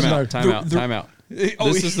 The Time reason out. Time out.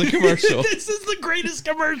 Oh, This is the commercial. This is the greatest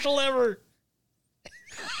commercial ever.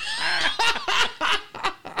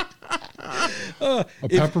 A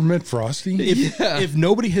peppermint frosty? If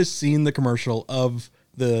nobody has seen the commercial of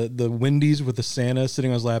the Wendy's with the Santa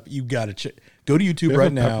sitting on his lap, you got to go to YouTube They have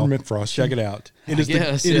right a now. peppermint frosty? Check it out. It is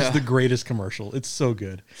guess, it is yeah. the greatest commercial. It's so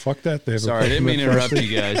good. Fuck that. They have Sorry, I a didn't mean to peppermint interrupt frosty.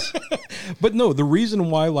 you guys. But no, the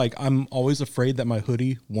reason why, like, I'm always afraid that my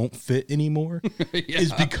hoodie won't fit anymore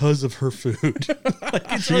is because of her food.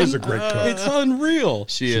 She is a great cook. It's unreal.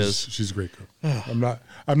 She is. She's a great cook. I'm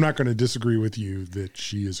not going to disagree with you that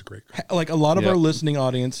she is a great cook. Like, a lot of Yep. our listening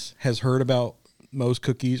audience has heard about Moe's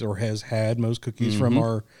Cookies or has had Moe's Cookies from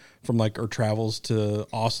our travels to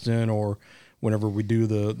Austin or whenever we do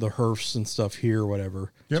the HERFs and stuff here or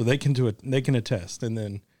whatever. Yep. So they can attest. And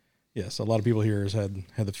then yes, a lot of people here has had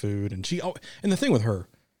the food, and and the thing with her,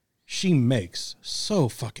 she makes so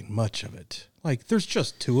fucking much of it. Like, there's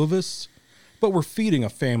just 2 of us, but we're feeding a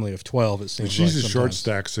family of 12. It seems And she's like a short sometimes.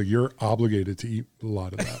 stack, so you're obligated to eat a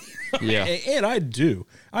lot of that. Yeah. And I do.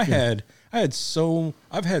 I've had so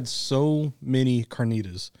many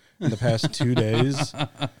carnitas in the past 2 days,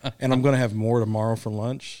 and I'm gonna have more tomorrow for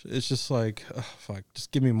lunch. It's just like, oh, fuck,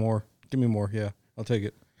 just give me more. Yeah, I'll take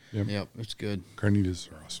it. Yep. It's good.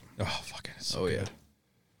 Carnitas are awesome. Oh, fucking so Oh, good.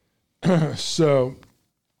 yeah. So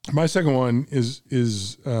my second one is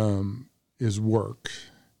work,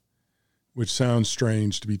 which sounds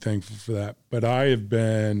strange to be thankful for that. But I have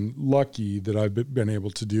been lucky that I've been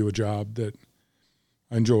able to do a job that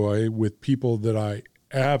I enjoy with people that I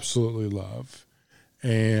absolutely love,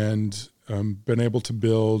 and been able to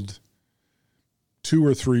build 2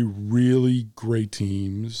 or 3 really great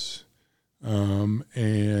teams,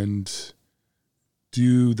 and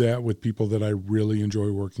do that with people that I really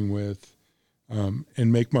enjoy working with, and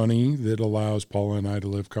make money that allows Paula and I to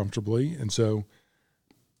live comfortably. And so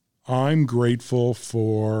I'm grateful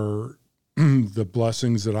for the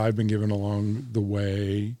blessings that I've been given along the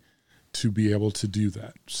way to be able to do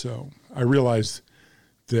that. So I realize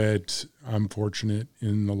that I'm fortunate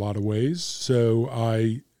in a lot of ways. So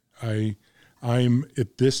I'm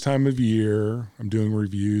at this time of year, I'm doing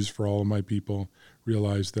reviews for all of my people,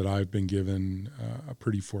 realize that I've been given a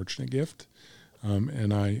pretty fortunate gift.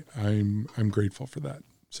 And I'm grateful for that.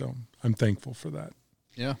 So I'm thankful for that.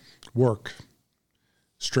 Yeah. Work.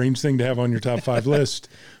 Strange thing to have on your top 5 list,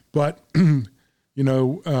 but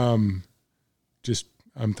just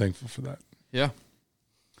I'm thankful for that. Yeah.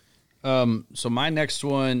 So my next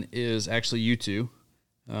one is actually you two,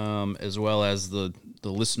 as well as the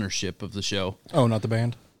listenership of the show. Oh, not the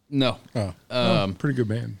band. No. Oh, Pretty good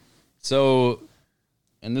band. So,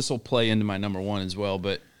 and this will play into my number 1 as well,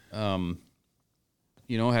 but,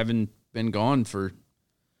 having been gone for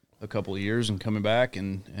a couple of years and coming back,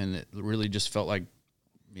 and it really just felt like,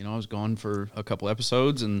 I was gone for a couple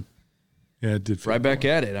episodes and Yeah, it did. right back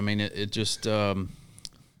at it. I mean, it just, And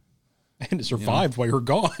it survived while you were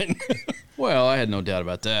gone. well, I had no doubt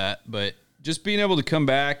about that, but just being able to come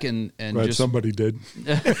back and Right, just somebody did.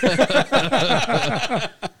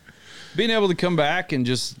 being able to come back and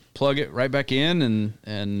just plug it right back in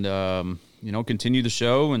and continue the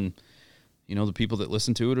show, and the people that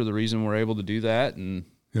listen to it are the reason we're able to do that, and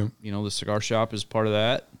Yeah. the cigar shop is part of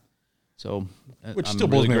that. So Which I'm still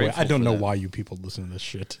blows really me away. grateful I don't for know that. why you people listen to this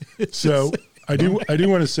shit. So I do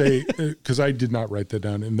want to say, because I did not write that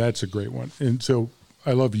down, and that's a great one. And so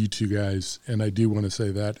I love you two guys, and I do want to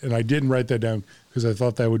say that. And I didn't write that down because I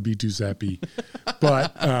thought that would be too sappy.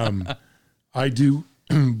 But I do.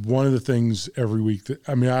 One of the things every week that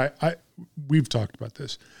I we've talked about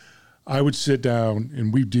this. I would sit down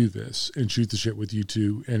and we do this and shoot the shit with you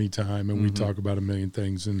two anytime, and we talk about a million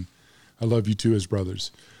things. And I love you two as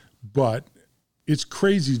brothers, but it's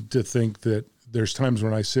crazy to think that there's times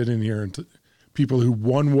when I sit in here and people who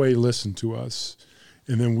one way listen to us,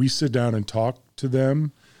 and then we sit down and talk to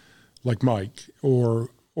them, like Mike or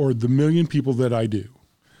the million people that I do.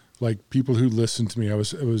 Like people who listen to me, I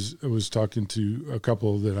was talking to a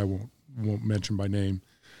couple that I won't mention by name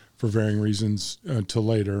for varying reasons till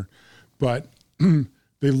later, but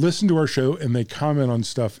they listen to our show and they comment on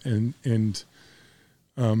stuff, and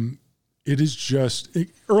it is just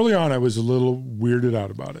early on I was a little weirded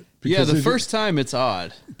out about it. Yeah, the first time it's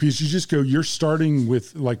odd. Because you just go, you're starting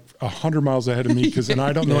with like 100 miles ahead of me, and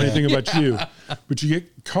I don't know anything about you, but you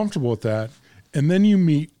get comfortable with that, and then you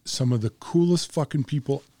meet some of the coolest fucking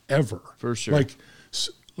people ever. For sure.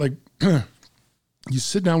 Like you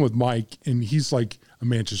sit down with Mike, and he's like a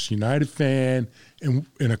Manchester United fan and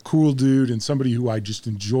a cool dude and somebody who I just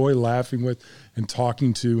enjoy laughing with and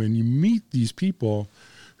talking to, and you meet these people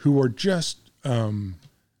who are just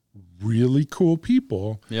really cool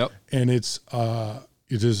people. Yep. And it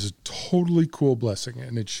is a totally cool blessing,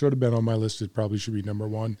 and it should have been on my list. It probably should be number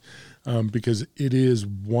one, because it is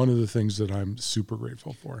one of the things that I'm super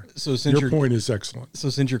grateful for. So since your point is excellent. So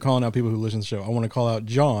since you're calling out people who listen to the show, I want to call out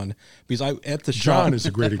John, because at the shop, John is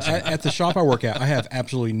a great example. At the shop I work at, I have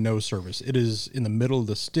absolutely no service. It is in the middle of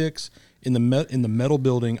the sticks in the metal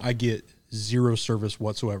building. I get zero service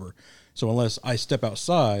whatsoever. So unless I step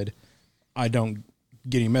outside, I don't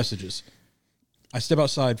get any messages. I step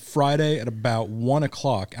outside Friday at about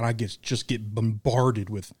 1:00, and I just get bombarded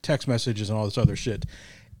with text messages and all this other shit.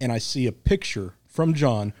 And I see a picture from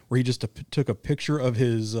John where he just took a picture of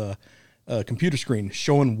his computer screen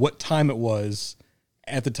showing what time it was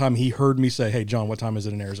at the time he heard me say, "Hey, John, what time is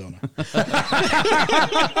it in Arizona?"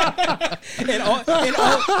 and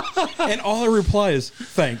all I reply is,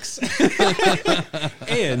 "Thanks."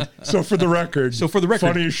 And So for the record,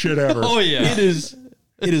 funniest shit ever. Oh, yeah.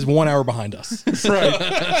 It is 1 hour behind us.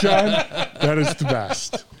 Right, John, that is the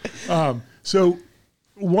best. So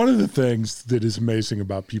one of the things that is amazing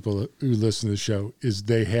about people who listen to the show is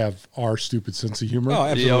they have our stupid sense of humor. Oh,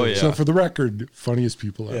 absolutely. Oh, yeah. So for the record, funniest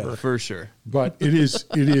people ever. For sure. But it is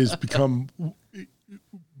become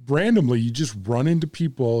randomly, you just run into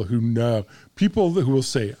people who will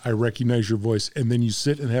say, "I recognize your voice," and then you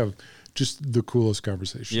sit and have just the coolest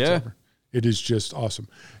conversations ever. It is just awesome.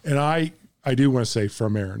 And I do want to say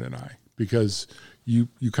from Aaron and I, because you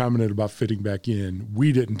commented about fitting back in.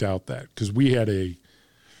 We didn't doubt that, because we had a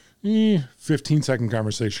 15-second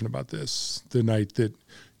conversation about this the night that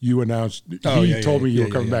you announced. He told me you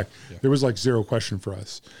were coming back. Yeah. There was like zero question for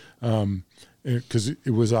us, because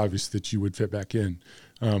it was obvious that you would fit back in.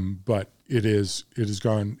 But it has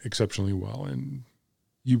gone exceptionally well, and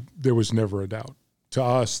there was never a doubt to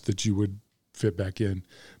us that you would fit back in.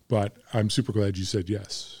 But I'm super glad you said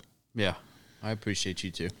yes. Yeah, I appreciate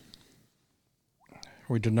you too.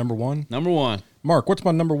 Are we to number one? Number one. Mark, what's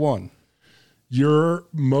my number one? You're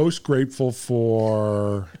most grateful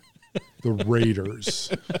for the Raiders.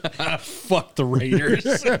 Fuck the Raiders.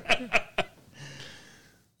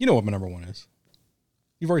 You know what my number one is.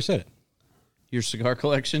 You've already said it. Your cigar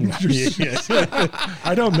collection? Yes.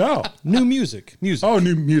 I don't know. New music. Oh,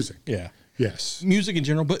 new music. Yeah. Yes. Music in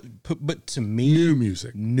general, but to me, New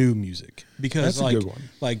music. because That's a good one.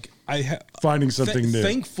 Like Finding something new.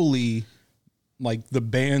 Thankfully, like the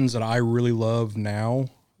bands that I really love now,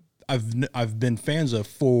 I've been fans of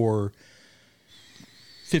for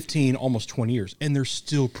 15, almost 20 years, and they're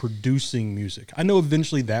still producing music. I know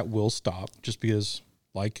eventually that will stop, just because,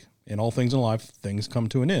 like in all things in life, things come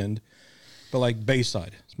to an end. But like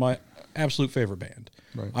Bayside, it's my absolute favorite band.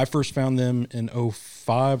 Right. I first found them in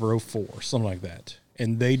 05 or 04, something like that.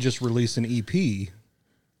 And they just released an EP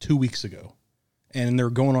 2 weeks ago. and they're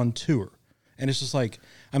going on tour. And it's just like,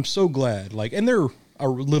 I'm so glad. Like, and they're a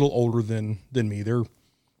little older than me. They're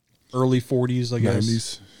early 40s, I guess.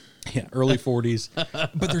 90s. Yeah, early 40s.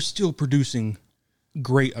 But they're still producing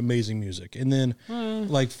great, amazing music. And then,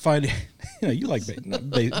 like, finding, you like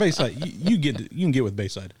Bayside. You can get with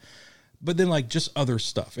Bayside. But then, like, just other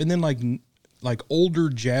stuff. And then, like older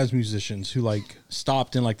jazz musicians who, like,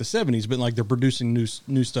 stopped in, like, the 70s, but, like, they're producing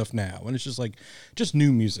new stuff now. And it's just, like, just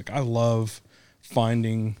new music. I love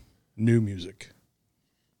finding new music.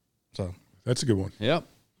 So That's a good one. Yep.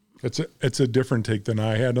 It's a different take than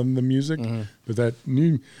I had on the music, but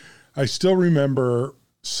I still remember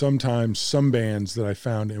sometimes some bands that I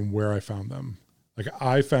found and where I found them. Like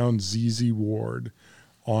I found ZZ Ward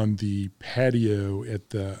on the patio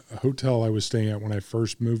at the hotel I was staying at when I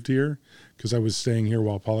first moved here, because I was staying here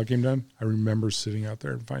while Paula came down. I remember sitting out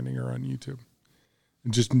there and finding her on YouTube.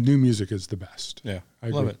 And just new music is the best. yeah, I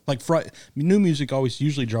love agree. it. Like new music always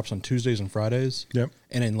usually drops on Tuesdays and Fridays. Yep.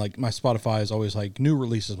 And then like my Spotify is always like new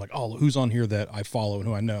releases, like, oh, who's on here that I follow and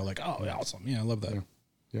who I know? Like, oh, awesome. Yeah, I love that.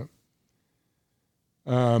 Yep.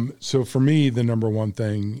 So for me, the number one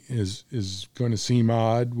thing is going to seem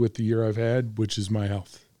odd with the year I've had, which is my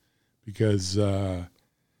health, because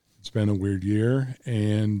it's been a weird year,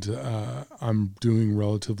 and I'm doing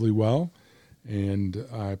relatively well, and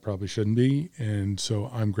I probably shouldn't be, and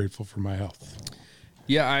so I'm grateful for my health.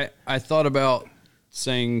 Yeah, I thought about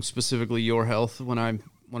saying specifically your health when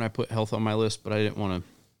I put health on my list, but I didn't want to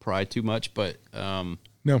pry too much. But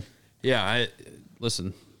No, yeah,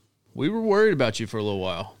 listen, we were worried about you for a little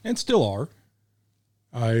while. And still are.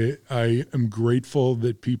 I am grateful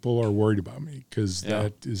that people are worried about me, because Yeah.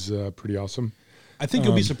 that is pretty awesome. I think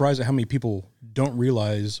you'll be surprised at how many people don't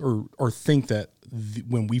realize or think that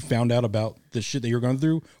when we found out about the shit that you're going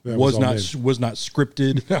through That was was all not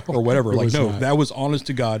scripted or whatever. it Like, was no, not. that was honest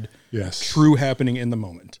to God, Yes. true happening in the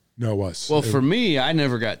moment. No, it was. Well, for me, I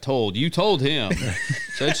never got told. You told him,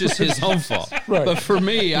 so it's just his own fault. Right. But for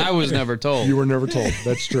me, I was never told. You were never told.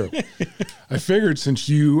 That's true. I figured since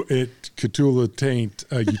you at Cthulhu Taint,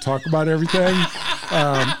 you talk about everything.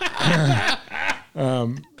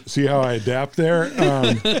 See how I adapt there?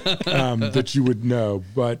 That you would know.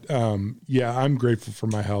 But yeah, I'm grateful for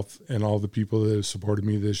my health and all the people that have supported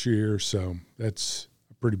me this year. So that's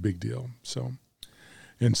a pretty big deal. So,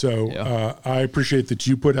 I appreciate that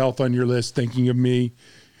you put health on your list, thinking of me.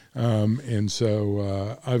 And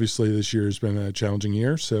so obviously this year has been a challenging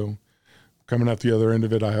year. So coming out the other end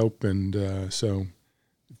of it, I hope. And so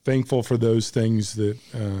thankful for those things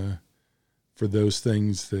that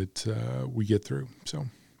we get through. So.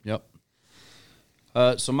 Yep.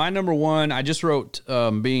 So my number one, I just wrote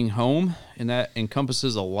being home, and that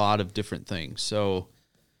encompasses a lot of different things. So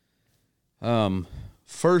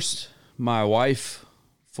first, my wife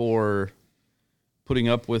for putting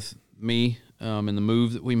up with me in the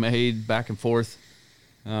move that we made back and forth.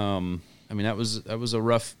 I mean, that was a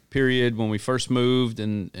rough period when we first moved,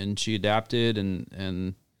 and she adapted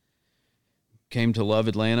and came to love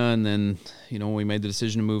Atlanta. And then, when we made the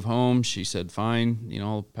decision to move home, she said, fine,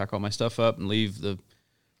 I'll pack all my stuff up and leave the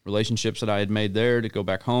relationships that I had made there to go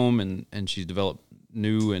back home. And she's developed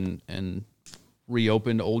new and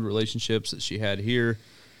reopened old relationships that she had here.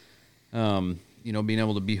 Being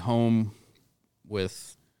able to be home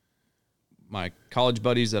with my college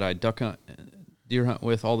buddies that I duck hunt, deer hunt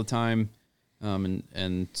with all the time.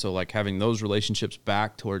 And so like having those relationships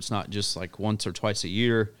back to where it's not just like once or twice a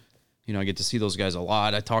year. I get to see those guys a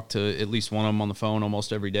lot. I talk to at least one of them on the phone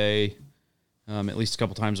almost every day, at least a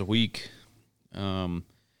couple times a week.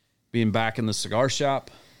 Being back in the cigar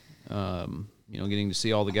shop, getting to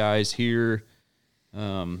see all the guys here,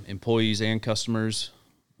 employees and customers.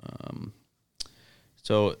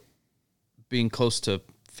 So being close to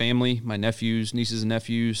family, my nephews, nieces and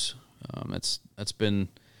nephews, that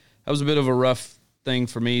was a bit of a rough thing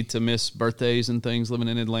for me to miss birthdays and things living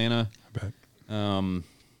in Atlanta. I bet.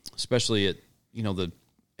 Especially at, the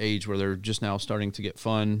age where they're just now starting to get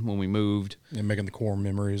fun when we moved. And making the core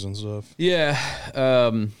memories and stuff. Yeah.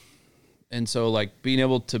 And so like being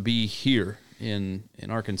able to be here in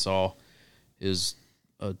Arkansas is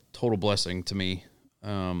a total blessing to me.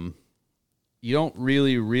 You don't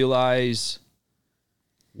really realize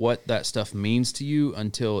what that stuff means to you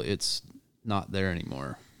until it's not there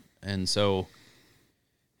anymore. And so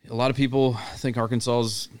a lot of people think Arkansas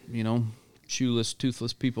is, shoeless,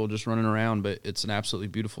 toothless people just running around, but it's an absolutely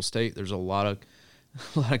beautiful state. There's a lot of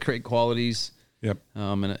great qualities. Yep.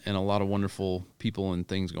 And a lot of wonderful people and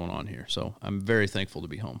things going on here. So I'm very thankful to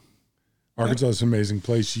be home. Arkansas is an amazing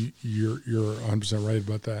place. You're 100% right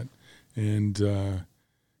about that. And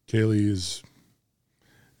Kaylee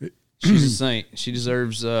She's a saint. She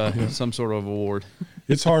deserves some sort of award.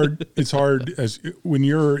 It's hard. It's hard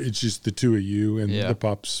it's just the two of you and Yeah. the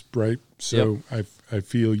pups, right? So I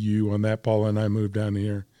feel you on that. Paula and I moved down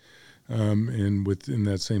here, and in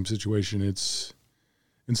that same situation, it's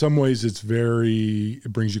in some ways it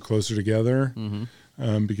brings you closer together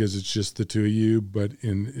because it's just the two of you. But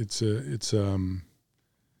it's a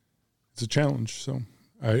challenge. So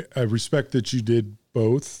I respect that you did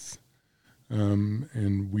both,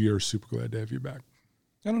 and we are super glad to have you back.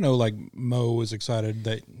 I don't know, like Mo was excited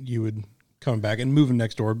that you would come back and moving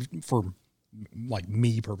next door for like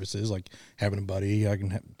me purposes, like having a buddy I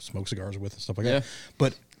can smoke cigars with and stuff like that.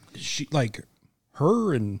 But she, like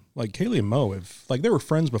her and like Kaylee and Mo have, like, they were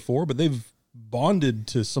friends before, but they've bonded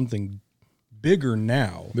to something bigger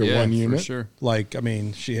now. They're one unit. For sure. Like, I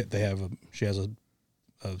mean, she has a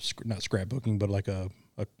not scrapbooking, but like a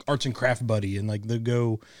arts and craft buddy, and like they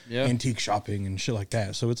go antique shopping and shit like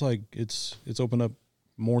that. So it's like it's opened up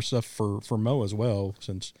more stuff for Mo as well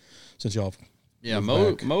since y'all. Yeah,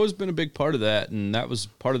 Mo has been a big part of that, and that was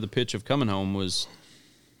part of the pitch of coming home was,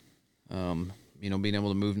 being able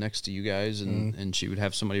to move next to you guys, and she would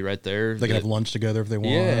have somebody right there. They can have lunch together if they want.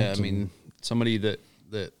 Yeah, I mean, somebody that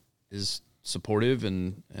is supportive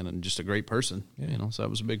and just a great person. Yeah. So that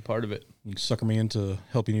was a big part of it. You sucker me into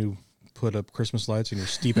helping you put up Christmas lights on your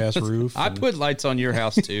steep ass roof. I put lights on your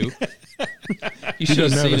house too. You He should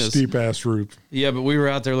have doesn't have seen a us. steep ass roof. Yeah, but we were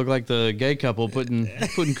out there looking like the gay couple putting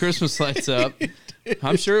Christmas lights up.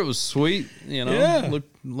 I'm sure it was sweet. Yeah.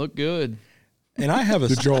 Look good. And I have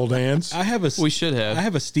The Joel dance. We should have. I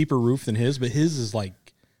have a steeper roof than his, but his is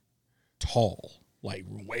like tall, like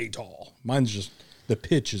way tall. Mine's just, the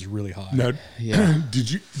pitch is really high. Now,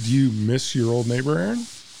 do you miss your old neighbor, Aaron?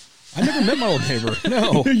 I never met my old neighbor.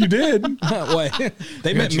 No. You did. Wait,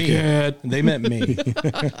 they met me. They met me.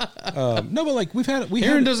 No, but like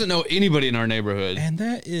Aaron doesn't know anybody in our neighborhood. and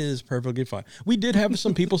that is perfectly fine. We did have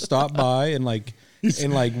some people stop by and like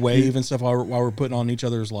wave and stuff while we're putting on each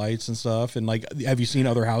other's lights and stuff. And like, have you seen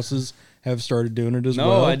other houses have started doing it as No,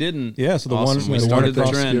 well? I didn't. Yeah, so the Awesome. We one started the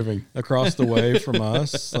across, trend. across the way from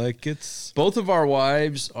us, like it's Both of our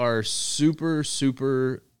wives are super,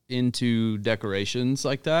 super into decorations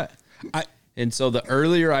like that. And so the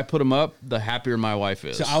earlier I put them up, the happier my wife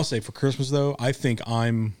is. So I'll say for Christmas though, I think I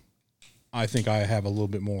have a little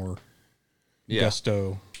bit more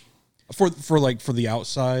gusto for the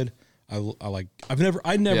outside.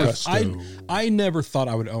 I never thought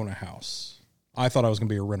I would own a house. I thought I was going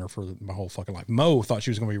to be a renter for my whole fucking life. Mo thought she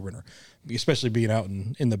was going to be a renter, especially being out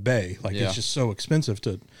in the Bay. Like it's just so expensive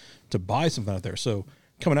to buy something out there. So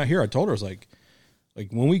coming out here, I told her, I was like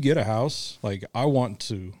when we get a house, like I want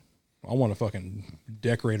to fucking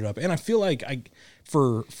decorate it up. And I feel like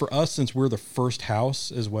for us, since we're the first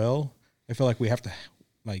house as well, I feel like we have to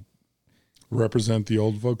like Represent the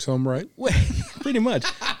old folks home, right? pretty much.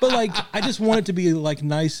 But like, I just want it to be like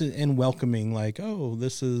nice and welcoming. Like, oh,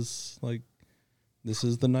 this is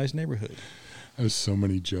the nice neighborhood. There's so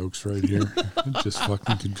many jokes right here. I'm just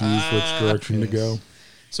fucking confused which direction to go.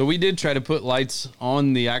 So we did try to put lights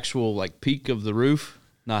on the actual like peak of the roof.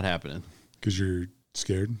 Not happening. Because you're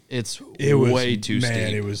scared. It was way too steep.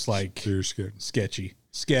 It was like So you're scared. sketchy.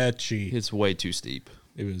 It's way too steep.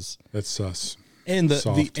 It was, That's sus. and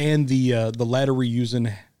the ladder we're using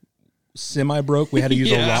semi broke. We had to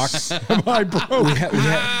use a rock. I broke.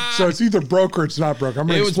 So it's either broke or it's not broke. I'm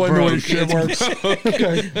going to It was explain the way broke. shit works.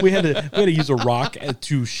 Okay. we had to use a rock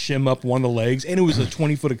to shim up one of the legs, and it was a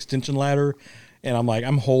 20-foot extension ladder. And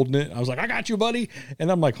I'm holding it. I was like, I got you, buddy.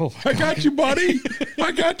 And I'm like, oh, I got you, buddy.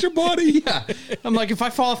 I got you, buddy. Yeah. I'm like, if I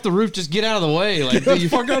fall off the roof, just get out of the way. Like, the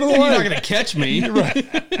fuck out of the you're way. not going to catch me.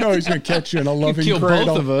 Right. No, he's going to catch you in a loving Kill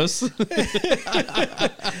cradle. both of us.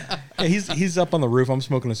 yeah, he's up on the roof. I'm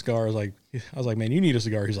smoking a cigar. I was like, man, you need a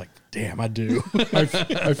cigar. He's like, damn, I do.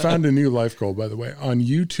 I found a new life goal, by the way. On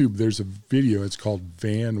YouTube, there's a video. It's called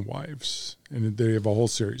Van Wives. And they have a whole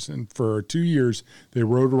series. And for 2 years, they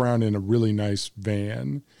rode around in a really nice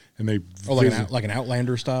van. And they like an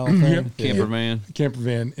Outlander style thing. Camper van. camper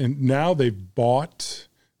van. And now they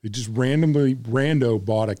just rando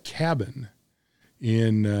bought a cabin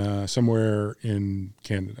in somewhere in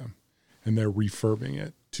Canada. And they're refurbing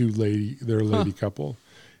it. They're a lady couple.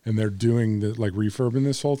 And they're doing refurbing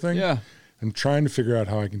this whole thing. Yeah. I'm trying to figure out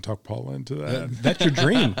how I can talk Paula into that. That's your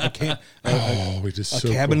dream. A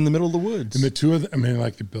cabin in the middle of the woods. And the two of them,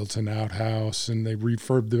 they built an outhouse and they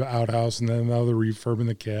refurbed the outhouse and then now they're refurbing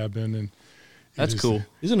the cabin. And That's cool.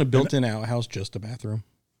 Isn't a built-in outhouse just a bathroom?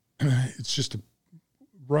 It's just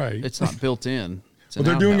right. It's not built in. It's Well, an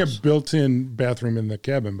they're doing a outhouse. built-in bathroom in the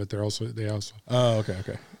cabin, but they also Oh,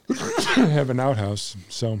 okay. have an outhouse.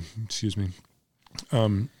 So, excuse me.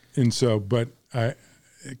 And so, but I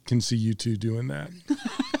can see you two doing that.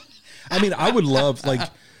 I mean, I would love like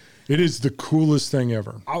It is the coolest thing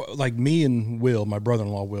ever. like me and Will, my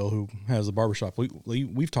brother-in-law Will, who has the barbershop.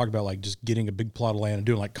 We've talked about like just getting a big plot of land and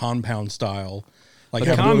doing like compound style, like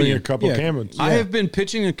Yeah, having building a couple cabins. I have been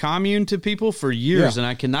pitching a commune to people for years, Yeah. and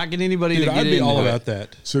I cannot get anybody Dude, to get I'd be into all it. about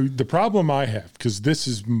that. So the problem I have, because this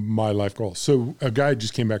is my life goal. So a guy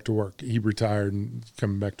just came back to work. He retired and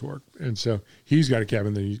coming back to work, and so he's got a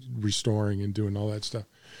cabin that he's restoring and doing all that stuff.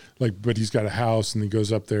 Like, but he's got a house and he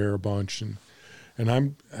goes up there a bunch, and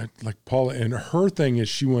I'm like Paula, and her thing is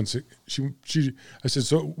she wants it. I said,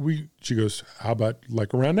 she goes, how about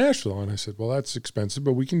like around Nashville? And I said, well, that's expensive,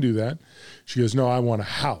 but we can do that. She goes, no, I want a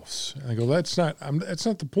house. And I go, that's not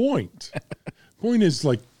the point. Point is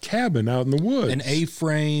like cabin out in the woods. An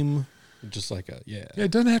A-frame, just like Yeah,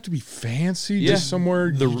 it doesn't have to be fancy. Yeah. Just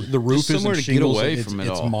somewhere. The roof is somewhere to get shingles. away it's, from it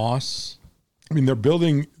it's all. moss. I mean, they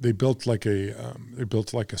built like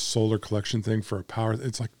a solar collection thing for a power.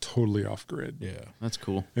 It's like totally off grid. Yeah. That's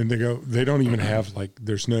cool. And they don't even have like,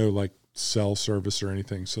 there's no like cell service or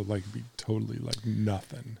anything. So like it'd be totally like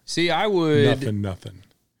nothing. See, I would. Nothing.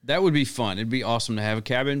 That would be fun. It'd be awesome to have a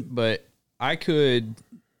cabin, but I could,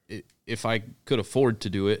 if I could afford to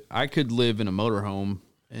do it, I could live in a motorhome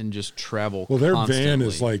and just travel. Well, their constantly. van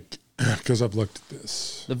is like, because I've looked at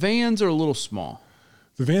this. The vans are a little small.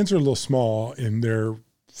 The vans are a little small and they're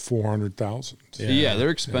 $400,000 Yeah, they're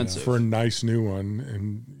expensive. for a nice new one.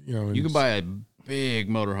 And You could buy a big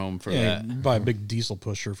motorhome for Yeah, that. buy a big diesel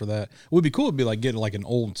pusher for that. What would be cool would be like getting like an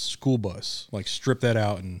old school bus, like strip that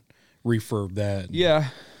out and refurb that. And Yeah,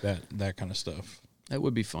 that kind of stuff. that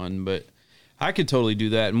would be fun, but I could totally do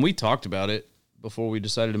that. And we talked about it before we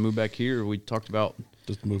decided to move back here. We talked about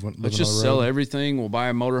Just moving. let's just sell everything. We'll buy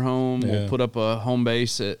a motorhome. Yeah. We'll put up a home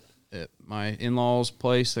base at my in-laws'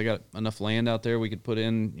 place. They got enough land out there. We could put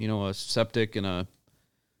in, a septic and a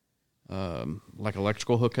like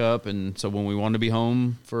electrical hookup. And so when we wanted to be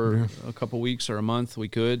home for a couple weeks or a month, we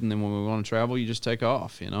could. And then when we want to travel, you just take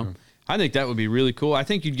off. I think that would be really cool. I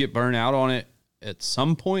think you'd get burnt out on it at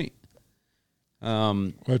some point. That's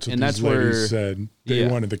what and these that's ladies where said. They yeah.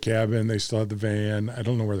 wanted the cabin. They still had the van. I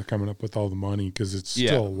don't know where they're coming up with all the money because it's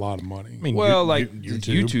still a lot of money. I mean, Well, YouTube.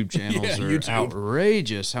 YouTube channels Yeah, are YouTube.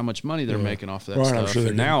 outrageous how much money they're making off that Well, and I'm stuff. sure they're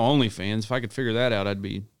And now OnlyFans, if I could figure that out, I'd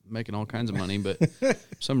be making all kinds of money. But for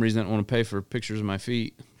some reason, I don't want to pay for pictures of my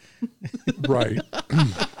feet. Right.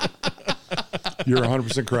 You're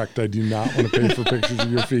 100% correct. I do not want to pay for pictures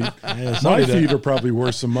of your feet. My somebody feet are probably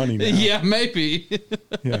worth some money now. Yeah, maybe.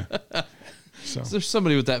 Yeah. So There's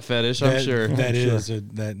somebody with that fetish, I'm sure. That sure. is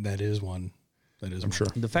that is one. That is. I'm sure.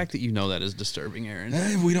 The fact that you know that is disturbing,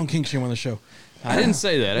 Aaron. We don't kink shame on the show. I didn't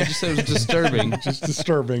say that. I just said it was disturbing. Just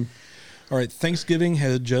disturbing. All right, Thanksgiving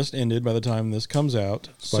had just ended by the time this comes out.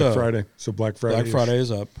 Black Friday. So Black Friday. Black Friday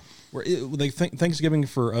is up. Thanksgiving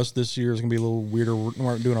for us this year is going to be a little weirder. We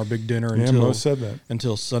aren't doing our big dinner Yeah, Mo said that.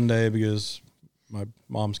 until Sunday because my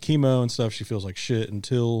mom's chemo and stuff. She feels like shit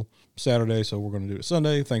until Saturday, so we're going to do it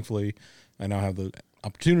Sunday. Thankfully, I now have the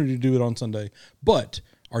opportunity to do it on Sunday. But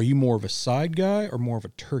are you more of a side guy or more of a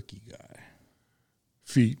turkey guy?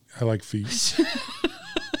 Feet. I like feet. So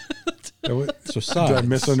Did sides. I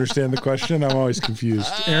misunderstand the question? I'm always confused.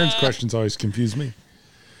 Aaron's questions always confuse me.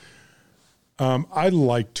 I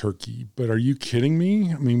like turkey, but are you kidding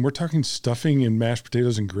me? I mean, we're talking stuffing and mashed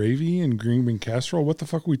potatoes and gravy and green bean casserole. What the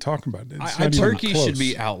fuck are we talking about? It's not even Turkey close. should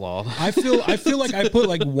be outlawed. I feel like I put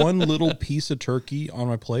like one little piece of turkey on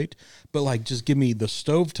my plate, but like just give me the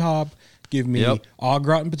stovetop, give me au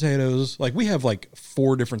gratin potatoes. Like we have like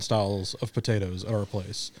 4 different styles of potatoes at our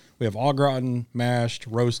place. We have au gratin, mashed,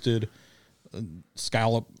 roasted,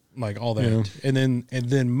 scallop, like all that. Yeah. And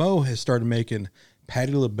then Mo has started making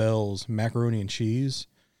Patty LaBelle's macaroni and cheese.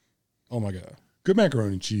 Oh my god. Good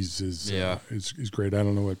macaroni and cheese is Yeah. is great. I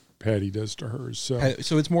don't know what Patty does to hers. So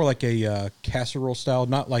So it's more like a casserole style,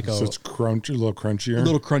 not like so it's crunchy, a little crunchier. a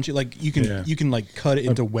little crunchy. Like you can like cut it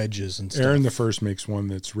into wedges and stuff. Aaron the first makes one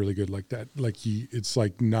that's really good like that. Like it's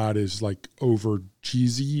like not as like over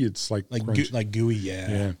cheesy. It's like crunchy. like gooey,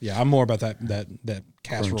 yeah. I'm more about that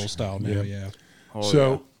casserole Crunch. style now. Yeah. Yeah. Oh,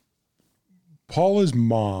 So Paula's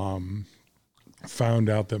mom found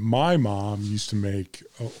out that my mom used to make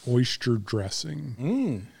oyster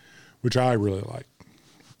dressing, which I really like.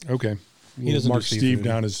 Okay. He doesn't mark do Steve seafood.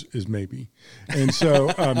 down as maybe. And so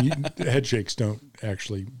head shakes don't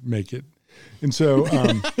actually make it. And so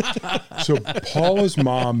so Paula's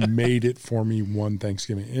mom made it for me one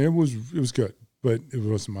Thanksgiving. And it was good, but it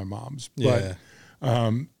wasn't my mom's. Yeah.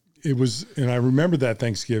 But it was, and I remember that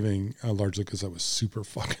Thanksgiving largely because I was super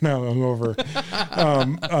fucking hungover.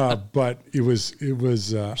 But it was.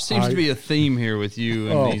 Seems to be a theme here with you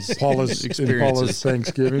and these Paula's experiences.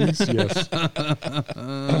 Thanksgivings, yes,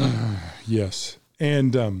 yes,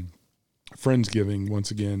 and Friendsgiving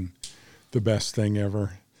once again, the best thing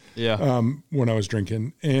ever. Yeah. When I was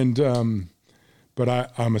drinking, and but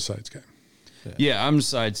I'm a sides guy. Yeah, I'm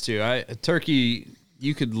sides too. Turkey,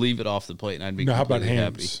 you could leave it off the plate and I'd be Now, how about completely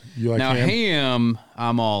hams? happy. You like now, ham?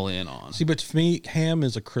 I'm all in on. See, but for me, ham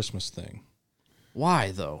is a Christmas thing.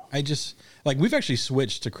 Why, though? I just, like, we've actually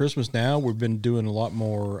switched to Christmas now. We've been doing a lot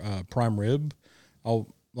more prime rib. I'll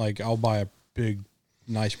buy a big,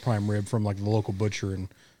 nice prime rib from, like, the local butcher, and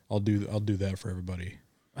I'll do that for everybody.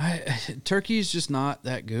 Turkey is just not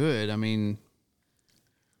that good. I mean,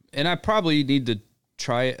 and I probably need to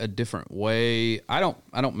try it a different way. I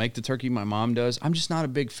don't make the turkey. My mom does. I'm just not a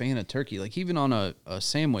big fan of turkey. Like, even on a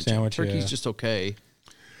sandwich turkey's just okay.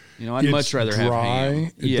 You know, I'd much rather have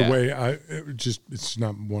ham. The way it's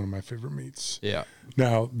not one of my favorite meats. Yeah.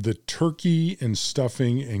 Now, the turkey and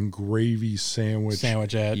stuffing and gravy sandwich.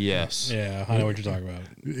 Yes. Yeah, I know what you're talking about.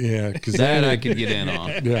 Yeah, because that I could get in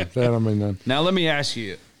on. Yeah, that I mean. Now let me ask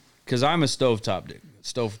you, because I'm a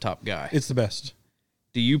stovetop guy. It's the best.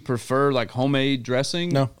 Do you prefer like homemade dressing?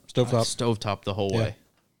 No, stovetop. Stovetop the whole way.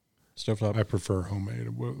 Stovetop. I prefer homemade.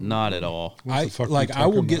 Not at all. I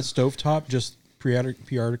will get stovetop just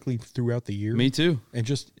periodically throughout the year. Me too. And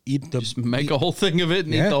just eat make a whole thing of it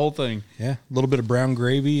and eat the whole thing. Yeah, a little bit of brown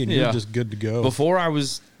gravy and you're just good to go. Before I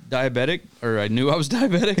was diabetic, or I knew I was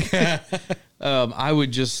diabetic, I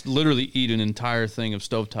would just literally eat an entire thing of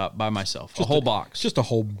stovetop by myself, a whole box. Just a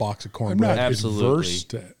whole box of cornbread. I'm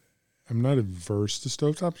not averse to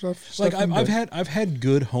stovetop stuff. Like I've had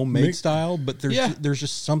good homemade style, but there's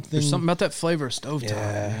just something. There's something about that flavor of stovetop.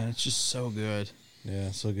 Man. It's just so good.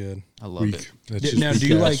 Yeah, so good. I love it. Now, do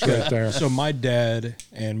you like that? So my dad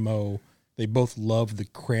and Mo, they both love the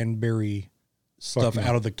cranberry stuff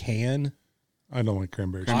out of the can. I don't like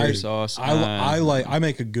cranberry sauce. I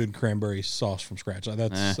make a good cranberry sauce from scratch.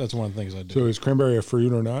 That's one of the things I do. So is cranberry a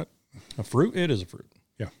fruit or not? A fruit? It is a fruit.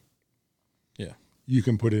 Yeah. Yeah. You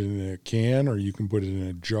can put it in a can, or you can put it in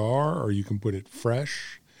a jar, or you can put it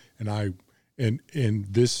fresh. And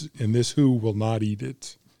this who will not eat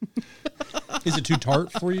it. Is it too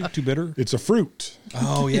tart for you? Too bitter? It's a fruit.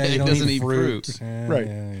 Oh yeah, it doesn't eat fruit. Right.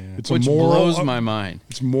 Yeah. It's which blows my mind.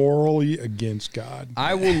 It's morally against God.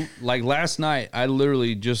 I will, like last night, I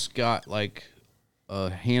literally just got like a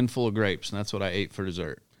handful of grapes, and that's what I ate for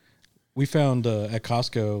dessert. We found at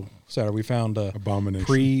Costco Saturday. We found abomination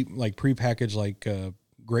prepackaged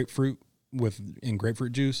grapefruit in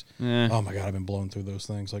grapefruit juice. Oh my god, I've been blowing through those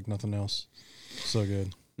things like nothing else. So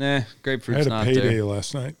good. Nah, grapefruit's not there. I had a payday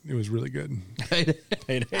last night. It was really good.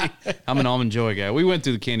 Payday. I'm an Almond Joy guy. We went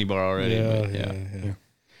through the candy bar already. Yeah.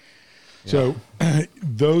 So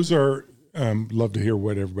those are love to hear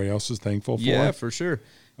what everybody else is thankful for. Yeah, for sure.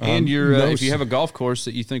 And if you have a golf course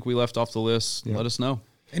that you think we left off the list, let us know.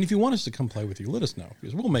 And if you want us to come play with you, let us know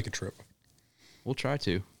because we'll make a trip. We'll try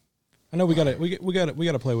to. I know we got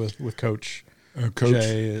to play with Coach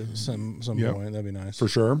Jay at some point. That'd be nice for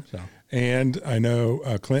sure. So. And I know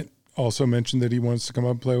Clint also mentioned that he wants to come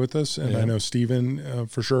up and play with us, and I know Steven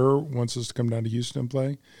for sure wants us to come down to Houston and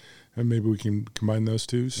play, and maybe we can combine those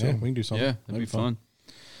two. So we can do something. Yeah, that'd be fun.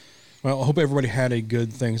 Well, I hope everybody had a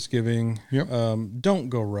good Thanksgiving. Yep. Don't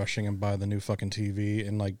go rushing and buy the new fucking TV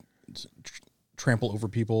and trample over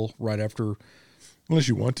people right after. Unless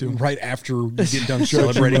you want to. Right after you get done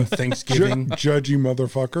celebrating Thanksgiving. Judgy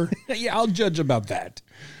motherfucker. Yeah, I'll judge about that.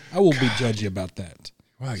 I will be judgy about that.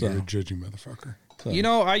 Wow, you're a judgy motherfucker. So. You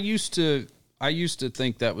know, I used to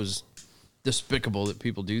think that was despicable that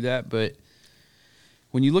people do that, but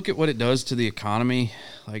when you look at what it does to the economy,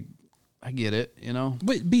 like, I get it, you know?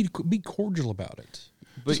 But be cordial about it.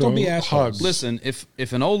 But don't be assholes. Listen,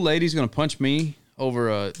 if an old lady's going to punch me over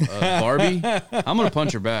a Barbie, I'm going to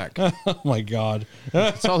punch her back. Oh, my God.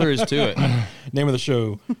 That's all there is to it. Name of the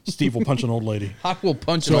show, Steve will punch an old lady. I will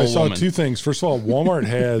punch an old woman. So I saw two things. First of all, Walmart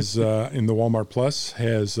has, in the Walmart Plus,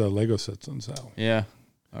 has Lego sets on sale. Yeah.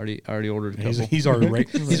 Already ordered a couple. He's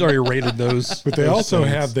already rated those. But they also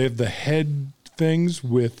have the head things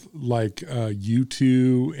with like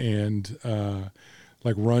U2 and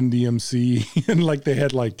like Run DMC and like they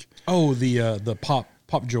had like the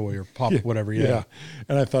Pop Joy or Pop whatever. Yeah.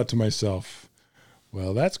 And I thought to myself,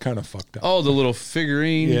 well, that's kind of fucked up. Oh, the little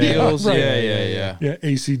figurine deals. Right. Yeah. Yeah,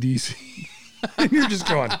 AC/DC. And you're just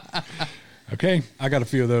going, okay. I got a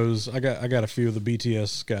few of those. I got a few of the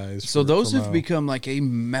BTS guys. So those have become like a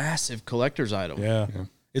massive collector's item. Yeah.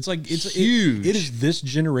 It's like it's Huge. It is this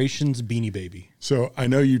generation's Beanie Baby. So I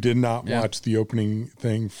know you did not Yeah. watch the opening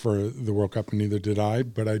thing for the World Cup, and neither did I.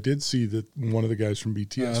 But I did see that one of the guys from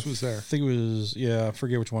BTS was I there. think it was I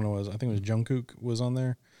forget which one it was. I think it was Jungkook was on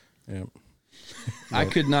there. Yeah. I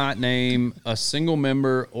could not name a single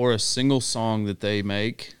member or a single song that they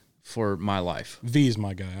make for my life. V's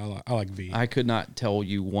my guy. I like V. I could not tell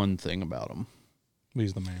you one thing about them.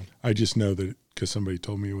 V's the man. I just know that because somebody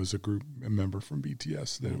told me it was a member from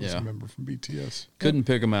BTS, that it was Yeah. a member from BTS. Couldn't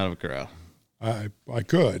pick them out of a crowd. I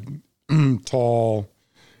could. Tall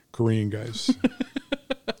Korean guys.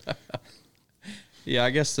 Yeah,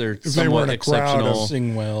 I guess they're they were somewhat in a crowd of exceptional.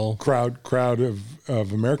 Sing well. crowd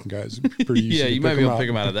of American guys. Pretty easy Yeah, to you might pick be able them to pick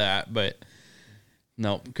out. them out of that, but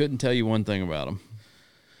no, couldn't tell you one thing about them.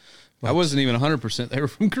 I wasn't even 100% they were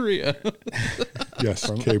from Korea. Yes,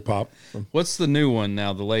 K-pop. What's the new one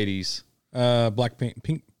now, the ladies? Blackpink,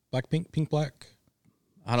 pink, black.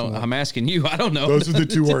 I'm asking you. I don't know. Those are the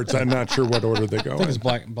two words. I'm not sure what order they go I think it's in.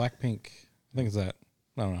 Blackpink. I think it's that.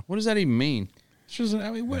 I don't know. What does that even mean? It's just,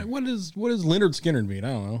 I mean, what does Leonard Skinner mean? I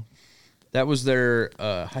don't know. That was their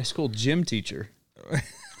high school gym teacher.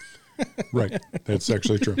 Right. That's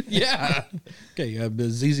actually true. Yeah. Okay,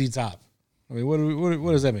 ZZ Top. I mean,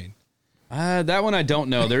 what does that mean? That one I don't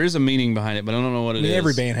know. There is a meaning behind it, but I don't know what I it mean, is.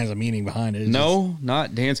 every band has a meaning behind it. It's No,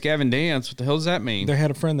 not Dance Gavin Dance. What the hell does that mean? just, they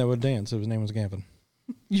had a friend that would dance. His name was Gavin.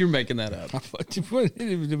 You're making that up.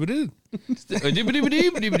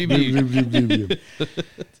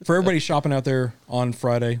 For everybody shopping out there on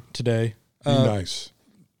Friday today, Nice.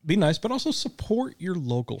 be nice, but also support your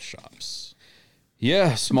local shops.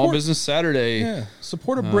 Yeah, Small Business Saturday. Yeah,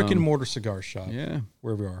 support a brick and mortar cigar shop. Yeah.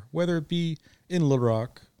 Wherever you are, whether it be in Little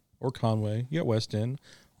Rock or Conway, you at West End,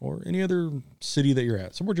 or any other city that you're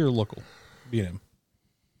at. Support your local B&M.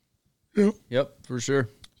 Yep, for sure.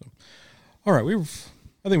 All right,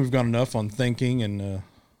 I think we've gone enough on thinking, and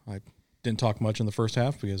I didn't talk much in the first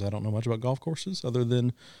half because I don't know much about golf courses other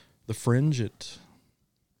than the Fringe at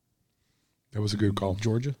That was a good call.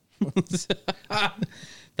 Georgia.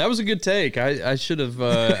 That was a good take. I should have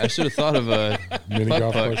thought of a Mini putt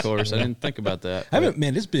golf putt course. course. I didn't think about that. I haven't,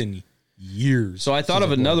 man, it's been years. So I thought since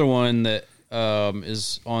of I've another one that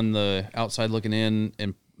is on the outside looking in,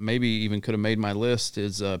 and maybe even could have made my list.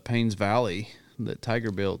 Is Paynes Valley that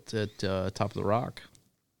Tiger built at Top of the Rock.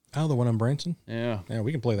 Oh, the one in Branson? Yeah, Yeah,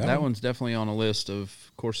 we can play that that one. one's definitely on a list of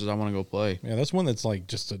courses I want to go play. Yeah, that's one that's like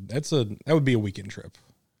that would be a weekend trip.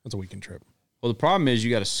 That's a weekend trip. Well, the problem is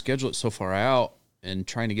you got to schedule it so far out, and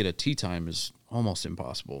trying to get a tee time is almost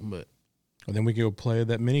impossible. But And then we can go play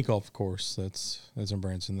that mini golf course that's in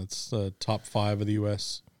Branson. That's top 5 of the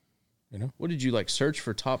U.S. You know? what did you like search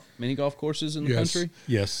for top mini golf courses in the Yes. country?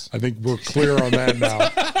 Yes. I think we're clear on that now.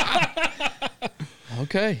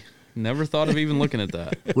 Okay, never thought of even looking at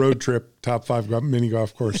that. Road trip, top 5 mini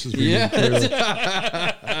golf courses. We Yeah. need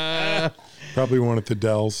to- Probably one at the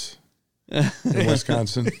Dells in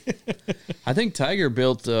Wisconsin. I think Tiger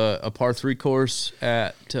built a par 3 course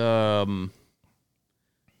at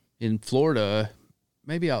in Florida,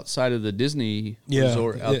 maybe outside of the Disney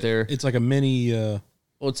resort out there. It's like a mini.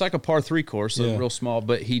 Well, it's like a par 3 course, so Yeah. real small,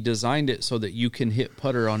 but he designed it so that you can hit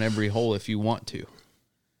putter on every hole if you want to.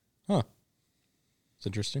 Huh. It's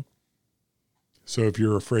interesting. So if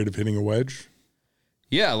you're afraid of hitting a wedge,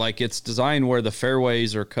 Yeah, like it's designed where the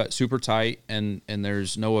fairways are cut super tight and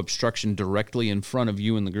there's no obstruction directly in front of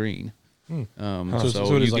you in the green. So it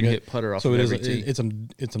you is can like hit putter off so of it is. every tee. It's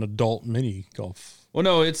an adult mini golf. Well,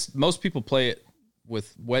 no, it's most people play it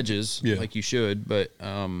with wedges, Yeah. like you should. But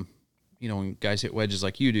when guys hit wedges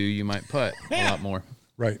like you do, you might putt a lot more.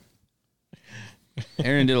 right?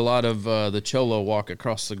 Aaron did a lot of the Cholo walk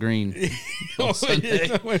across the green on Sunday,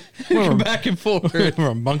 back and forth.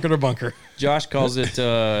 From bunker to bunker. Josh calls it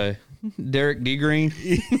Derek D Green.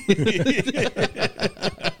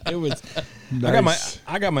 It was. Nice.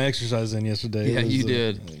 I got my exercise in yesterday. Yeah, It was, you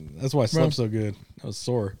did. That's why I slept so good. I was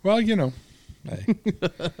sore. Well, Hey,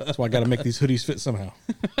 that's why I got to make these hoodies fit somehow.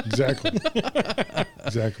 exactly.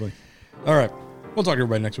 Exactly. All right, we'll talk to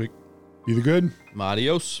everybody next week. Be the good.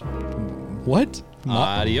 Adios. What?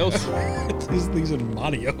 Adios. These are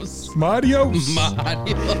Marios. Adios.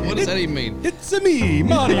 Adios. What does that even mean? It's a me,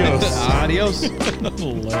 Marios. Adios.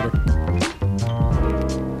 Later.